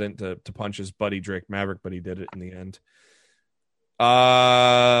little hesitant to punch his buddy Drake Maverick, but he did it in the end.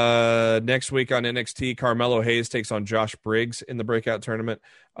 Next week on NXT, Carmelo Hayes takes on Josh Briggs in the breakout tournament.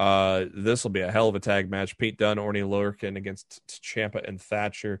 This will be a hell of a tag match. Pete Dunne, Orny Lorcan against Ciampa and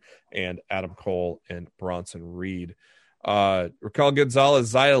Thatcher, and Adam Cole and Bronson Reed. Raquel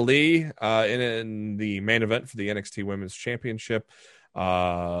Gonzalez, Xia Li in the main event for the NXT Women's Championship.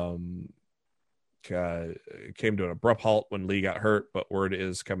 Came to an abrupt halt when Lee got hurt, but word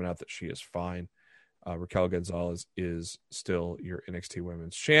is coming out that she is fine. Raquel Gonzalez is still your NXT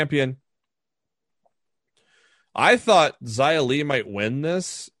Women's Champion. I thought Xia Li might win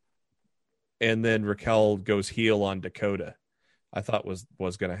this, and then Raquel goes heel on Dakota. I thought was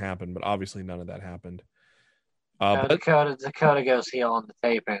going to happen, but obviously none of that happened. Dakota goes heel on the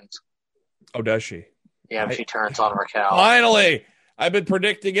tapings. Oh, does she? Yeah, she turns on Raquel. Finally! I've been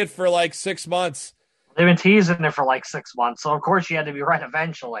predicting it for like 6 months. They've been teasing it for like 6 months, so of course she had to be right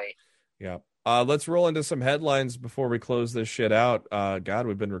eventually. Yeah. Let's roll into some headlines before we close this shit out. God,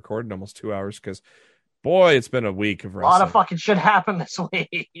 we've been recording almost 2 hours because, boy, it's been a week of wrestling. A lot of fucking shit happened this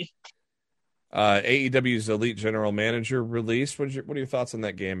week. AEW's Elite General Manager released. What are your thoughts on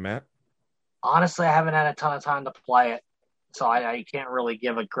that game, Matt? Honestly, I haven't had a ton of time to play it, so I can't really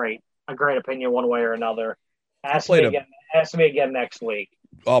give a great opinion one way or another. Ask me again next week.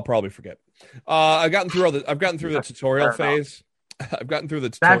 I'll probably forget. I've gotten through the tutorial phase. I've gotten through the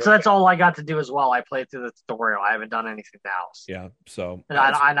tutorial. That's all I got to do as well. I played through the tutorial. I haven't done anything else. Yeah, so and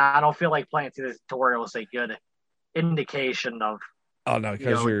I don't feel like playing through the tutorial is a good indication of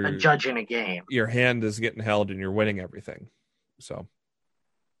because judging a game. Your hand is getting held and you're winning everything. So,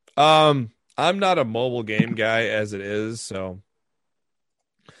 I'm not a mobile game guy as it is. So,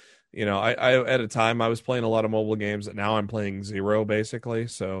 I at a time I was playing a lot of mobile games, and now I'm playing zero basically.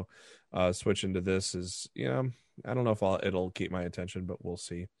 So, switching to this is I don't know if it'll keep my attention, but we'll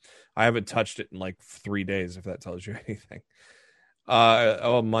see. I haven't touched it in like 3 days, if that tells you anything.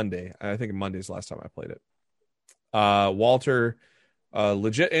 Monday. I think Monday's the last time I played it. Walter,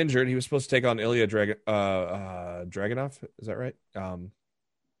 legit injured. He was supposed to take on Ilya Dragunov. Is that right? In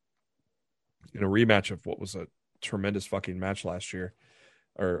a rematch of what was a tremendous fucking match last year.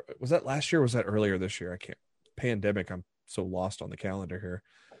 Or was that last year or was that earlier this year? I can't. Pandemic. I'm so lost on the calendar here.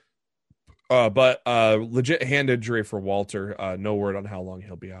 But legit hand injury for Walter. No word on how long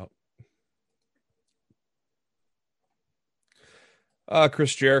he'll be out.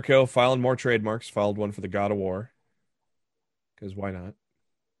 Chris Jericho filing more trademarks. Filed one for the God of War. Because why not?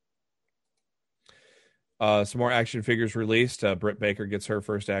 Some more action figures released. Britt Baker gets her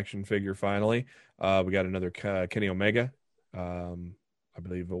first action figure finally. We got another Kenny Omega. I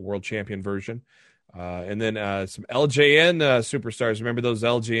believe a world champion version. And then some LJN superstars. Remember those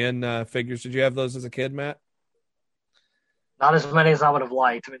LJN figures? Did you have those as a kid, Matt? Not as many as I would have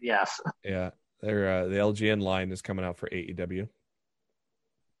liked, but yes. Yeah, they're the LJN line is coming out for AEW.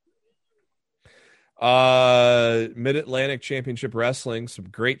 Mid-Atlantic Championship Wrestling, some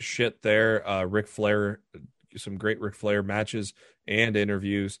great shit there. Ric Flair, some great Ric Flair matches and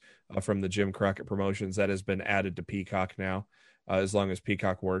interviews from the Jim Crockett Promotions that has been added to Peacock now, as long as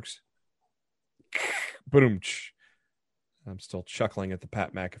Peacock works. Boom. I'm still chuckling at the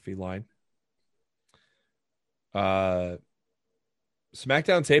Pat McAfee line.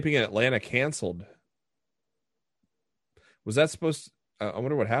 SmackDown taping in Atlanta canceled. Was that supposed to, I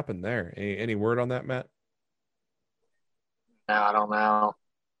wonder what happened there. Any word on that, Matt? No, I don't know.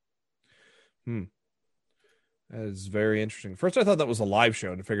 That is very interesting. First, I thought that was a live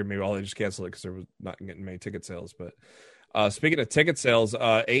show, and I figured maybe they just canceled it because there was not getting many ticket sales. But speaking of ticket sales,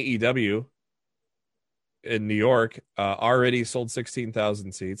 AEW in New York already sold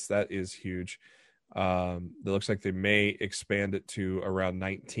 16,000 seats. That is huge. It looks like they may expand it to around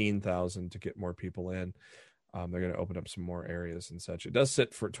 19,000 to get more people in. They're going to open up some more areas and such. It does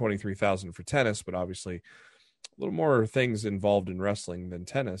sit for 23,000 for tennis, but obviously a little more things involved in wrestling than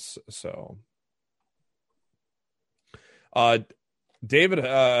tennis. So,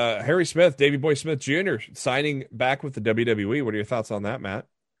 Harry Smith, Davey Boy Smith Jr. signing back with the WWE. What are your thoughts on that, Matt?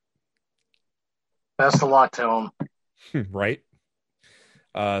 Best of luck to him. Right.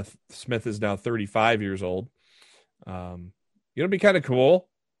 Smith is now 35 years old. It'd be kind of cool.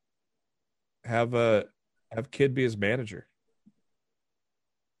 Have Kid be his manager.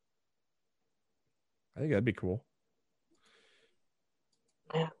 I think that'd be cool.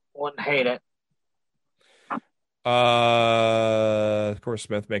 Yeah, wouldn't hate it. Of course,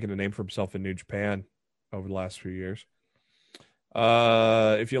 Smith making a name for himself in New Japan over the last few years.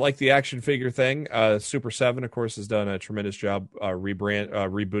 If you like the action figure thing, Super 7, of course, has done a tremendous job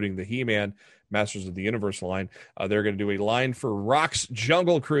rebooting the He-Man Masters of the Universe line. They're going to do a line for Rock's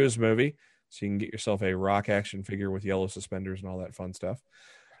Jungle Cruise movie, so you can get yourself a Rock action figure with yellow suspenders and all that fun stuff.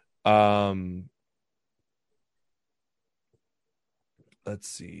 Let's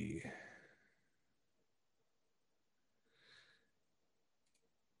see.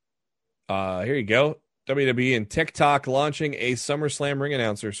 Here you go. WWE and TikTok launching a SummerSlam ring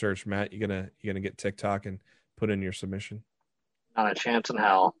announcer search. Matt, you gonna get TikTok and put in your submission? Not a chance in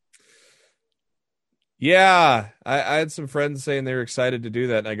hell. Yeah, I had some friends saying they were excited to do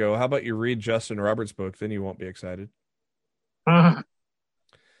that, and I go, "How about you read Justin Roberts' book? Then you won't be excited." The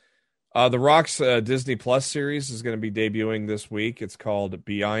Rock's Disney Plus series is going to be debuting this week. It's called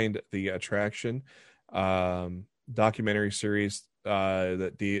Behind the Attraction, documentary series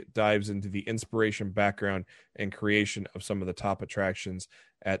that dives into the inspiration, background, and creation of some of the top attractions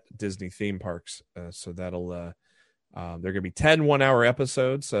at Disney theme parks. So that'll there are going to be 10 one-hour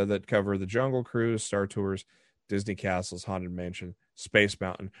episodes that cover the Jungle Cruise, Star Tours, Disney Castles, Haunted Mansion, Space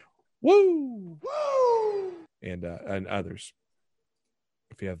Mountain, woo, and others.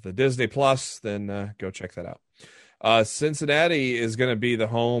 If you have the Disney Plus, then go check that out. Cincinnati is going to be the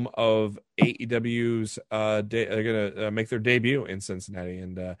home of AEW's. They're going to make their debut in Cincinnati,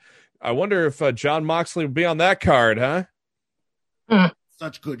 and I wonder if Jon Moxley will be on that card, huh?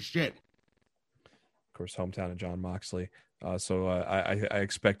 Such good shit. Of course, hometown of Jon Moxley. So I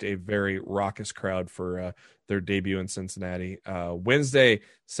expect a very raucous crowd for their debut in Cincinnati. Wednesday,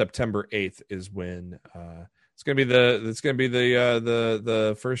 September 8th is when it's going to be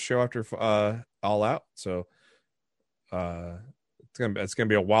the first show after All Out. So. It's gonna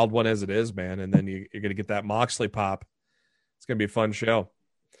be a wild one as it is, man. And then you're gonna get that Moxley pop. It's gonna be a fun show.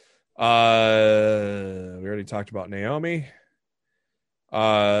 We already talked about Naomi.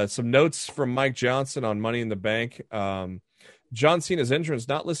 Some notes from Mike Johnson on Money in the Bank. John Cena's entrance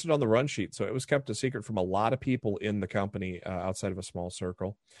not listed on the run sheet, so it was kept a secret from a lot of people in the company outside of a small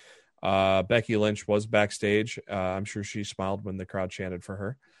circle. Becky Lynch was backstage. I'm sure she smiled when the crowd chanted for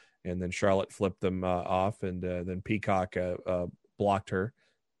her. And then Charlotte flipped them off, and then Peacock blocked her.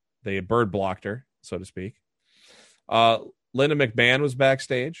 They bird blocked her, so to speak. Linda McMahon was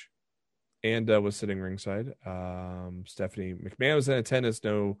backstage and was sitting ringside. Stephanie McMahon was in attendance.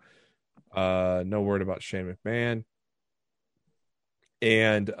 No word about Shane McMahon.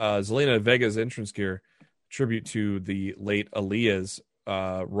 And Zelina Vega's entrance gear, tribute to the late Aaliyah's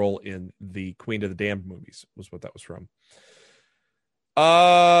role in the Queen of the Damned movies, was what that was from.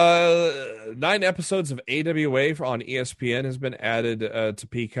 9 episodes of AWA on ESPN has been added to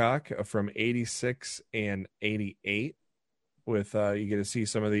Peacock from 86 and 88. With you get to see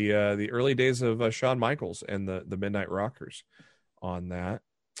some of the early days of Shawn Michaels and the Midnight Rockers on that.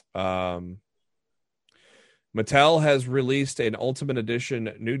 Mattel has released an Ultimate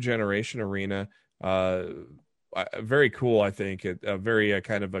Edition New Generation Arena. Very cool, I think. A very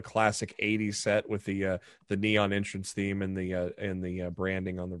kind of a classic 80s set with the neon entrance theme and the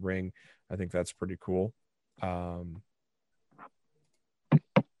branding on the ring. I think that's pretty cool. And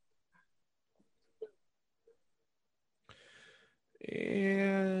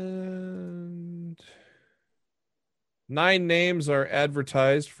 9 names are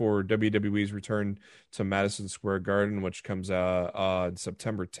advertised for WWE's return to Madison Square Garden, which comes out on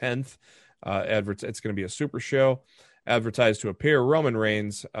September 10th. It's going to be a super show. Advertised to appear: Roman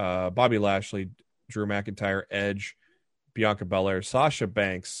Reigns, Bobby Lashley, Drew McIntyre, Edge, Bianca Belair, Sasha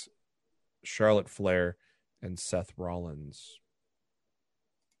Banks, Charlotte Flair, and Seth Rollins.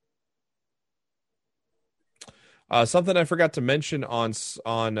 Something I forgot to mention on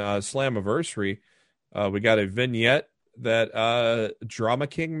Slammiversary, we got a vignette that Drama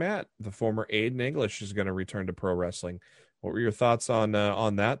King Matt, the former Aiden English, is going to return to pro wrestling. What were your thoughts on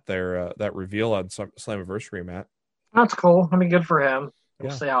that there, that reveal on Slammiversary, Matt? That's cool. I mean, good for him.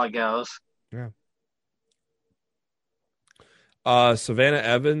 We'll Yeah. see how it goes. Yeah. Savannah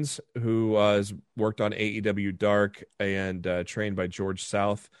Evans, who has worked on AEW Dark and trained by George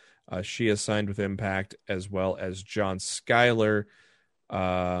South, she is signed with Impact, as well as John Skyler.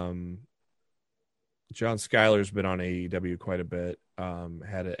 John Skyler's been on AEW quite a bit,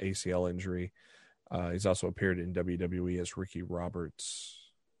 had an ACL injury. He's also appeared in WWE as Ricky Roberts.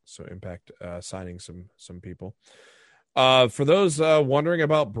 So Impact signing some people. For those wondering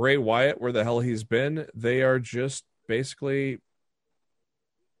about Bray Wyatt, where the hell he's been, they are just basically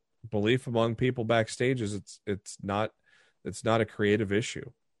belief among people backstage is it's not a creative issue.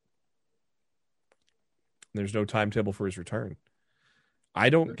 There's no timetable for his return. I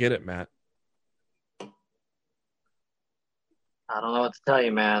don't get it, Matt. I don't know what to tell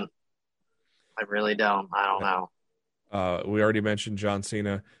you, man. I really don't. I don't know. We already mentioned John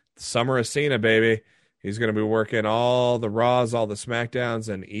Cena. The summer of Cena, baby. He's going to be working all the Raws, all the SmackDowns,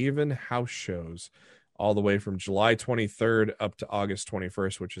 and even house shows all the way from July 23rd up to August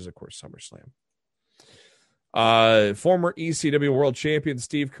 21st, which is, of course, SummerSlam. Former ECW World Champion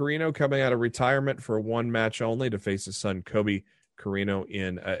Steve Corino coming out of retirement for one match only to face his son Kobe Corino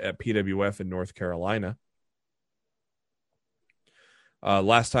at PWF in North Carolina.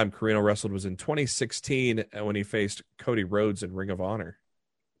 Last time Corino wrestled was in 2016 when he faced Cody Rhodes in Ring of Honor.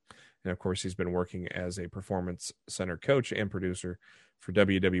 And, of course, he's been working as a Performance Center coach and producer for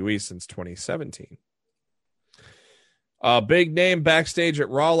WWE since 2017. Big name backstage at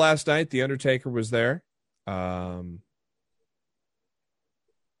Raw last night. The Undertaker was there. Wonder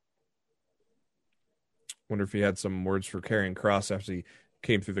if he had some words for Karrion Kross after he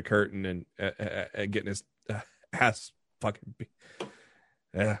came through the curtain and getting his ass fucking beat.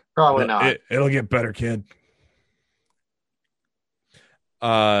 Yeah, Probably not. It'll get better, kid.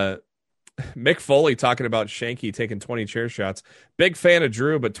 Mick Foley talking about Shanky taking 20 chair shots. Big fan of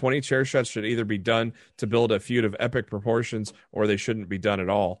Drew, but 20 chair shots should either be done to build a feud of epic proportions or they shouldn't be done at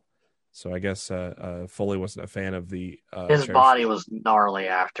all. So I guess Foley wasn't a fan of the his body was gnarly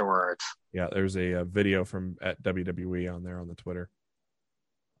afterwards. Yeah, there's a video from at WWE on there on the Twitter.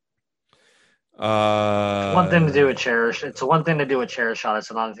 One thing to do with chairs. It's one thing to do a chair shot.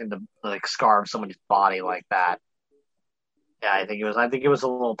 It's another thing to like scarf somebody's body like that. Yeah, I think it was a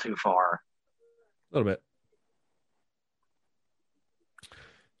little too far. A little bit.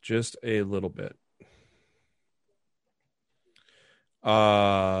 Just a little bit.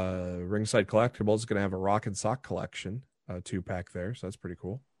 Ringside Collectibles is going to have a Rock and Sock collection, 2-pack there, so that's pretty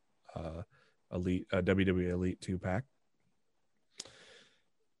cool. Elite WWE Elite 2-pack.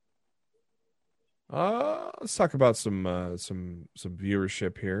 Let's talk about some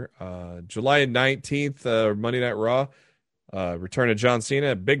viewership here. July 19th, Monday Night Raw. Return of John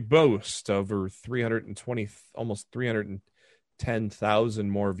Cena, big boost, over 320, almost 310,000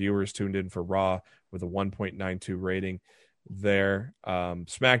 more viewers tuned in for Raw with a 1.92 rating there.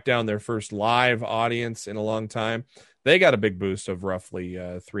 SmackDown, their first live audience in a long time. They got a big boost of roughly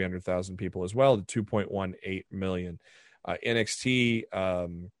 300,000 people as well, to 2.18 million.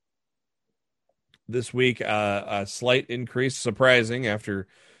 NXT this week, a slight increase, surprising after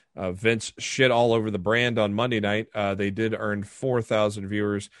Vince shit all over the brand on Monday night. They did earn 4,000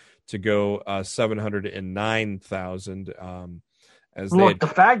 viewers to go 709,000.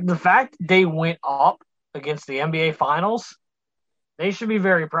 The fact they went up against the NBA Finals, they should be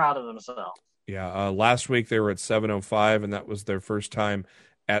very proud of themselves. Yeah, last week they were at 705, and that was their first time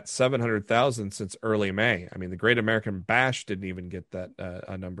at 700,000 since early May. I mean, the Great American Bash didn't even get that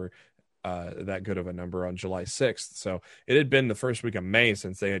a number. That good of a number on July 6th. So it had been the first week of May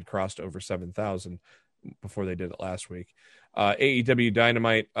since they had crossed over 7,000 before they did it last week. AEW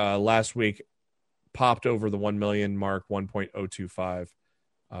Dynamite last week popped over the 1 million mark, 1.025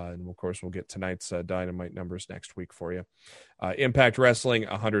 And of course, we'll get tonight's Dynamite numbers next week for you. Impact Wrestling,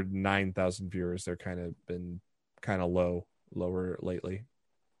 109,000 viewers. They're been lower lately.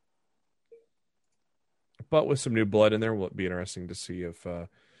 But with some new blood in there, will it be interesting to see if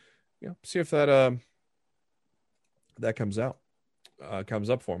that comes out. Comes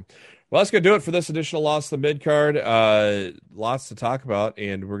up for him. Well, that's gonna do it for this additional Lost the Mid card. Lots to talk about,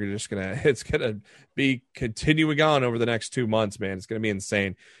 and it's gonna be continuing on over the next 2 months, man. It's gonna be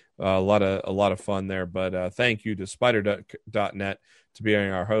insane. A lot of fun there. But thank you to Spider.net to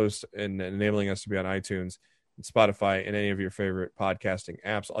being our host and enabling us to be on iTunes and Spotify and any of your favorite podcasting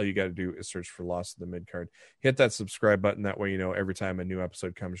apps. All you got to do is search for Lost in the Midcard. Hit that subscribe button. That way, every time a new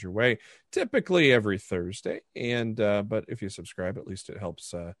episode comes your way, typically every Thursday. And, but if you subscribe, at least it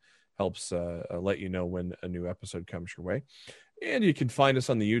helps let you know when a new episode comes your way. And you can find us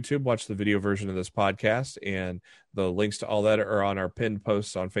on the YouTube, watch the video version of this podcast, and the links to all that are on our pinned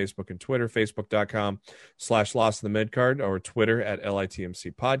posts on Facebook and Twitter, facebook.com/Lost in the Midcard, or Twitter at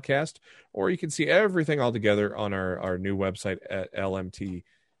LITMC Podcast. Or you can see everything all together on our new website at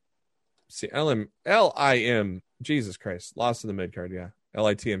Jesus Christ, Lost in the Midcard, yeah,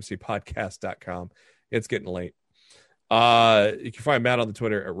 LITMCpodcast.com. It's getting late. You can find Matt on the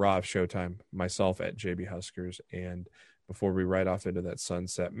Twitter at Raw of Showtime, myself at JB Huskers, and before we ride off into that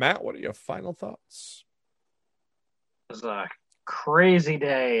sunset, Matt, what are your final thoughts? It was a crazy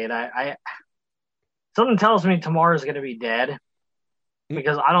day, and I something tells me tomorrow's going to be dead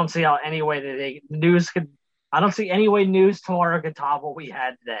because I don't see how any way news tomorrow could top what we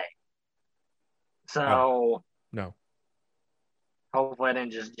had today. So no. Hopefully I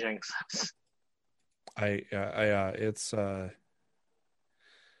didn't just jinx us. It's gonna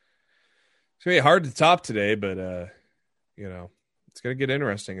be hard to top today, but it's going to get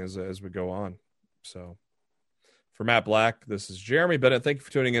interesting as we go on. So for Matt Black, this is Jeremy Bennett. Thank you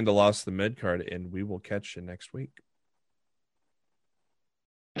for tuning in to Lost the Midcard, and we will catch you next week.